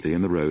aimlessly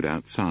in the road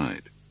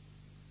outside.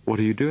 "What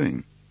are you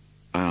doing?"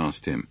 I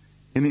asked him,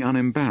 in the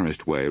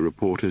unembarrassed way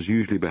reporters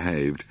usually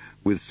behaved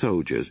with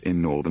soldiers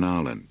in Northern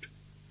Ireland.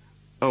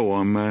 "Oh,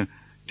 I'm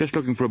just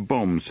looking for a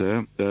bomb,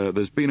 sir.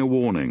 There's been a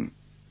warning."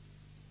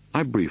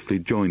 I briefly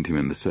joined him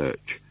in the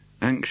search,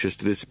 anxious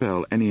to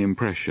dispel any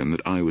impression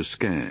that I was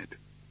scared.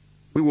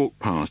 We walked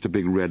past a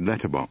big red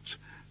letterbox,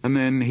 and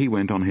then he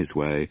went on his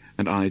way,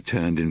 and I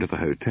turned into the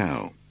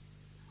hotel.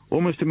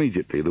 Almost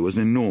immediately there was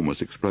an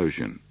enormous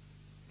explosion.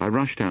 I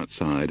rushed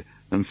outside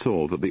and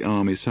saw that the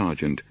army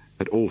sergeant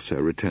had also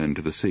returned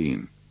to the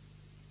scene.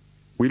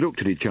 We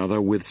looked at each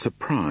other with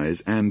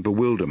surprise and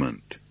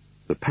bewilderment.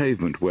 The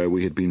pavement where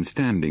we had been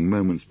standing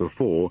moments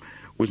before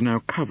was now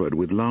covered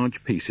with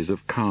large pieces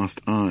of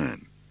cast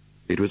iron.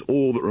 It was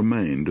all that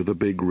remained of the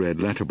big red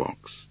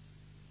letterbox.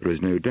 There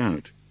is no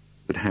doubt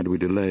that had we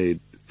delayed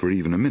for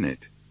even a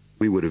minute,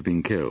 we would have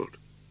been killed.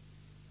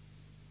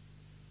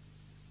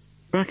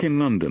 Back in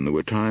London there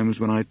were times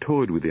when I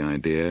toyed with the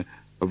idea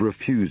of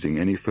refusing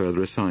any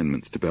further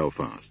assignments to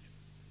Belfast.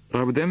 But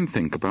I would then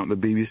think about the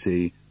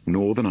BBC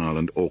Northern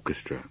Ireland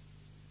Orchestra.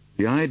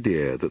 The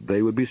idea that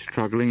they would be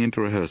struggling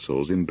into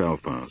rehearsals in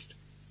Belfast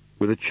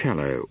with a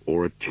cello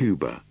or a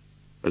tuba,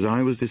 as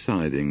I was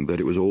deciding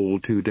that it was all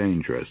too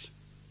dangerous,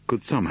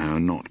 could somehow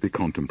not be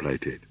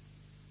contemplated.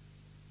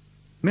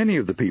 Many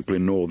of the people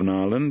in Northern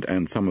Ireland,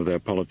 and some of their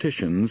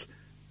politicians,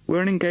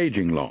 were an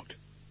engaging lot,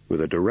 with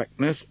a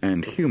directness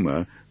and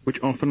humour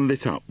which often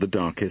lit up the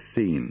darkest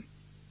scene.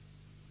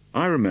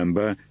 I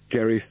remember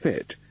Jerry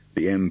Fitt,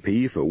 the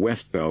MP for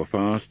West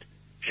Belfast,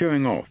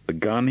 showing off the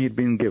gun he'd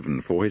been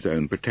given for his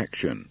own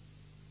protection.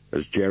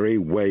 As Jerry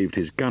waved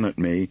his gun at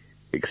me,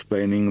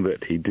 explaining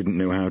that he didn't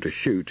know how to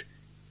shoot,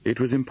 it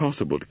was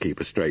impossible to keep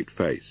a straight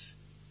face.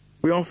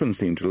 We often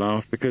seemed to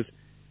laugh because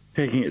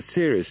taking it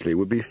seriously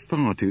would be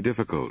far too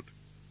difficult.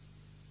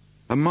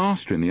 A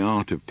master in the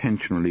art of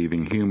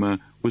tension-relieving humour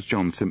was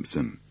John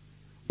Simpson.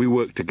 We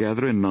worked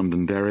together in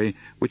Londonderry,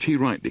 which he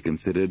rightly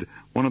considered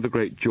one of the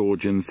great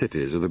Georgian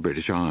cities of the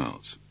British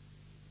Isles.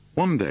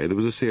 One day there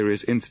was a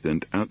serious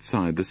incident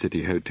outside the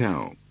City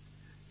Hotel.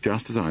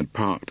 Just as I had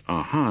parked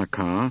our hire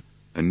car,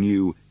 a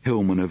new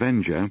Hillman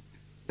Avenger,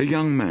 a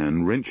young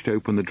man wrenched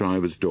open the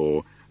driver's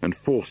door and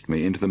forced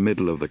me into the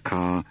middle of the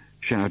car,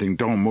 shouting,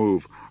 "Don't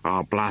move,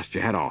 I'll blast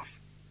your head off."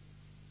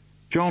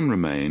 John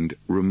remained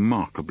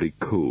remarkably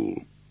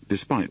cool,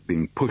 despite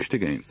being pushed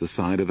against the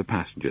side of the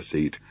passenger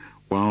seat,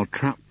 while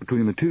trapped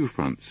between the two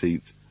front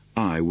seats,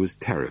 I was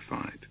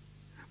terrified.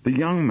 The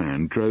young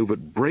man drove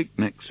at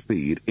breakneck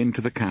speed into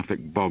the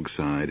Catholic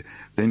bogside,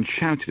 then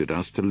shouted at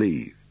us to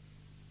leave.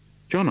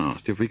 John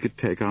asked if we could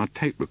take our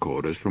tape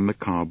recorders from the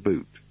car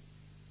boot.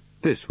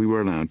 This we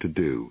were allowed to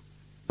do,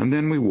 and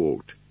then we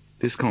walked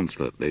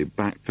disconsolately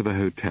back to the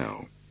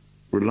hotel,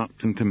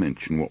 reluctant to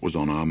mention what was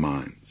on our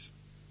minds.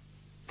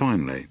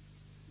 Finally,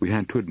 we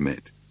had to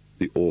admit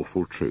the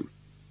awful truth.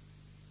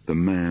 The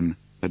man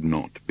had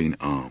not been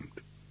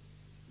armed.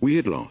 We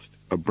had lost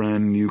a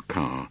brand new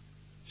car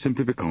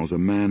simply because a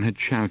man had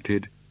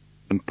shouted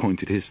and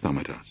pointed his thumb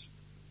at us.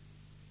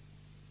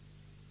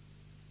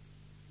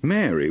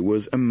 Mary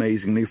was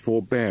amazingly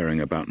forbearing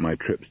about my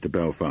trips to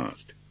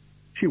Belfast.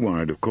 She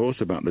worried, of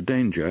course, about the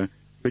danger,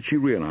 but she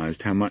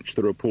realised how much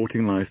the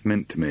reporting life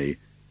meant to me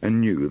and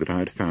knew that I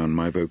had found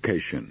my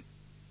vocation.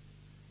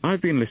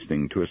 I've been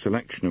listening to a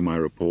selection of my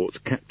reports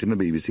kept in the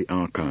BBC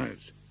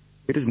archives.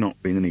 It has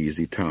not been an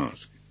easy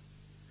task.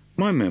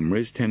 My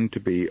memories tend to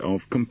be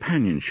of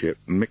companionship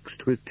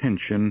mixed with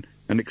tension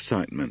and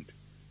excitement,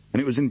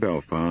 and it was in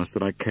Belfast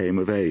that I came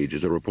of age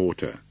as a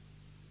reporter.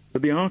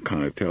 But the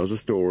archive tells a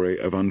story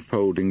of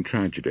unfolding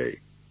tragedy,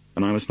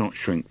 and I must not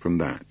shrink from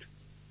that.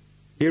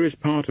 Here is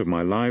part of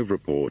my live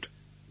report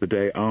the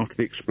day after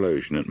the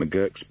explosion at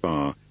McGurk's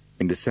Bar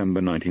in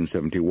December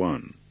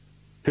 1971.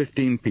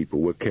 15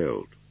 people were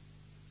killed.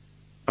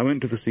 I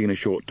went to the scene a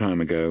short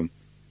time ago,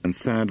 and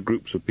sad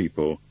groups of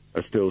people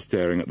are still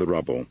staring at the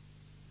rubble.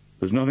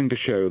 There's nothing to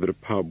show that a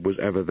pub was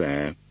ever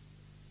there.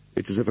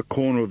 It's as if a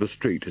corner of the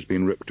street has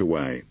been ripped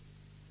away.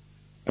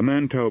 A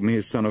man told me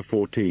his son of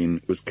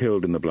 14 was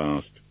killed in the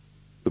blast.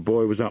 The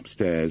boy was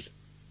upstairs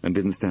and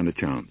didn't stand a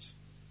chance.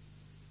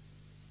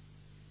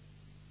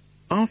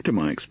 After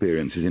my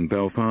experiences in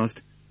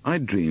Belfast, I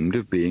dreamed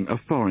of being a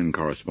foreign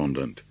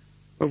correspondent,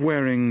 of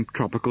wearing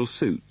tropical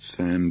suits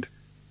and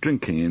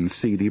drinking in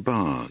seedy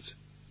bars,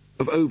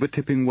 of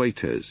over-tipping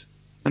waiters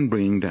and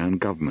bringing down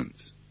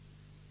governments.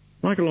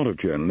 Like a lot of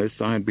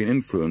journalists, I had been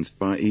influenced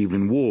by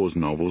Evelyn Waugh's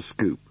novel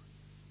Scoop.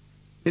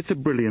 It's a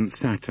brilliant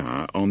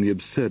satire on the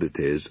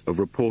absurdities of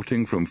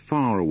reporting from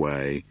far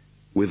away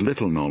with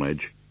little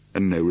knowledge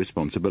and no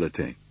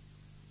responsibility.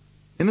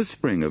 In the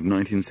spring of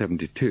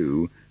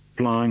 1972,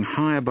 flying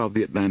high above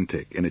the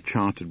Atlantic in a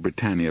chartered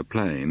Britannia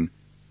plane,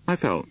 I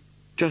felt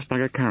just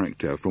like a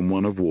character from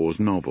one of Waugh's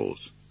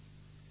novels.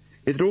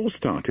 It had all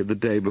started the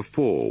day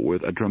before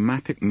with a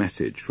dramatic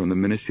message from the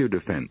Ministry of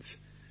Defence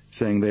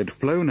saying they had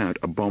flown out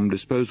a bomb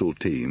disposal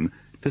team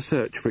to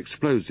search for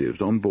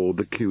explosives on board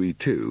the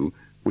QE2,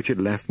 which had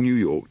left New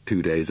York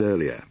 2 days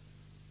earlier.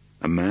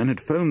 A man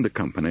had phoned the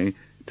company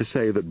to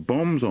say that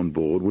bombs on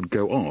board would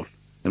go off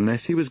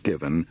unless he was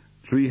given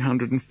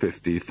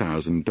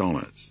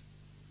 $350,000.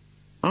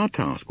 Our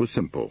task was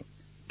simple,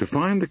 to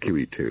find the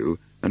QE2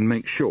 and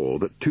make sure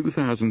that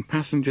 2,000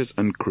 passengers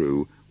and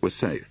crew were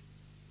safe.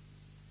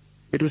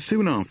 It was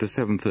soon after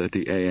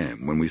 7:30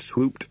 a.m. when we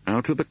swooped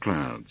out of the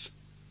clouds,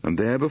 and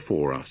there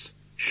before us,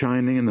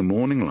 shining in the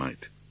morning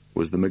light,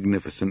 was the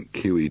magnificent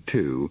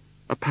QE2,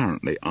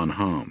 apparently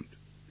unharmed.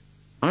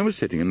 I was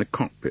sitting in the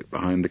cockpit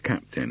behind the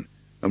captain,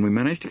 and we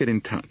managed to get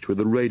in touch with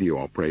the radio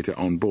operator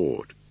on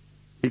board.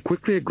 He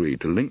quickly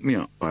agreed to link me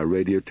up by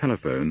radio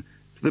telephone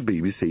to the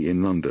BBC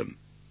in London.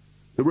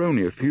 There were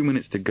only a few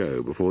minutes to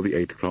go before the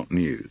 8 o'clock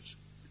news.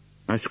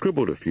 I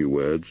scribbled a few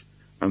words,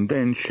 and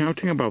then,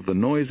 shouting above the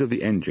noise of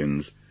the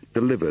engines,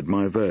 delivered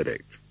my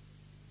verdict.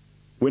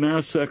 We're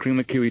now circling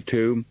the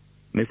QE2,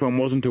 and if one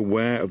wasn't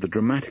aware of the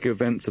dramatic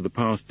events of the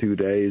past 2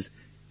 days,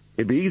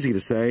 it'd be easy to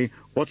say,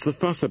 what's the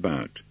fuss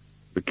about?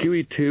 The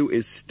QE2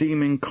 is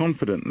steaming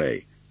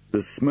confidently.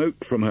 There's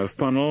smoke from her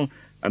funnel,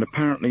 and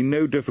apparently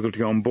no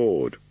difficulty on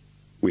board.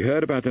 We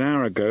heard about an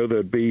hour ago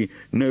there'd be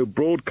no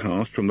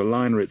broadcast from the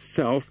liner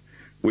itself,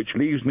 which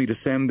leaves me to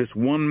send this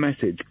one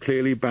message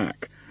clearly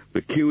back.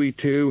 The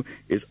QE2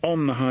 is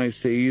on the high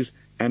seas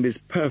and is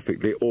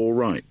perfectly all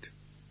right.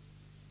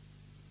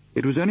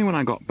 It was only when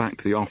I got back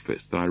to the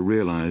office that I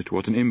realised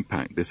what an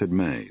impact this had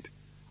made.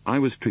 I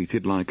was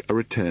treated like a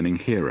returning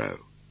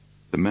hero.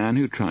 The man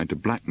who tried to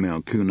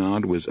blackmail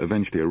Cunard was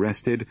eventually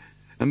arrested,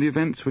 and the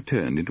events were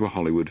turned into a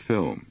Hollywood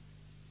film.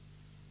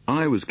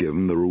 I was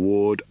given the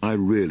reward I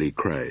really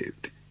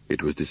craved.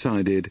 It was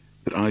decided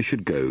that I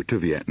should go to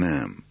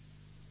Vietnam.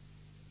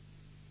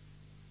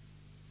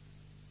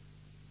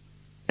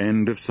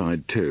 End of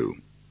Side 2.